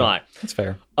 Okay. stimuli. That's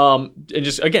fair. And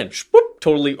just, again, whoop,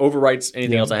 totally overwrites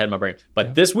anything Yeah. else I had in my brain.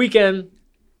 But this weekend,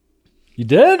 You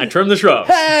did? I trimmed the shrubs.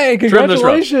 Hey, Trimmed the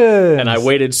shrubs. congratulations. And I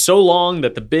waited so long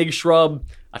that the big shrub,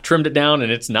 I trimmed it down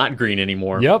and it's not green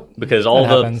anymore. Yep. Because That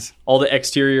happens. all the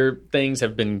exterior things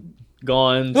have been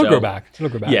gone. It'll so- grow back. It'll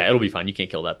grow back. Yeah, it'll be fine. You can't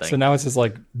kill that thing. So now it's just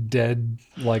like dead,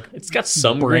 like It's got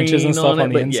some branches green and stuff on it, on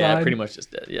the but yeah, inside? pretty much just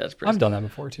dead. Yeah, it's pretty. I've done that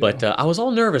before too. But I was all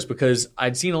nervous because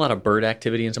I'd seen a lot of bird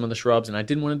activity in some of the shrubs, and I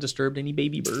didn't want to disturb any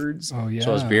baby birds. Oh, yeah.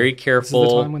 So I was very this is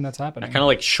careful. the time when that's happening. I kind of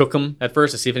like shook them at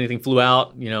first to see if anything flew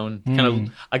out, and kind of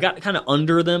I got kind of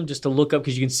under them just to look up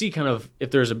because you can see kind of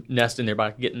if there's a nest in there by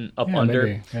getting up Yeah,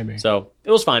 under. maybe. So it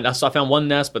was fine. So I found one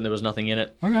nest, but there was nothing in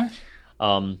it. Okay.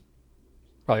 Um,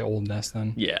 Probably old nest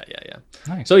then. yeah.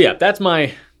 Nice. So yeah, that's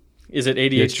my. Is it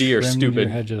ADHD or trimmed stupid? your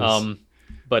hedges.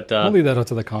 But We'll leave that up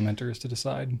to the commenters to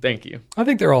decide. thank you. I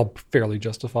think they're all fairly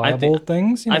justifiable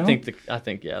things. You know? I think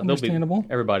yeah, they'll be Understandable.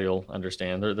 everybody will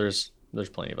understand. There's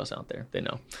plenty of us out there. They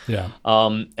know. Yeah.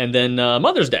 And then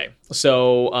Mother's Day.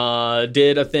 So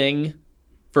did a thing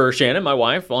for Shannon, my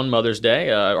wife, on Mother's Day.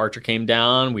 Archer came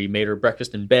down. We made her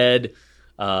breakfast in bed.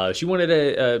 She wanted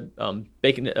a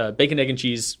bacon, egg, and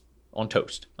cheese on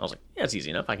toast. I was like, yeah, it's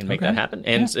easy enough. I can make Okay. that happen.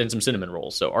 And some cinnamon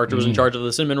rolls. So Archer was in charge of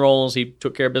the cinnamon rolls. He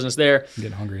took care of business there. I'm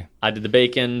getting hungry. I did the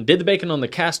bacon on the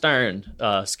cast iron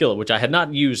skillet, which I had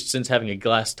not used since having a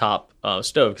glass top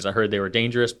stove because I heard they were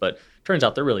dangerous, but turns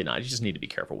out they're really not. You just need to be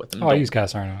careful with them. Oh, I Don't- use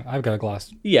cast iron. I've got a glass.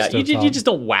 yeah, you stovetop. just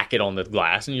don't whack it on the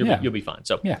glass and Yeah. you'll be fine.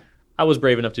 So Yeah. I was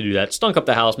brave enough to do that. Stunk up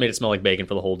the house, made it smell like bacon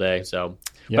for the whole day. So,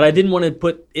 Yep. but I didn't want to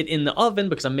put it in the oven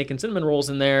because I'm making cinnamon rolls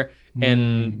in there,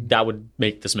 and that would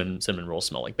make the cinnamon rolls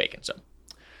smell like bacon. So,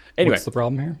 anyway, What's the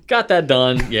problem here? got that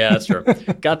done. Yeah, that's true.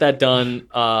 Got that done.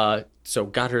 So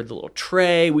got her the little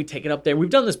tray. We take it up there. We've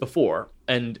done this before,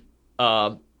 and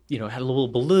had a little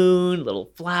balloon, little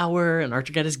flower, and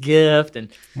Archer got his gift and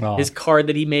Well, his card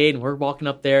that he made, and we're walking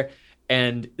up there.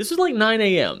 And this was like 9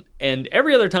 a.m. And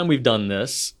every other time we've done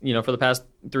this, for the past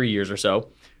 3 years or so,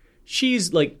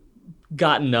 she's like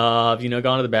gotten up,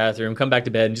 gone to the bathroom, come back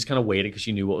to bed, and just kind of waited because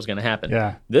she knew what was going to happen.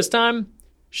 yeah. This time,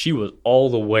 she was all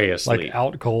the way Like asleep.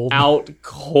 out cold. Out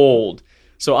cold.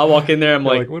 So I walk in there, I'm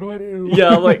You're like, what do I do?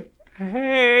 yeah, I'm like,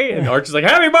 hey. And Archie's like,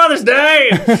 Happy Mother's Day.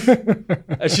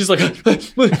 And she's like,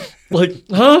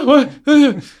 huh? What?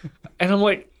 And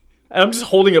I'm just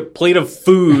holding a plate of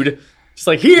food. She's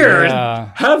like, here,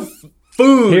 Yeah. have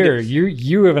food. Here,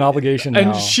 you have an obligation now.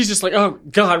 And she's just like, oh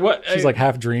God, what? She's like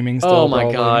half dreaming still. oh my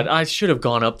probably. God, I should have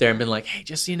gone up there and been like, hey,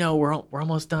 just so you know, we're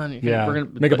almost done. Yeah. We're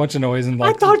gonna Make a bunch of noise and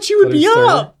like. I thought she would let her be stir.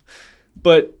 up.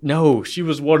 But no, she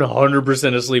was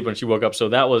 100% asleep when she woke up. So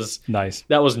that was Nice.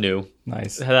 new.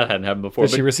 Nice. That hadn't happened before.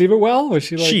 Did she receive it well? Was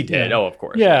she like? she did. Yeah. Oh, of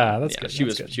course. Yeah, that's good. She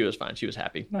That's was good. she was fine. She was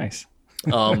happy. Nice.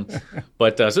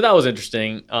 But so that was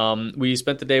interesting. We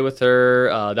spent the day with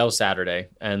her. That was Saturday,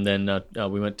 and then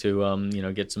we went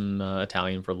to get some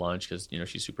Italian for lunch because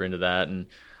she's super into that, and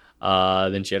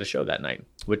then she had a show that night,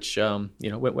 which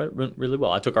went really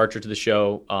well. I took Archer to the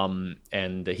show,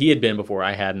 and he had been before,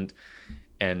 I hadn't,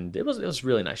 and it was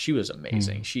really nice. She was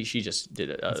amazing. She just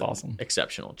did That's awesome.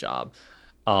 exceptional job.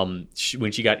 When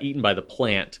she got eaten by the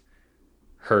plant,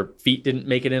 her feet didn't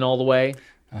make it in all the way.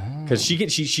 Because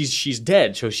she's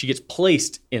dead, so she gets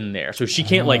placed in there, so she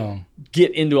can't like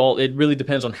get into all. It really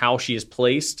depends on how she is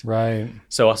placed. Right.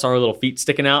 So I saw her little feet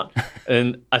sticking out,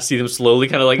 and I see them slowly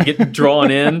kind of like get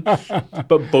drawn in,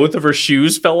 but both of her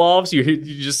shoes fell off, so you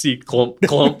just see clump,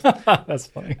 clump. That's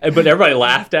funny. But everybody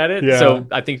laughed at it, Yeah. so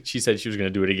I think she said she was going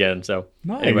to do it again. So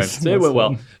Nice. anyway, so it That's went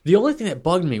well. fun. The only thing that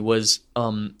bugged me was,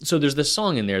 so there's this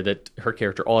song in there that her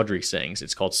character Audrey sings.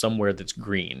 It's called "Somewhere That's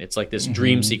Green." It's like this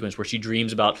dream sequence where she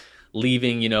dreams about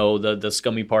leaving, the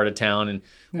scummy part of town and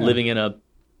living in a,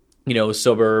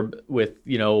 suburb with,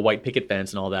 a white picket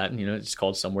fence and all that. And, it's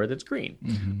called "Somewhere That's Green."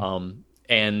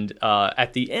 And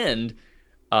at the end,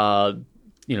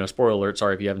 spoiler alert,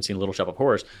 sorry if you haven't seen Little Shop of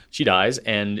Horrors, she dies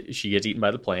and she gets eaten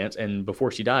by the plants. And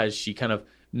before she dies, she kind of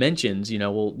mentions,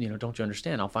 don't you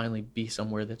understand? I'll finally be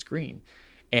somewhere that's green.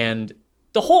 And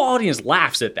the whole audience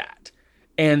laughs at that.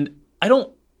 And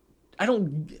I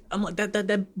I'm like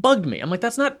that bugged me. I'm like,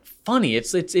 that's not funny.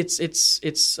 It's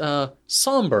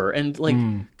somber and like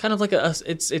kind of like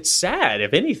it's sad,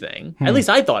 if anything. At least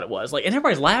I thought it was. Like, and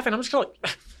everybody's laughing. I'm just kind of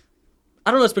like,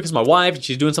 I don't know. It's because my wife,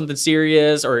 she's doing something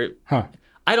serious, or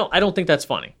I don't think that's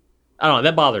funny. I don't know.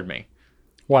 That bothered me.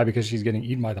 Why? Because she's getting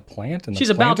eaten by the plant, and She's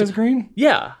the plant about to- is green.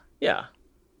 Yeah.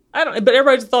 But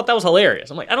everybody thought that was hilarious.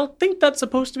 I'm like, I don't think that's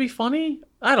supposed to be funny.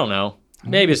 I don't know.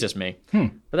 Maybe it's just me.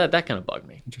 But that kind of bugged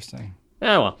me. Interesting.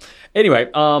 Yeah, well. Anyway,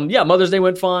 Mother's Day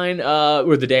went fine.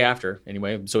 Or the day after,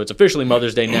 anyway. So it's officially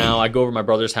Mother's Day now. I go over to my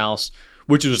brother's house,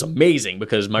 which was amazing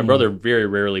because my brother very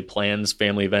rarely plans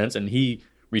family events, and he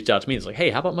reached out to me. He's like, hey,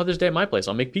 how about Mother's Day at my place?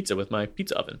 I'll make pizza with my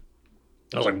pizza oven.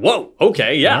 I was like, whoa,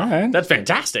 okay, yeah, All right. That's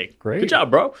fantastic. Great. Good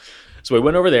job, bro. So we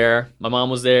went over there. My mom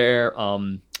was there.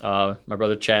 My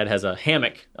brother Chad has a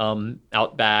hammock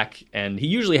out back, and he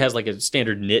usually has like a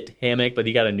standard knit hammock, but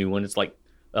he got a new one. It's like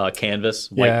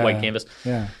canvas, white canvas.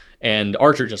 Yeah. And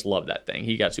Archer just loved that thing.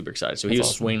 He got super excited. So he was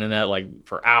awesome. swinging that like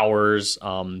for hours.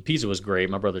 Pizza was great.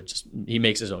 My brother he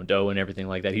makes his own dough and everything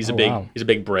like that. He's a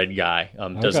big bread guy.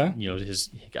 Does he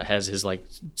has his like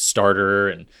starter,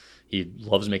 and he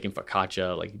loves making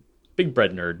focaccia. Like big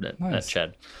bread nerd. That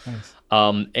Chad. Nice.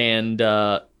 And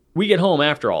we get home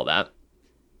after all that,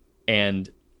 and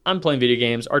I'm playing video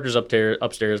games. Archer's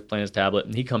upstairs playing his tablet,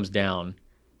 and he comes down,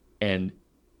 and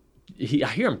I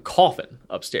hear him coughing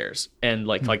upstairs, and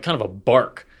like kind of a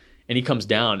bark. And he comes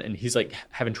down, and he's like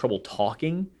having trouble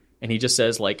talking, and he just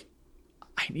says like,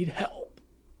 "I need help."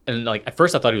 And like at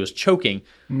first I thought he was choking,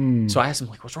 so I asked him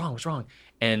like, "What's wrong? What's wrong?"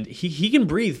 And he can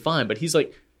breathe fine, but he's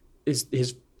like,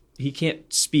 he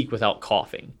can't speak without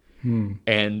coughing.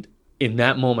 And in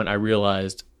that moment, I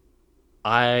realized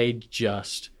I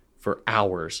just, for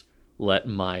hours, let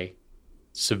my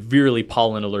severely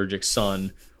pollen allergic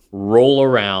son roll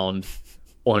around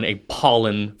on a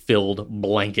pollen-filled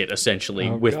blanket, essentially,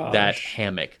 with that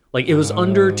hammock. Like, it was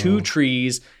under 2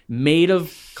 trees, made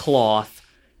of cloth.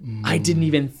 I didn't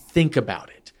even think about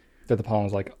it. That the pollen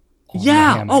was like, on the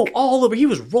hammock. All over. He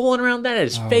was rolling around that, had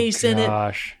his face in it.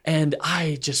 Gosh. And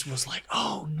I just was like,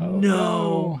 oh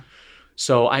no.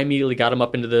 So I immediately got him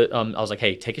up into the. I was like,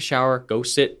 "Hey, take a shower. Go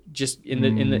sit just in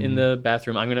the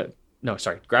bathroom.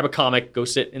 Grab a comic. Go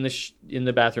sit in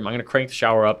the bathroom. I'm gonna crank the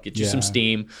shower up. Get you some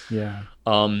steam." Yeah.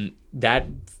 That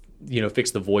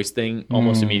fixed the voice thing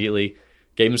almost immediately.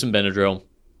 Gave him some Benadryl,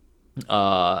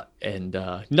 and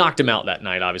knocked him out that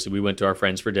night. Obviously, we went to our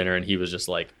friends for dinner, and he was just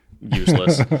like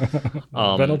useless.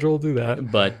 Benadryl will do that.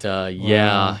 But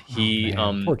he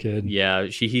poor kid. Yeah,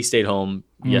 he stayed home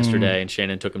yesterday, and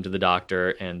Shannon took him to the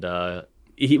doctor. And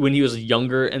when he was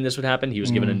younger and this would happen, he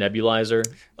was given a nebulizer.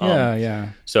 Yeah.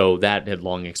 So that had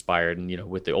long expired, and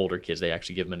with the older kids, they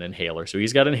actually give him an inhaler. So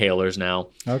he's got inhalers now.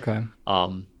 Okay.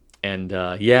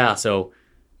 So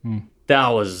that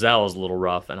was a little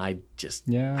rough, and I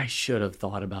should have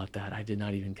thought about that. I did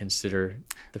not even consider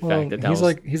the fact that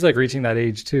he's like reaching that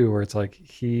age too, where it's like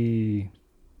he's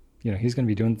going to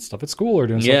be doing stuff at school or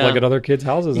doing stuff like at other kids'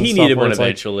 houses. And he stuff needed where one it's like,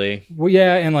 eventually. well,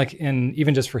 yeah, and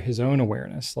even just for his own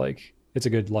awareness, like it's a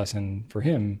good lesson for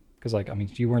him because, like, I mean,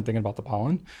 you weren't thinking about the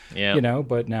pollen,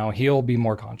 but now he'll be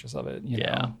more conscious of it. You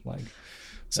know, like.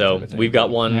 So we've got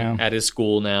one at his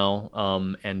school now,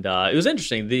 and it was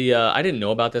interesting. I didn't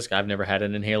know about this. I've never had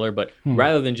an inhaler, but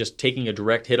rather than just taking a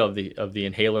direct hit of the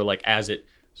inhaler, like as it,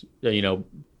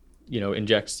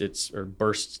 injects or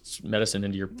bursts medicine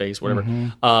into your face,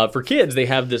 whatever. For kids, they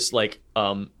have this like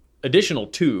additional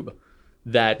tube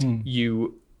that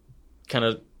you kind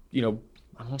of I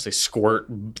don't want to say squirt,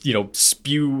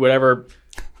 spew whatever.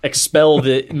 Expel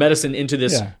the medicine into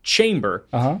this chamber,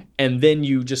 and then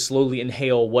you just slowly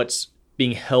inhale what's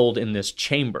being held in this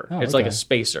chamber. It's like a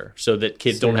spacer, so that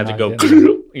kids don't have to go,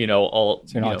 all.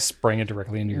 So you're not like spraying it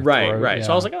directly into your throat. Right. Yeah.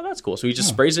 So I was like, oh, that's cool. So he just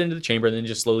sprays it into the chamber, and then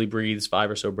just slowly breathes 5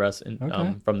 or so breaths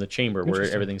from the chamber where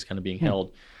everything's kind of being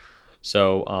held.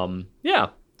 So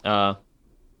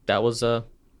that was our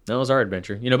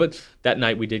adventure, But that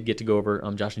night we did get to go over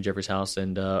Josh and Jeffrey's house,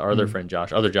 and our other friend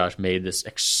Josh made this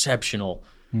exceptional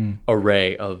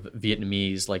array of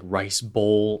Vietnamese like rice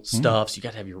bowl stuff. So you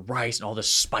got to have your rice and all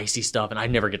this spicy stuff, and I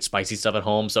never get spicy stuff at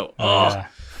home. So it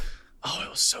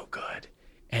was so good.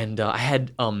 And I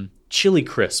had chili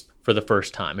crisp for the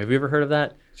first time. Have you ever heard of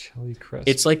that? Chili crisp.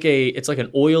 It's like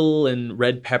an oil and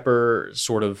red pepper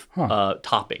sort of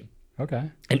topping.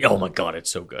 Okay. And oh my God,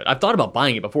 it's so good. I've thought about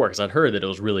buying it before because I'd heard that it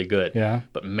was really good. Yeah.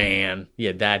 But man, he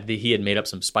had made up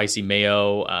some spicy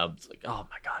mayo. Like, oh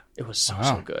my God, it was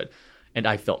so good. And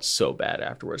I felt so bad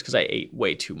afterwards because I ate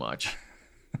way too much.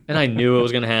 And I knew it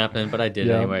was going to happen, but I did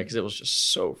anyway because it was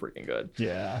just so freaking good.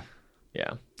 Yeah.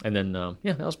 Yeah. And then,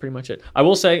 that was pretty much it. I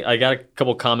will say, I got a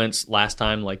couple comments last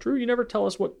time, like, Drew, you never tell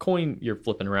us what coin you're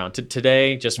flipping around.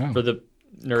 Today, just for the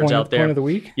nerds out there. Coin of the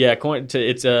week? Yeah,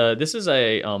 this is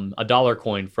a dollar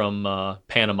coin from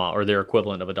Panama, or their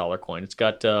equivalent of a dollar coin. It's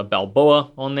got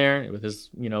Balboa on there with his,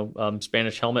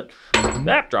 Spanish helmet.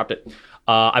 Dropped it.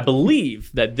 I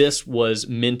believe that this was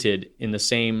minted in the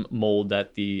same mold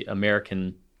that the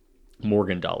American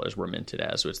Morgan dollars were minted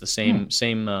as. So it's the same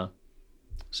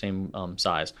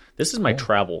size. This is my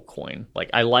travel coin. Like,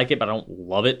 I like it, but I don't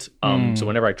love it. So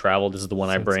whenever I travel, this is the one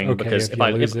I bring, okay because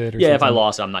if I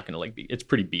lost it, I'm not going to it's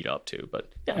pretty beat up too.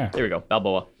 But yeah, there we go,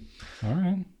 Balboa. All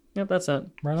right. Yep, that's it.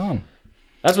 Right on.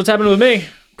 That's what's happening with me.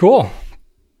 Cool.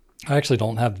 I actually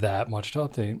don't have that much to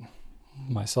update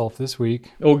myself this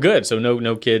week. Oh, good. So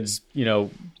no kids,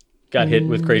 got hit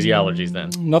with crazy allergies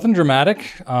then. Nothing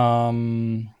dramatic.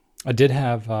 I did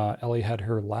have Ellie had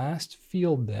her last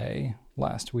field day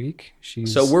last week.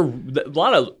 So we're a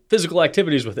lot of physical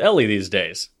activities with Ellie these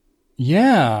days.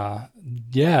 Yeah,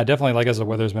 definitely. Like, as the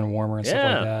weather's been warmer and stuff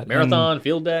like that. Marathon,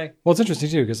 field day. Well, it's interesting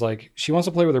too, because like she wants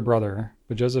to play with her brother,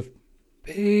 but Joseph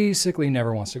basically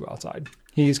never wants to go outside.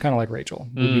 He's kind of like Rachel.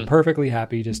 Would be perfectly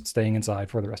happy just staying inside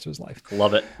for the rest of his life.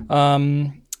 Love it.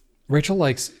 Rachel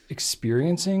likes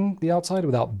experiencing the outside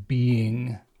without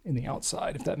being in the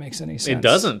outside, if that makes any sense. It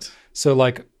doesn't. So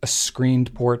like a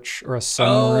screened porch or a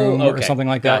sunroom or something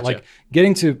like that. Gotcha. Like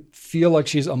getting to feel like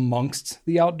she's amongst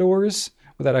the outdoors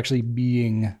without actually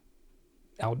being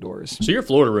outdoors. So your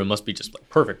Florida room must be just like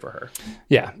perfect for her.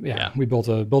 Yeah. We built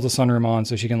a sunroom on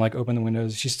so she can like open the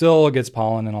windows. She still gets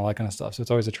pollen and all that kind of stuff. So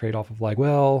it's always a trade-off of like,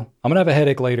 well, I'm gonna have a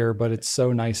headache later, but it's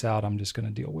so nice out, I'm just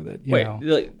gonna deal with it.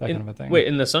 That kind of a thing. Wait,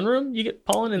 in the sunroom you get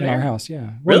pollen in there? Our house, yeah.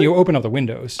 Really? Well, you open up the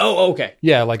windows. Oh, okay.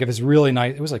 Yeah, like if it's really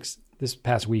nice. It was like this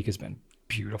past week has been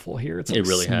beautiful here. It's like it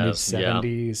really has.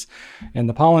 70s, and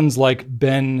the pollen's like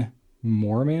been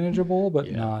more manageable,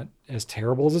 but not as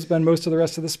terrible as it's been most of the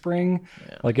rest of the spring.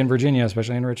 Yeah. Like in Virginia,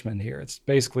 especially in Richmond here, it's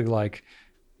basically like,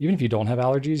 even if you don't have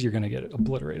allergies, you're going to get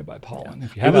obliterated by pollen.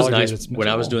 If you have allergies, nice it's when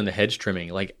I was doing the hedge trimming.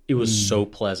 Like, it was so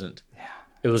pleasant. Yeah.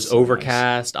 It was so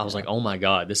overcast. Nice. I was like, oh my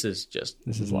God, this is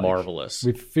marvelous.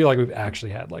 We feel like we've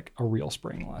actually had like a real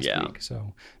spring last week.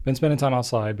 So been spending time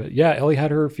outside. But yeah, Ellie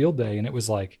had her field day and it was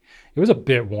a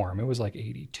bit warm. It was like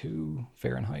 82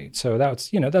 Fahrenheit. So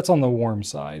that's on the warm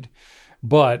side.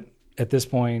 But at this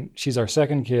point, she's our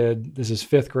second kid. This is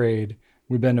 5th grade.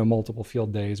 We've been to multiple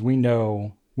field days. We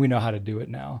know how to do it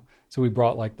now. So we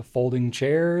brought like the folding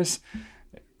chairs.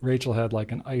 Rachel had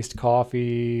like an iced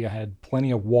coffee. I had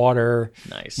plenty of water.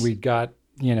 Nice. We got,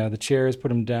 the chairs, put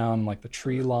them down like the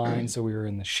tree line. So we were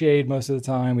in the shade most of the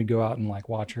time. We'd go out and like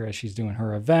watch her as she's doing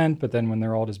her event. But then when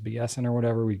they're all just BSing or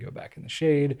whatever, we'd go back in the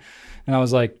shade. And I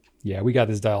was like, yeah, we got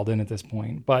this dialed in at this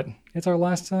point. But it's our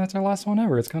last one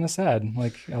ever. It's kind of sad.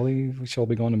 Like Ellie, she'll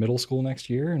be going to middle school next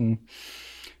year, and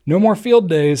no more field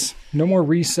days, no more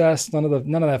recess, none of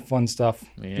that fun stuff.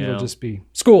 Yeah. It'll just be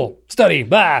school, study,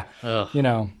 blah.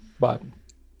 But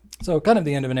so kind of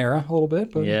the end of an era a little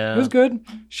bit, but it was good.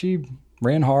 She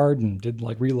ran hard and did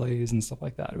like relays and stuff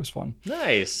like that. It was fun.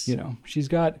 Nice. She's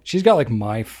got like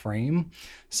my frame.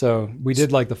 So we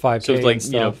did like the 5K. So it's like,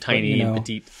 stuff, tiny,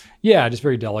 petite. Yeah, just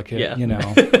very delicate,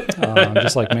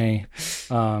 just like me.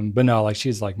 But no, like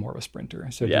she's like more of a sprinter.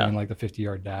 So doing like the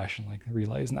 50-yard dash and like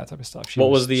relays and that type of stuff. She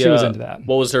was into that.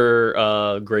 What was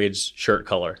her grades shirt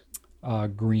color?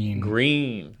 Green.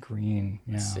 Green.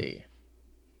 Yeah. Let's see.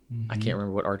 Mm-hmm. I can't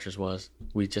remember what Archer's was.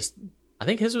 I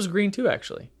think his was green too,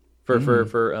 actually. For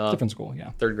different school,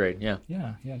 yeah. 3rd grade, yeah.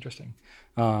 Yeah, interesting.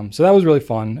 So that was really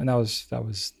fun, and that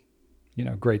was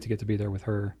great to get to be there with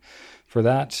her for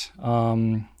that.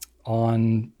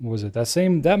 On was it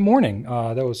that morning?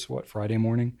 That was Friday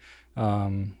morning.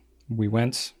 We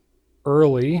went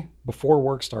early before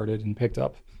work started and picked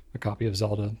up a copy of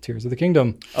Zelda: Tears of the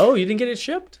Kingdom. Oh, you didn't get it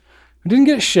shipped? I didn't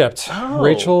get it shipped. Oh.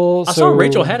 Rachel. I saw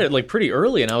Rachel had it like pretty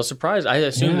early, and I was surprised. I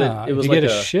assumed that it was if you get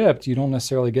it shipped, you don't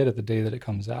necessarily get it the day that it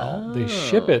comes out. Oh. They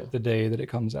ship it the day that it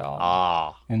comes out.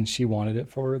 Ah. And she wanted it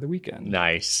for the weekend.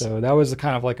 Nice. So that was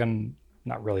kind of like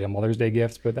not really a Mother's Day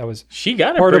gift, but that was she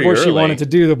got it part of what early. She wanted to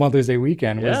do the Mother's Day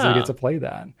weekend was to get to play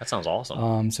that. That sounds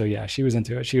awesome. So yeah, she was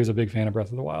into it. She was a big fan of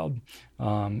Breath of the Wild,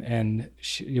 and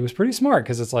it was pretty smart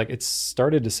because it's like it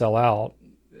started to sell out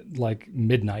like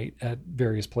midnight at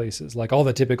various places, like all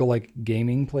the typical like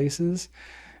gaming places.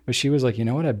 But she was like, you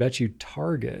know what? I bet you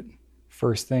Target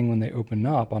first thing when they open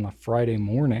up on a Friday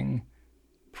morning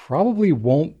probably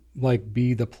won't like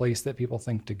be the place that people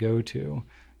think to go to.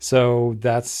 So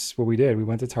that's what we did. We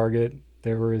went to Target.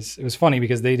 It was funny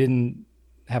because they didn't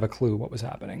have a clue what was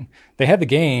happening. They had the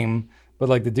game, But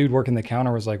like the dude working the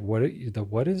counter was like, what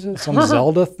is it? Some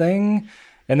Zelda thing?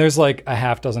 And there's like a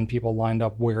half dozen people lined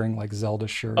up wearing like Zelda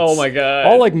shirts. Oh my God.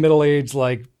 All like middle-aged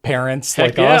like parents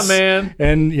Heck like us. man.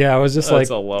 And yeah, I was just I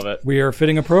love it. we are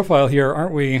fitting a profile here,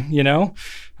 aren't we? You know?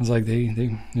 I was like, they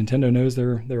Nintendo knows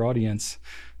their audience.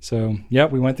 So yeah,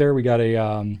 we went there. We got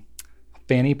a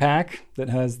fanny pack that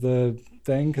has the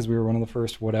thing because we were one of the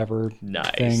first whatever thing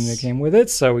that came with it.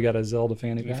 So we got a Zelda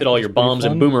fanny pack. Fit all your bombs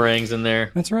and boomerangs in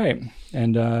there. That's right.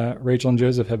 And Rachel and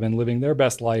Joseph have been living their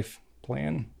best life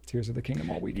playing Tears of the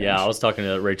Kingdom all weekend. Yeah, I was talking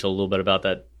to Rachel a little bit about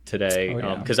that today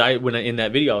because yeah. when in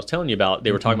that video I was telling you about,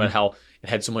 they were talking about how it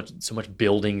had so much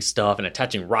building stuff and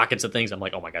attaching rockets to things. I'm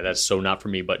like, oh my God, that's so not for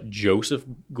me. But Joseph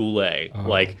Goulet,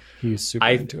 he's super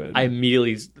into it. I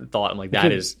immediately thought, I'm like,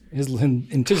 that is his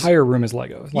entire room is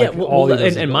Lego. Like, yeah,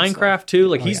 and Minecraft stuff. Too.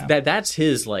 Like that's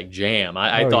his like jam.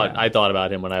 I thought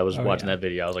about him when I was watching that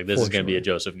video. I was like, this is going to be a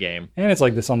Joseph game. And it's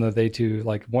like this on the they too,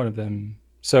 like one of them.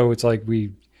 So it's like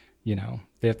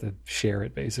they have to share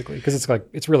it basically because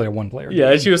it's really a one-player game. Yeah,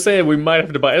 as you were saying, we might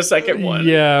have to buy a second one.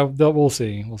 Yeah, we'll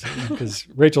see because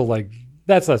Rachel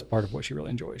that's part of what she really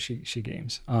enjoys. She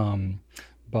games,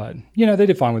 but they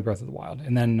did fine with Breath of the Wild,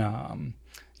 and then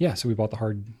so we bought the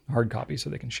hard copy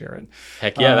so they can share it.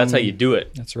 Heck yeah, that's how you do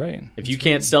it. That's right. If you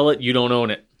can't sell it, you don't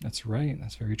own it. That's right.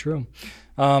 That's very true.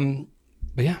 But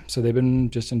yeah, so they've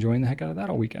been just enjoying the heck out of that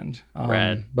all weekend.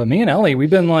 Rad. But me and Ellie, we've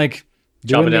been like.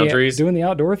 Chopping down trees? Doing the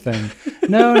outdoor thing.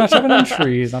 No, not chopping down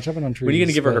trees. Not chopping down trees. When are you going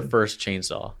to give her first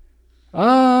chainsaw?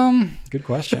 Good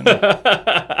question.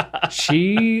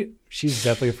 She's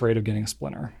definitely afraid of getting a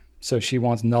splinter. So she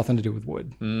wants nothing to do with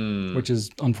wood, which is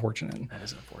unfortunate. That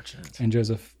is unfortunate. And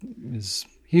Joseph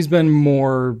he's been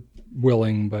more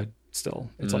willing, but still,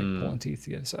 it's like pulling teeth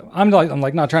to get it. So I'm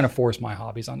like not trying to force my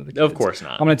hobbies onto the kids. Of course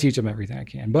not. I'm going to teach them everything I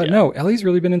can. But no, Ellie's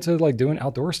really been into like doing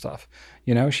outdoor stuff.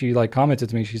 She like commented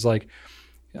to me. She's like,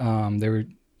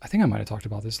 I think I might have talked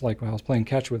about this like when I was playing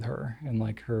catch with her and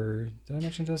like her. Did I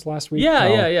mention this last week?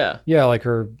 Yeah. Yeah, like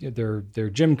their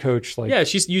gym coach like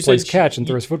you plays said catch and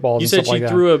throws footballs. You and said stuff she like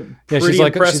threw that. a pretty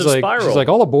impressive spiral. She's like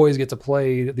all the boys get to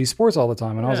play these sports all the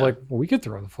time, and I was like, well, we could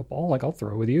throw the football. Like I'll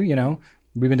throw with you.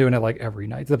 We've been doing it like every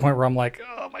night to the point where I'm like,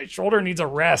 oh, my shoulder needs a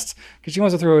rest because she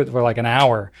wants to throw it for like an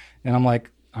hour. And I'm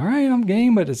like, all right, I'm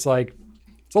game, but it's like,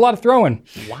 it's a lot of throwing.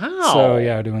 Wow. So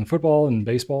yeah, doing football and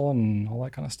baseball and all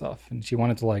that kind of stuff. And she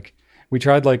wanted to we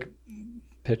tried like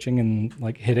pitching and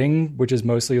like hitting, which is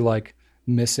mostly like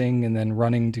missing and then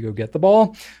running to go get the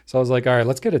ball. So I was like, all right,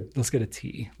 let's get a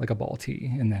tee, like a ball tee.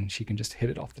 And then she can just hit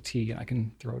it off the tee and I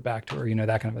can throw it back to her,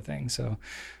 that kind of a thing. So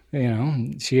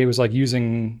she was like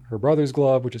using her brother's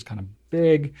glove, which is kind of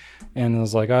big. And I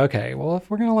was like, okay, well, if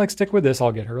we're going to like stick with this,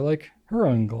 I'll get her like her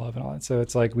own glove and all that. So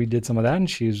it's like we did some of that and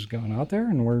she's going out there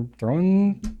and we're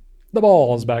throwing the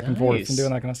balls back and forth and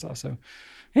doing that kind of stuff. So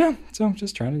yeah, so I'm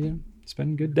just trying to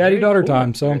spend good daddy-daughter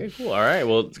time. So very cool. All right,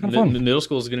 well, middle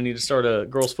school is going to need to start a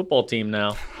girls football team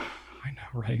now. I know,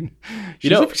 right? She's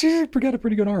got a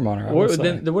pretty good arm on her.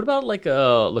 Then what about like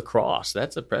lacrosse?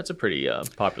 That's a pretty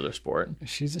popular sport.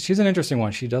 She's an interesting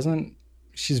one.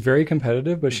 She's very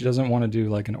competitive, but she doesn't want to do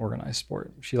like an organized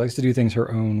sport. She likes to do things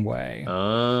her own way.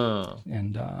 Oh,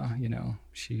 and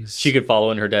she could follow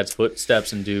in her dad's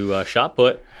footsteps and do shot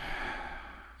put.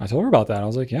 I told her about that. I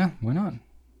was like, yeah, why not?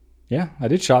 Yeah, I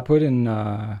did shot put in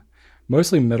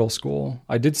mostly middle school.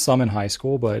 I did some in high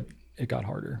school, but it got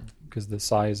harder because the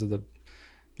size of the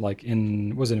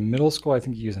was it in middle school? I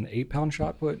think you use an 8-pound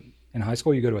shot put. In high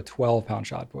school, you go to a 12-pound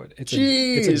shot put. It's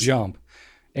a jump.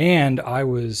 And I'm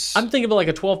thinking of like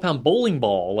a 12-pound bowling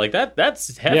ball. Like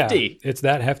that's hefty. Yeah, it's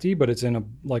that hefty, but it's in a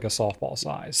softball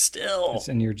size. Still.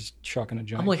 And you're just chucking a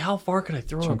giant. I'm like, how far can I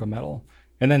throw chunk of metal?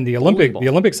 And then the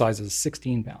Olympic size is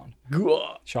 16-pound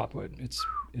shot put.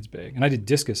 It's big. And I did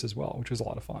discus as well, which was a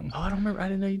lot of fun. Oh, I don't remember. I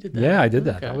didn't know you did that. Yeah, I did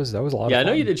that. Okay. That was a lot of fun. Yeah, I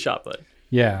know you did shot put.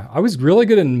 Yeah, I was really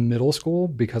good in middle school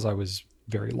because I was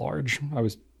very large. I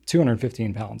was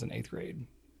 215 pounds in 8th grade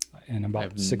and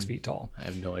about 6 feet tall. I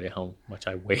have no idea how much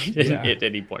I weighed at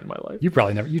any point in my life. You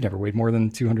never weighed more than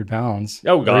 200 pounds.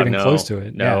 Oh God, or even no. close to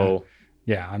it. No.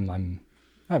 Yeah, I'm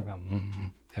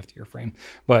heftier frame,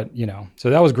 but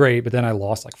so that was great. But then I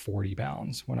lost like 40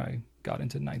 pounds when I got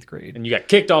into 9th grade. And you got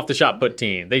kicked off the shot put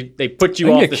team. They put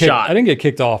you off the shot. I didn't get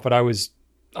kicked off, but I was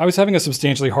having a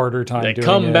substantially harder time doing it.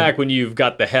 Come back when you've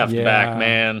got the heft back,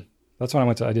 man. That's when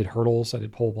I did hurdles. I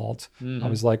did pole vault. I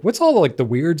was like, what's all like the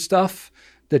weird stuff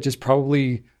that just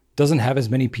probably doesn't have as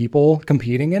many people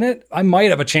competing in it? I might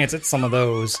have a chance at some of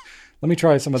those. Let me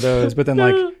try some of those. But then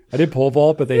like I did pole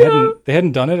vault, but they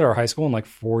hadn't done it at our high school in like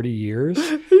 40 years.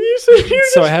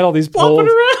 So I had all these poles.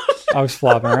 I was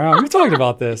flopping around. We talked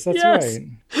about this. That's right.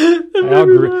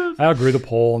 I outgrew the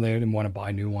pole, and they didn't want to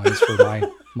buy new ones for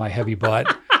my heavy butt.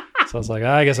 So I was like,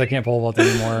 I guess I can't pole vault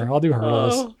anymore. I'll do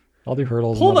hurdles. Oh. I'll do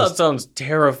hurdles. Pole vault sounds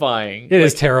terrifying. It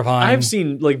is terrifying. I've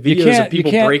seen like videos of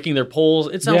people breaking their poles.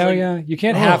 It sounds like you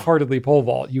can't half-heartedly pole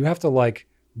vault. You have to like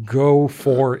go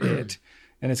for it,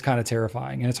 and it's kind of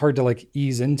terrifying, and it's hard to like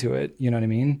ease into it. You know what I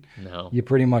mean? No, you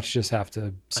pretty much just have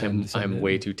to. I'm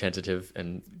way too tentative,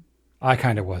 and I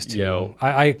kind of was too. You know,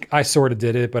 I sort of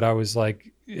did it, but I was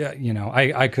like, yeah,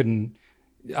 I couldn't.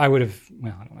 I would have.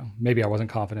 Well, I don't know. Maybe I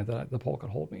wasn't confident that the pole could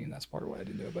hold me, and that's part of why I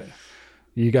didn't do it. But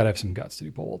you got to have some guts to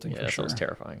do pole vaulting for sure. Yeah, that sounds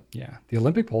terrifying. Yeah, the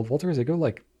Olympic pole vaulters, they go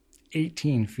like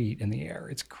 18 feet in the air.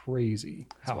 It's crazy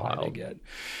how high they get.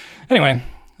 Anyway,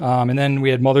 and then we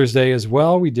had Mother's Day as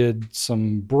well. We did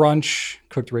some brunch,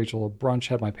 cooked Rachel a brunch,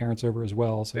 had my parents over as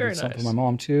well. So I did something for my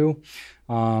mom too.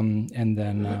 And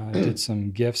then did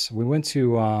some gifts. We went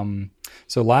to,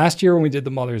 so last year when we did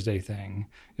the Mother's Day thing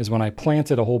is when I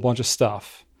planted a whole bunch of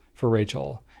stuff for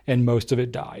Rachel, and most of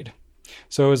it died.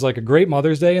 So it was like a great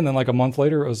Mother's Day, and then like a month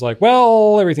later, it was like,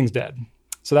 well, everything's dead.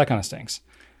 So that kind of stinks.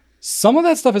 Some of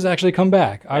that stuff has actually come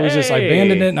back. I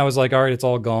abandoned it, and I was like, all right, it's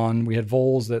all gone. We had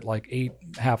voles that like ate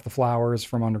half the flowers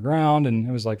from underground, and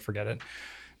it was like, forget it.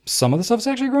 Some of the stuff's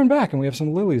actually grown back, and we have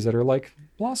some lilies that are like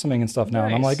blossoming and stuff now.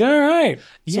 And I'm like, all right,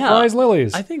 surprise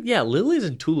lilies. I think, lilies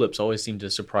and tulips always seem to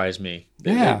surprise me.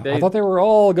 I thought they were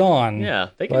all gone. Yeah,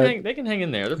 they can hang in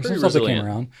there. They're pretty resilient. That came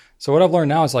around. So what I've learned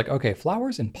now is like, okay,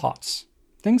 flowers in pots,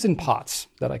 things in pots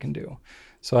that I can do.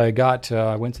 So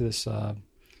I went to this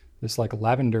like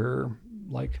lavender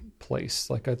like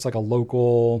place, like it's like a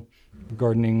local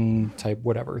gardening type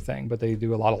whatever thing, but they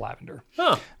do a lot of lavender.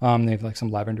 They have like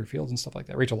some lavender fields and stuff like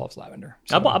that. Rachel loves lavender.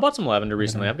 So, I bought some lavender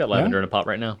recently. I've got lavender in a pot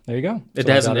right now. There you go. It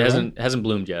hasn't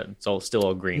bloomed yet. It's still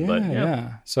all green, but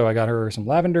yeah. So I got her some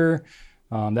lavender.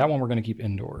 That one we're going to keep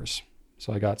indoors.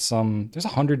 So I got there's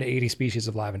 180 species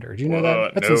of lavender. Do you know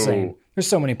that? That's insane. There's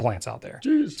so many plants out there.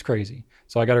 Jeez. It's crazy.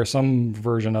 So I got her some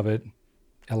version of it.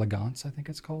 Elegance, I think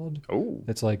it's called. Oh.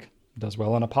 It's like does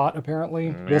well in a pot,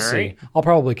 apparently. We'll see. I'll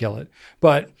probably kill it.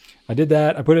 But I did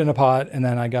that. I put it in a pot, and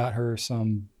then I got her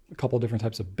a couple different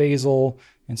types of basil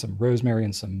and some rosemary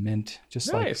and some mint,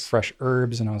 just like fresh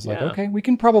herbs. And I was like, okay, we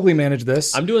can probably manage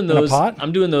this. I'm doing those. In a pot.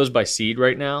 I'm doing those by seed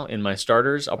right now in my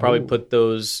starters. I'll probably put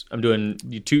those. I'm doing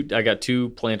I got 2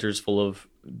 planters full of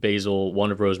basil,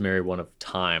 one of rosemary, one of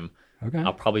thyme. Okay.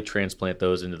 I'll probably transplant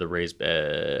those into the raised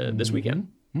bed this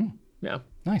weekend. Mm. Yeah.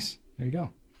 Nice. There you go.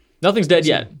 Nothing's dead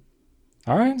yet.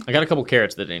 All right. I got a couple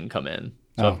carrots that didn't come in.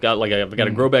 So I've got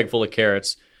a grow bag full of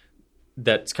carrots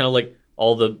that's kind of like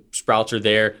all the sprouts are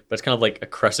there, but it's kind of like a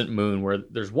crescent moon where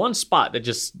there's one spot that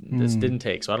just didn't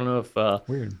take. So I don't know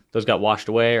if those got washed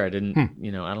away or I didn't,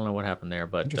 I don't know what happened there.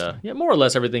 But more or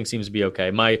less everything seems to be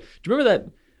okay. Do you remember that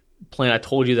plant I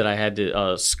told you that I had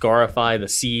to scarify the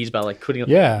seeds by like cutting them?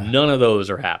 Yeah. None of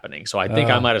those are happening. So I think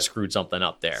I might have screwed something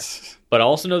up there. But I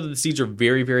also know that the seeds are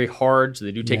very, very hard, so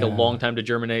they do take a long time to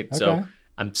germinate. Okay. So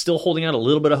I'm still holding out a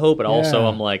little bit of hope, but also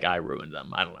I'm like, I ruined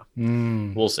them. I don't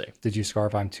know. We'll see. Did you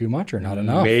scarify them too much or not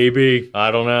enough? Maybe.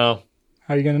 I don't know.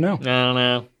 How are you going to know? I don't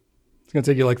know. It's going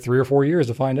to take you like 3 or 4 years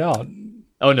to find out.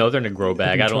 Oh no, they're in a grow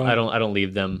bag. I don't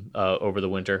leave them over the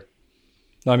winter.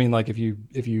 I mean, like if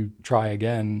you try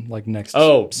again, like next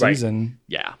season.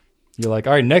 Yeah. You're like,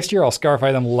 all right, next year I'll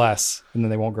scarify them less, and then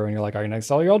they won't grow. And you're like, all right, next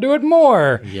year I'll do it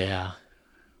more. Yeah.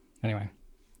 Anyway,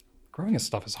 growing this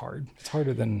stuff is hard. It's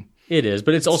harder than it is,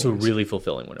 but it's also really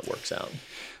fulfilling when it works out.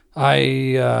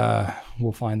 I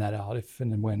will find that out if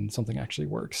and when something actually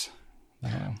works. I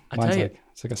don't know.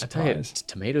 It's like a surprise.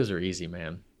 Tomatoes are easy,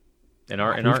 man.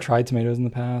 We've tried tomatoes in the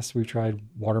past. We've tried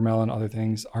watermelon, other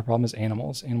things. Our problem is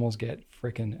animals. Animals get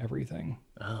freaking everything.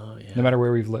 Oh yeah. No matter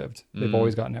where we've lived, they've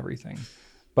always gotten everything.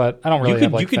 But I don't really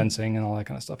have fencing and all that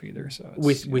kind of stuff either. So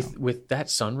with that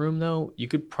sunroom though, you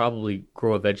could probably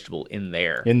grow a vegetable in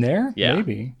there. In there? Yeah.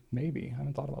 Maybe. I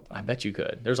haven't thought about that. I bet you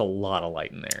could. There's a lot of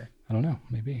light in there. I don't know.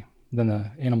 Maybe. Then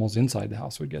the animals inside the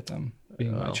house would get them,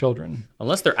 being my children.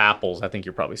 Unless they're apples, I think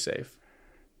you're probably safe.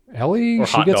 Ellie,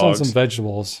 she gets on some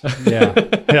vegetables. Yeah.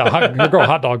 Grow a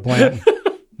hot dog plant.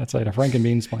 That's like a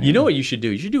Frankenbeans plant. You know what you should do?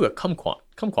 You should do a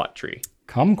kumquat tree.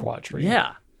 Kumquat tree?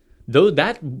 Yeah. Though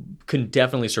that can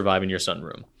definitely survive in your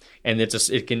sunroom. And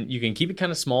you can keep it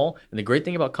kind of small. And the great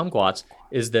thing about kumquats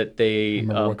is that they... I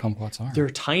remember what kumquats are. They're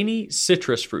tiny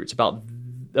citrus fruits, about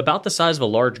the size of a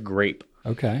large grape.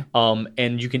 Okay.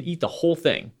 And you can eat the whole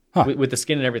thing. With the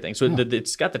skin and everything. So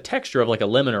it's got the texture of like a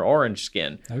lemon or orange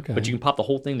skin. Okay. But you can pop the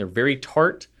whole thing. They're very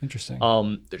tart. Interesting.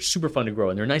 They're super fun to grow.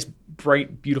 And they're nice,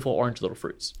 bright, beautiful orange little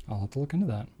fruits. I'll have to look into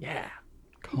that. Yeah.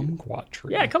 Kumquat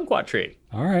tree. Yeah, kumquat tree.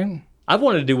 All right. I've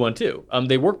wanted to do one too.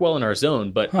 They work well in our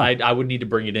zone, but Huh. I would need to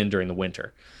bring it in during the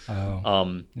winter.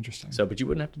 Oh, interesting. So, but you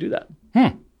wouldn't have to do that.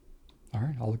 All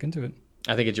right, I'll look into it.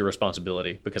 I think it's your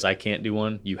responsibility because I can't do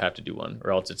one. You have to do one,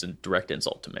 or else it's a direct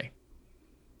insult to me.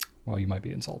 Well, you might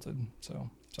be insulted. So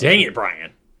Dang it,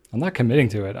 Brian! I'm not committing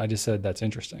to it. I just said that's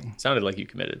interesting. Sounded like you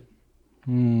committed.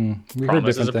 We Promise heard different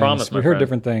is a things. promise, my we heard friend.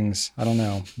 different things. I don't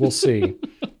know. We'll see.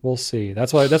 We'll see.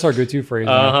 That's our go-to phrase.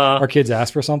 When Uh-huh. our kids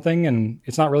ask for something, and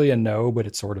it's not really a no, but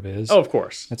it sort of is. Oh, of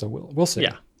course. It's a will. We'll see.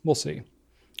 Yeah. We'll see.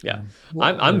 Yeah,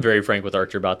 I'm very frank with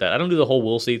Archer about that. I don't do the whole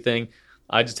we'll see thing.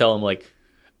 I just tell him like,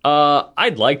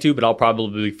 I'd like to, but I'll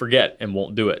probably forget and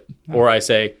won't do it. Or I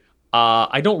say,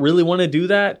 I don't really want to do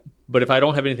that, but if I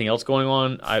don't have anything else going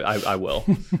on, I will.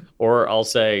 Or I'll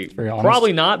say, Very honest.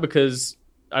 probably not because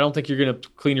I don't think you're going to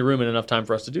clean your room in enough time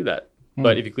for us to do that.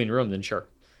 But if you clean your room, then sure.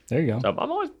 There you go. So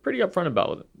I'm always pretty upfront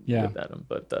about it. Yeah. With that.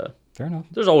 But Fair enough.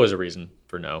 there's always a reason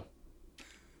for no.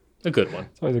 A good one.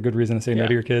 It's always a good reason to say no Yeah.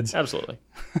 to your kids. Absolutely.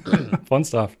 Fun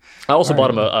stuff. I also bought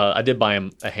him I did buy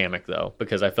him a hammock though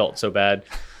because I felt so bad.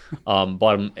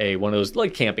 Bought him one of those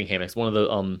like camping hammocks, one of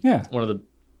the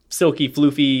silky,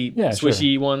 floofy, Yeah,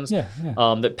 swishy ones. Yeah,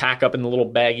 yeah. That pack up in the little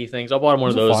baggy things. I bought him one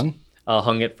of Those those. are fun.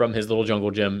 Hung it from his little jungle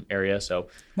gym area. So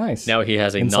Nice. now he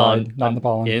has a Inside, not in the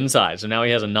pollen. inside. So now he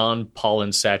has a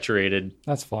non-pollen saturated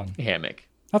That's fun. hammock.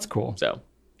 That's cool. So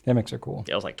Hammocks are cool.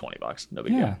 yeah, it was like $20. No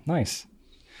big Yeah, deal. nice.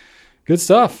 Good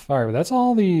stuff. All right, well, that's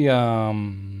all the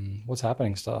what's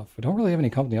happening stuff. We don't really have any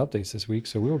company updates this week,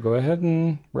 so we will go ahead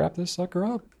and wrap this sucker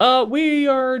up. We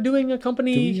are doing a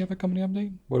company. Do we have a company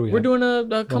update? What do we We're have? doing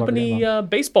a company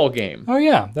baseball game. Oh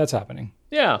yeah, that's happening.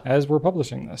 Yeah. As we're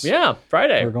publishing this. Yeah.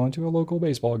 Friday. We're going to a local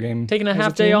baseball game. Taking a as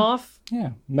half day team. off.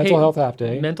 Yeah. Mental health half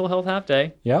day. Mental health half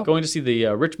day. Yep. Going to see the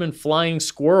Richmond Flying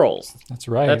Squirrels. That's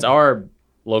right. That's our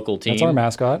local team. That's our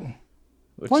mascot.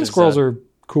 which Flying is, squirrels are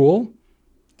cool.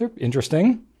 They're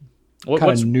interesting. Kinda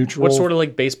what's neutral. What sort of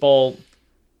like baseball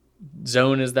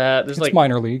zone is that? There's It's like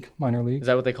minor league. Minor league. is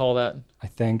that what they call that? I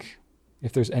think.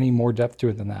 If there's any more depth to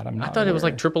it than that, I'm not. I thought it was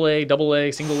aware. like AAA,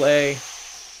 AA, single A.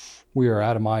 We are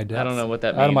out of my depth. I don't know what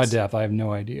that Out of my means. depth, I have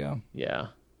no idea. Yeah.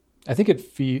 I think it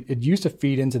used to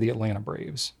feed into the Atlanta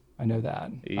Braves. I know that.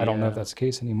 I don't know if Yeah. that's the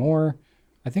case anymore.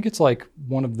 I think it's like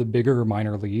one of the bigger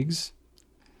minor leagues.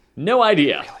 No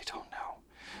idea. I really don't know.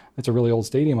 It's a really old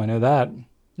stadium. I know that.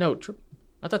 No,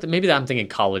 I thought that maybe I'm thinking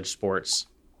college sports.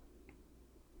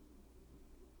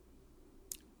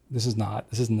 This is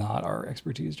not our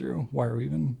expertise, Drew. Why are we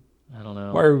even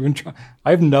know. Why are we even trying?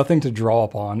 I have nothing to draw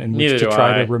upon in Neither which to do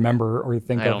try I. to remember or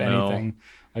think I of don't know. anything.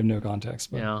 I have no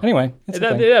context. But Yeah. anyway, it's a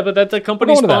thing. Yeah, but that's a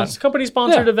company going to that.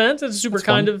 sponsored Yeah. event. It's super That's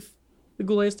fun. kind of the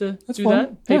Goulet's to That's do fun.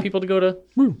 that. Pay Yeah. people to go to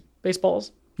Woo.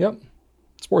 baseballs. Yep.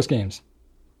 Sports games.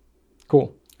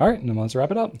 Cool. All right, and then let's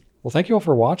wrap it up. Well, thank you all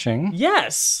for watching.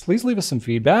 Yes. Please leave us some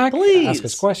feedback. Please. Ask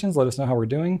us questions. Let us know how we're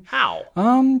doing. How?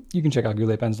 You can check out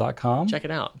gouletpens.com Check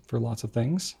it out. for lots of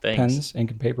things. Thanks. Pens,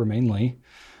 ink, and paper mainly.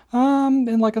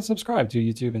 And like and subscribe to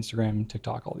YouTube, Instagram,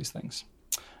 TikTok, all these things.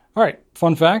 All right,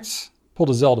 fun facts. Pulled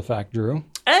a Zelda fact, Drew.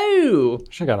 Oh,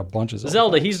 Actually, got a bunch of Zelda.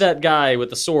 Zelda. facts. He's that guy with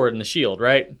the sword and the shield,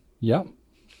 right? Yep.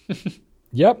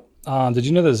 Yep. Did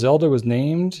you know that Zelda was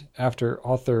named after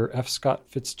author F. Scott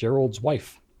Fitzgerald's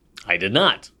wife? I did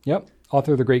not. Yep.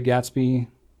 Author of The Great Gatsby.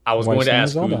 I was Wife's going to name ask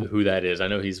is Zelda. who that is. I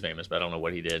know he's famous, but I don't know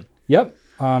what he did. Yep.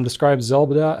 Describes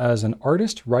Zelda as an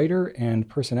artist, writer, and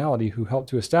personality who helped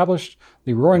to establish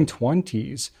the Roaring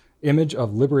Twenties image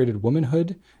of liberated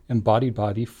womanhood embodied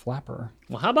by the flapper.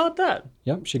 Well, how about that?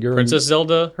 Yep. Shigeru Princess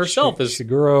Zelda herself is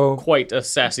Shigeru quite a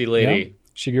sassy lady. Yep.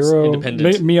 Shigeru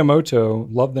Independent. Miyamoto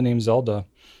loved the name Zelda.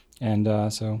 And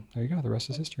so there you go. The rest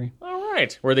is history. All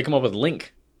right. Where'd they come up with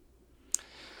Link?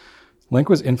 Link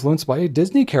was influenced by a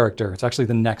Disney character. It's actually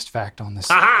the next fact on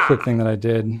this Aha! quick thing that I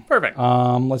did. Perfect.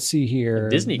 Let's see here.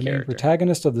 Disney The main character.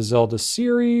 protagonist of the Zelda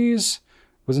series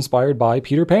was inspired by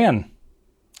Peter Pan.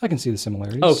 I can see the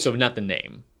similarities. Oh, so not the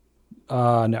name,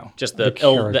 No. just the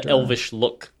character. elvish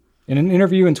look. In an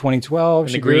interview in 2012,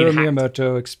 And the green Shigeru hat.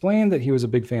 Miyamoto explained that he was a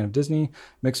big fan of Disney,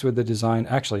 mixed with the design.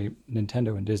 Actually,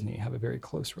 Nintendo and Disney have a very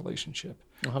close relationship,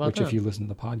 Well, how about which that? if you listen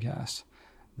to the podcast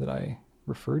that I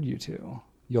referred you to,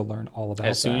 you'll learn all about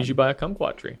As soon that. as you buy a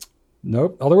kumquat tree.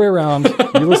 Nope, other way around.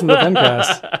 You listen to the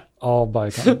Pencast, I'll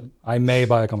buy I may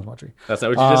buy a kumquat tree. That's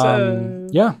not what you just said.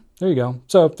 Yeah, there you go.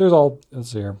 So there's all,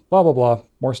 let's see here, blah, blah, blah,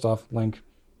 more stuff, link.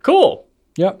 Cool.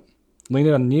 Yep.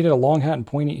 Needed a long hat and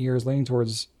pointy ears, leaning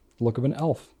towards the look of an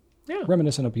elf. Yeah.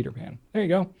 Reminiscent of Peter Pan. There you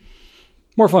go.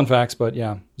 More fun facts, but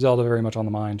yeah, Zelda very much on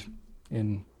the mind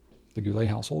in the Goulet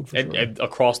household for sure. And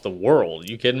across the world.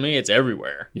 You kidding me? It's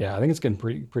everywhere. Yeah, I think it's getting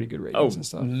pretty good ratings and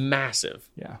stuff. Massive.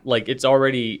 Yeah. Like it's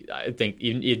already, I think,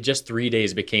 in just 3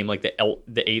 days, it became like the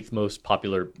 8th most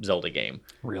popular Zelda game.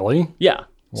 Really? Yeah.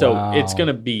 So Wow. it's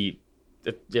gonna be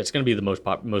the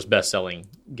most best-selling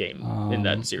game in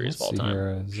that series of all time.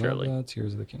 Here. Surely. Zelda,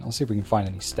 Tears of the Kingdom. Let's see if we can find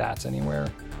any stats anywhere.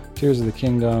 Tears of the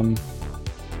Kingdom,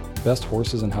 best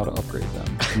horses and how to upgrade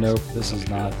them. Nope, this is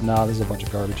not. Nah, this is a bunch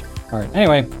of garbage. All right.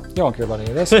 Anyway, you don't care about any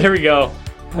of this. There we go.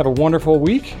 Have a wonderful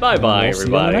week. Bye-bye, and we'll see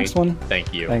you on everybody. the next one.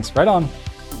 Thank you. Thanks. Right on.